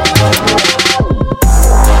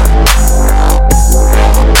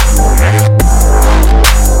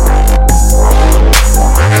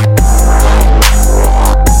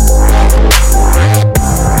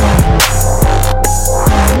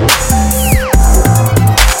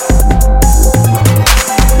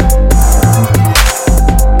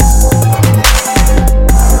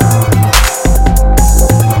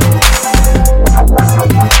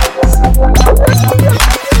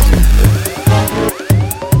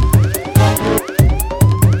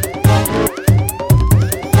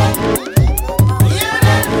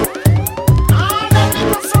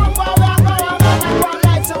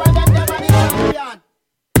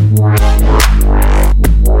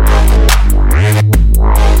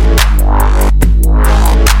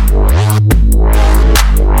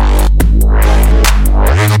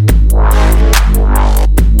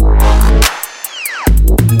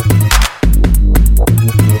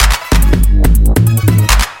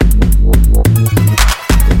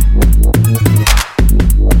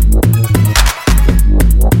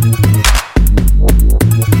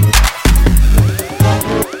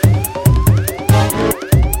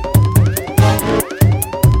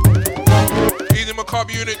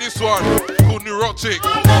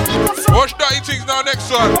 Watch Dirty Things now,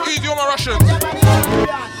 next one. Easy on my Russians.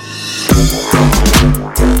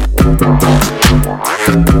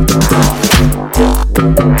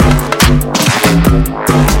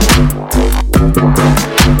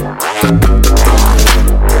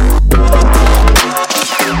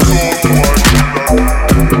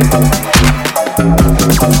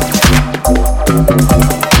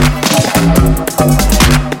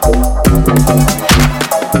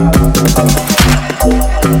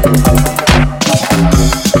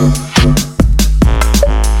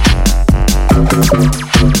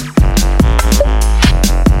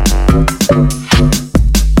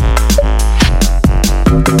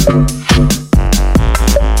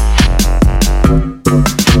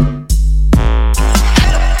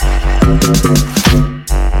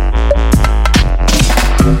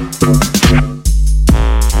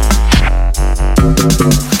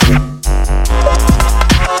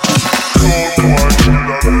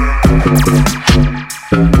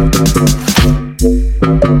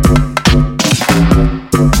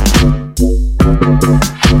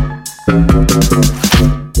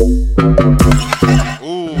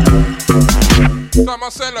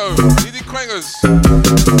 Marcelo, Easy Quangers.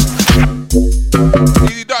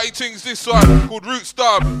 Easy Dirty Things, this one called Root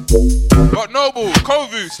Stub. Got Noble,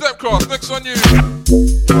 Kovu, Stepcross, next on you.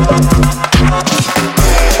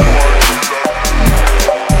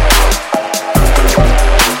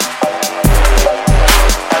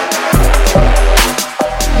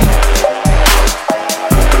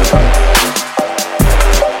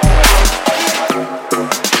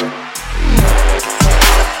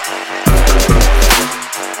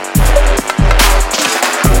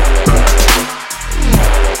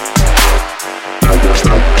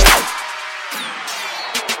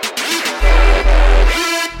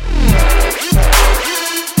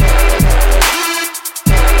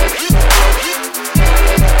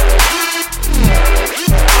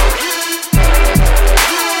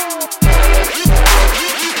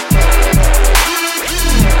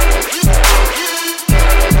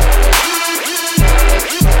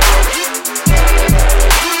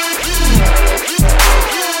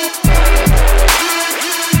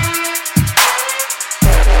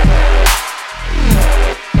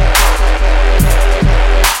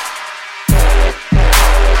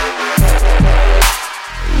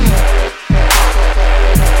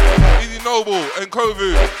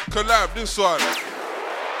 collab, this one.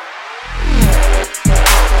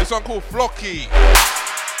 This one called Flocky.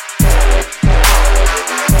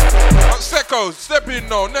 Secco, step in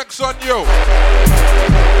now, next on you.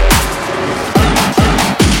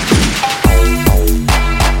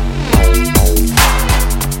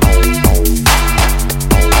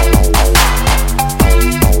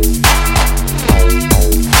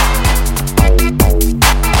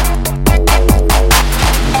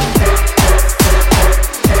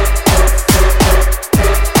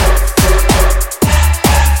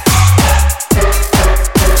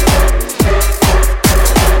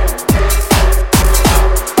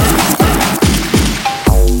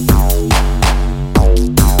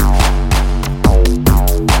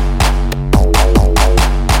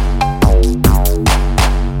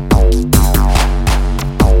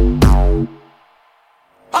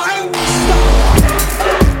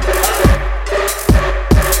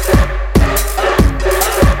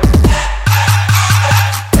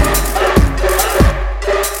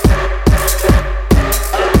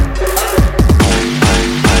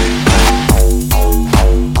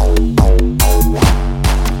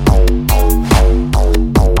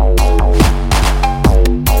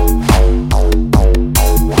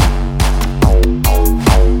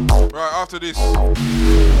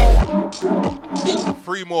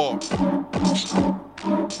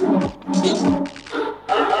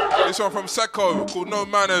 This one from Secco called No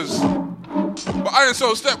Manners. But Iron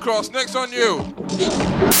Soul Step Cross, next on you.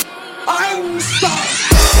 I'm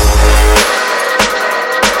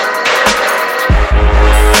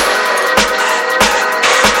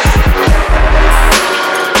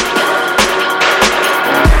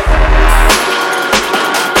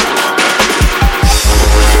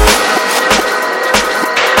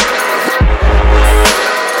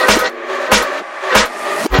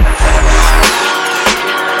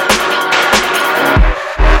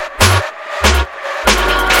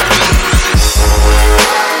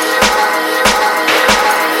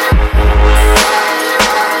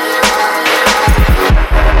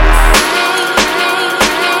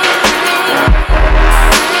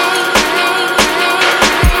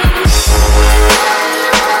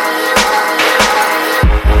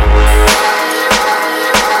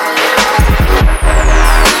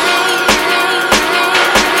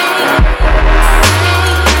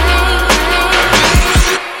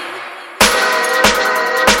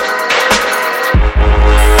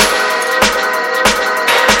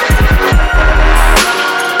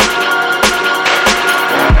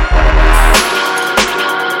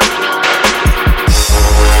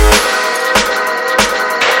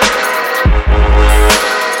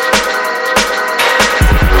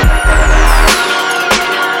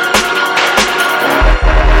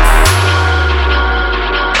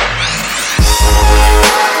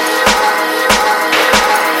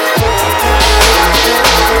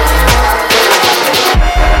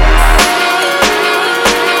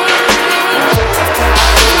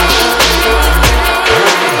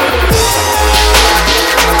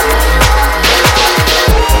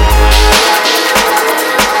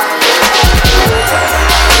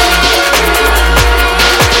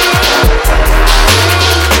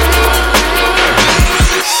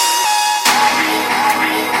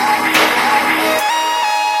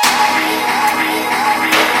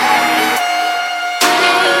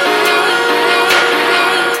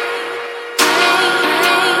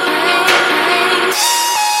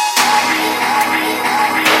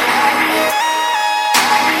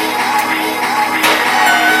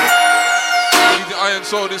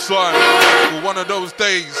Saw this one for one of those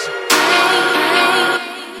days.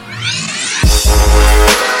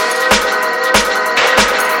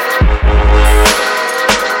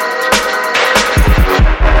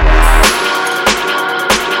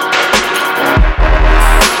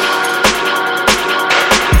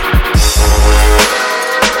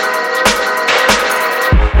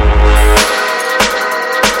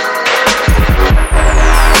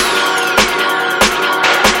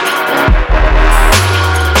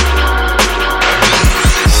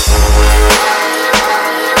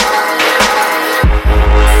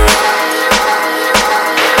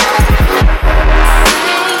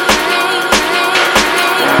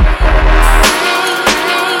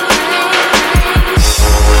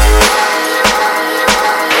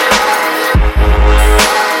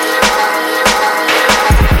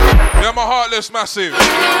 Massive.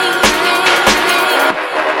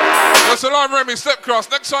 That's Alarm Remy, Step Cross,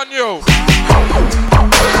 next on you.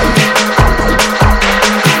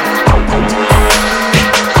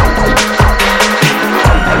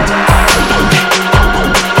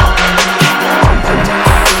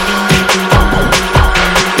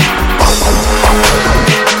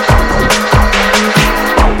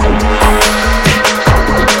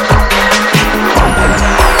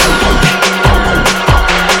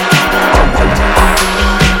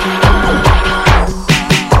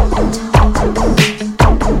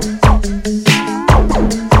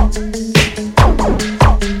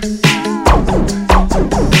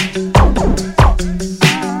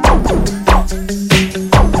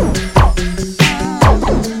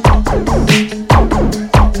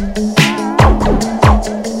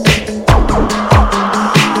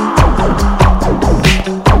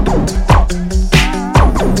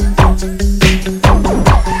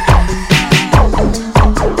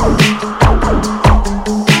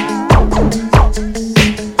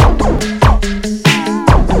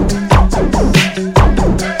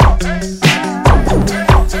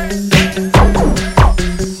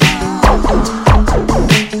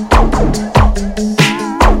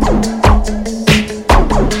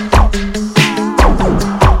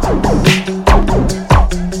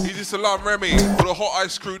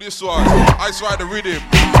 Ice Crew, this one. Ice Rider Rhythm.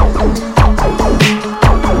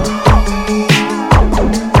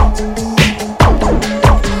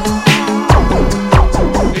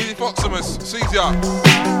 Easy Foximus, sees ya.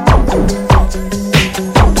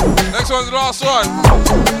 Next one's the last one.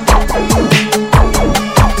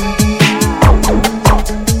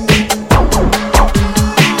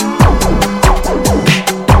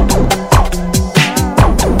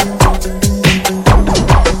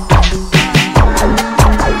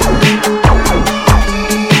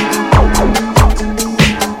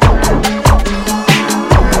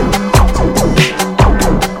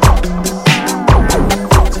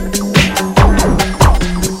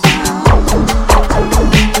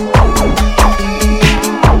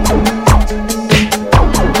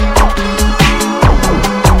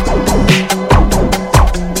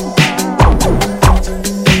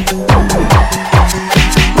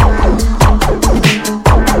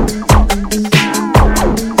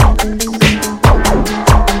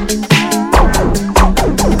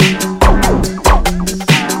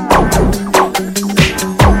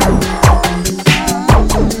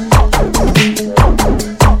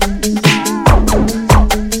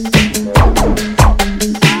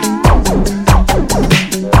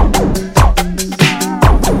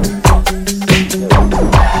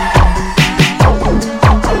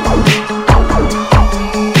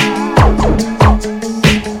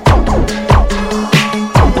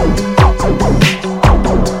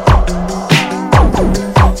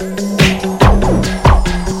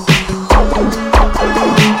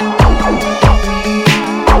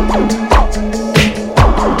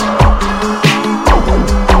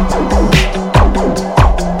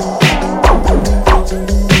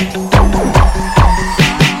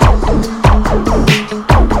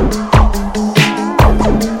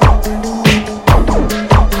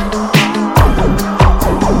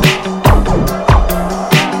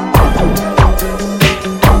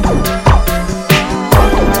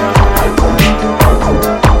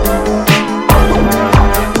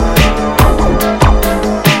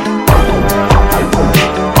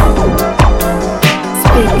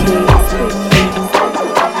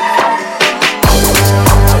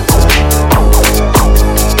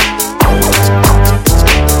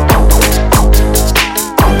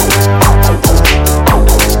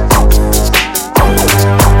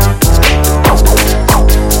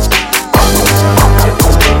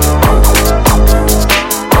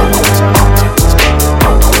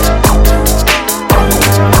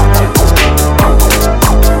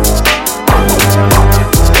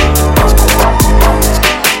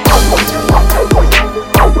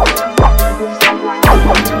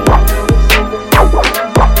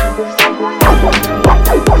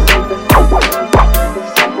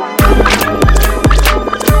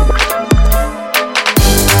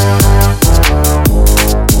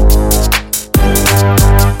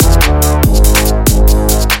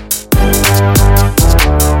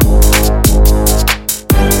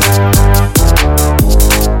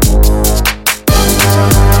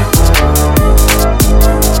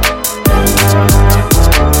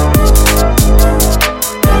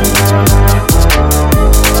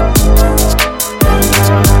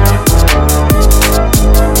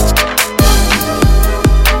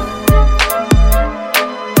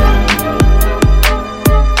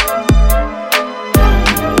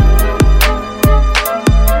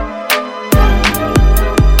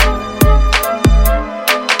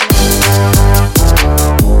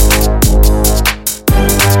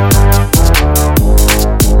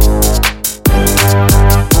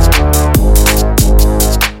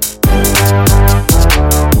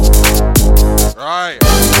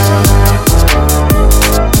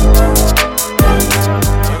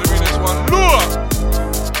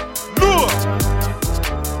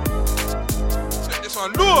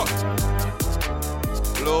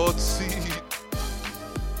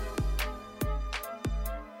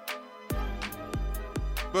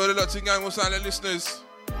 Bird of Luck gang, what's silent listeners?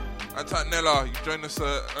 And Tatnella, you've joined us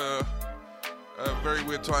a very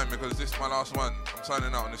weird time because this is my last one. I'm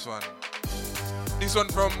signing out on this one. This one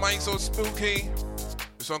from Mike So Spooky.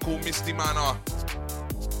 This one called Misty Manor.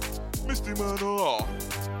 Misty Manor.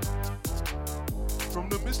 From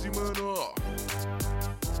the Misty Manor.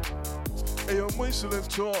 Hey, I'm my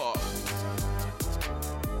selector.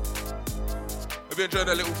 Hope you enjoyed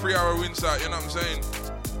that little 3-hour insight, you know what I'm saying?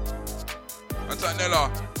 And Tatnella,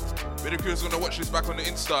 be the curious gonna watch this back on the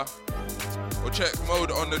Insta. Or check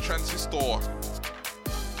Mode on the Transistor.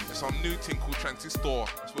 There's some new thing called Transistor.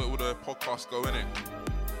 That's where all the podcasts go, innit?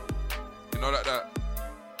 You know, like that.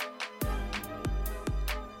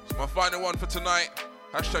 So my final one for tonight.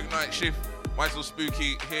 #night shift. Myself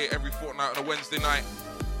Spooky here every fortnight on a Wednesday night.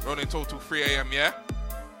 Running total 3 a.m. Yeah.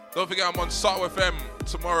 Don't forget I'm on Sato FM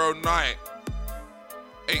tomorrow night,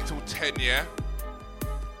 8 till 10. Yeah.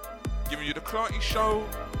 Giving you the Clarty Show.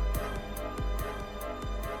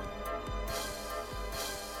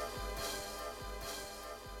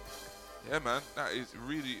 Yeah, man, that is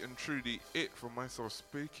really and truly it from myself,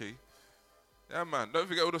 Spooky. Yeah, man, don't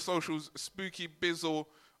forget all the socials, Spooky Bizzle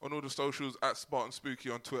on all the socials, at Spartan Spooky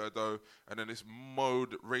on Twitter, though, and then it's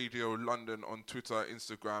Mode Radio London on Twitter,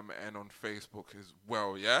 Instagram, and on Facebook as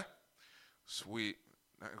well, yeah? Sweet.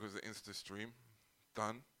 That goes the Insta stream.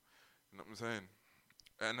 Done. You know what I'm saying?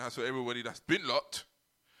 And that's for everybody that's been locked.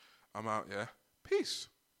 I'm out, yeah? Peace.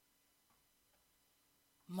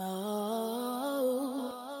 Mode.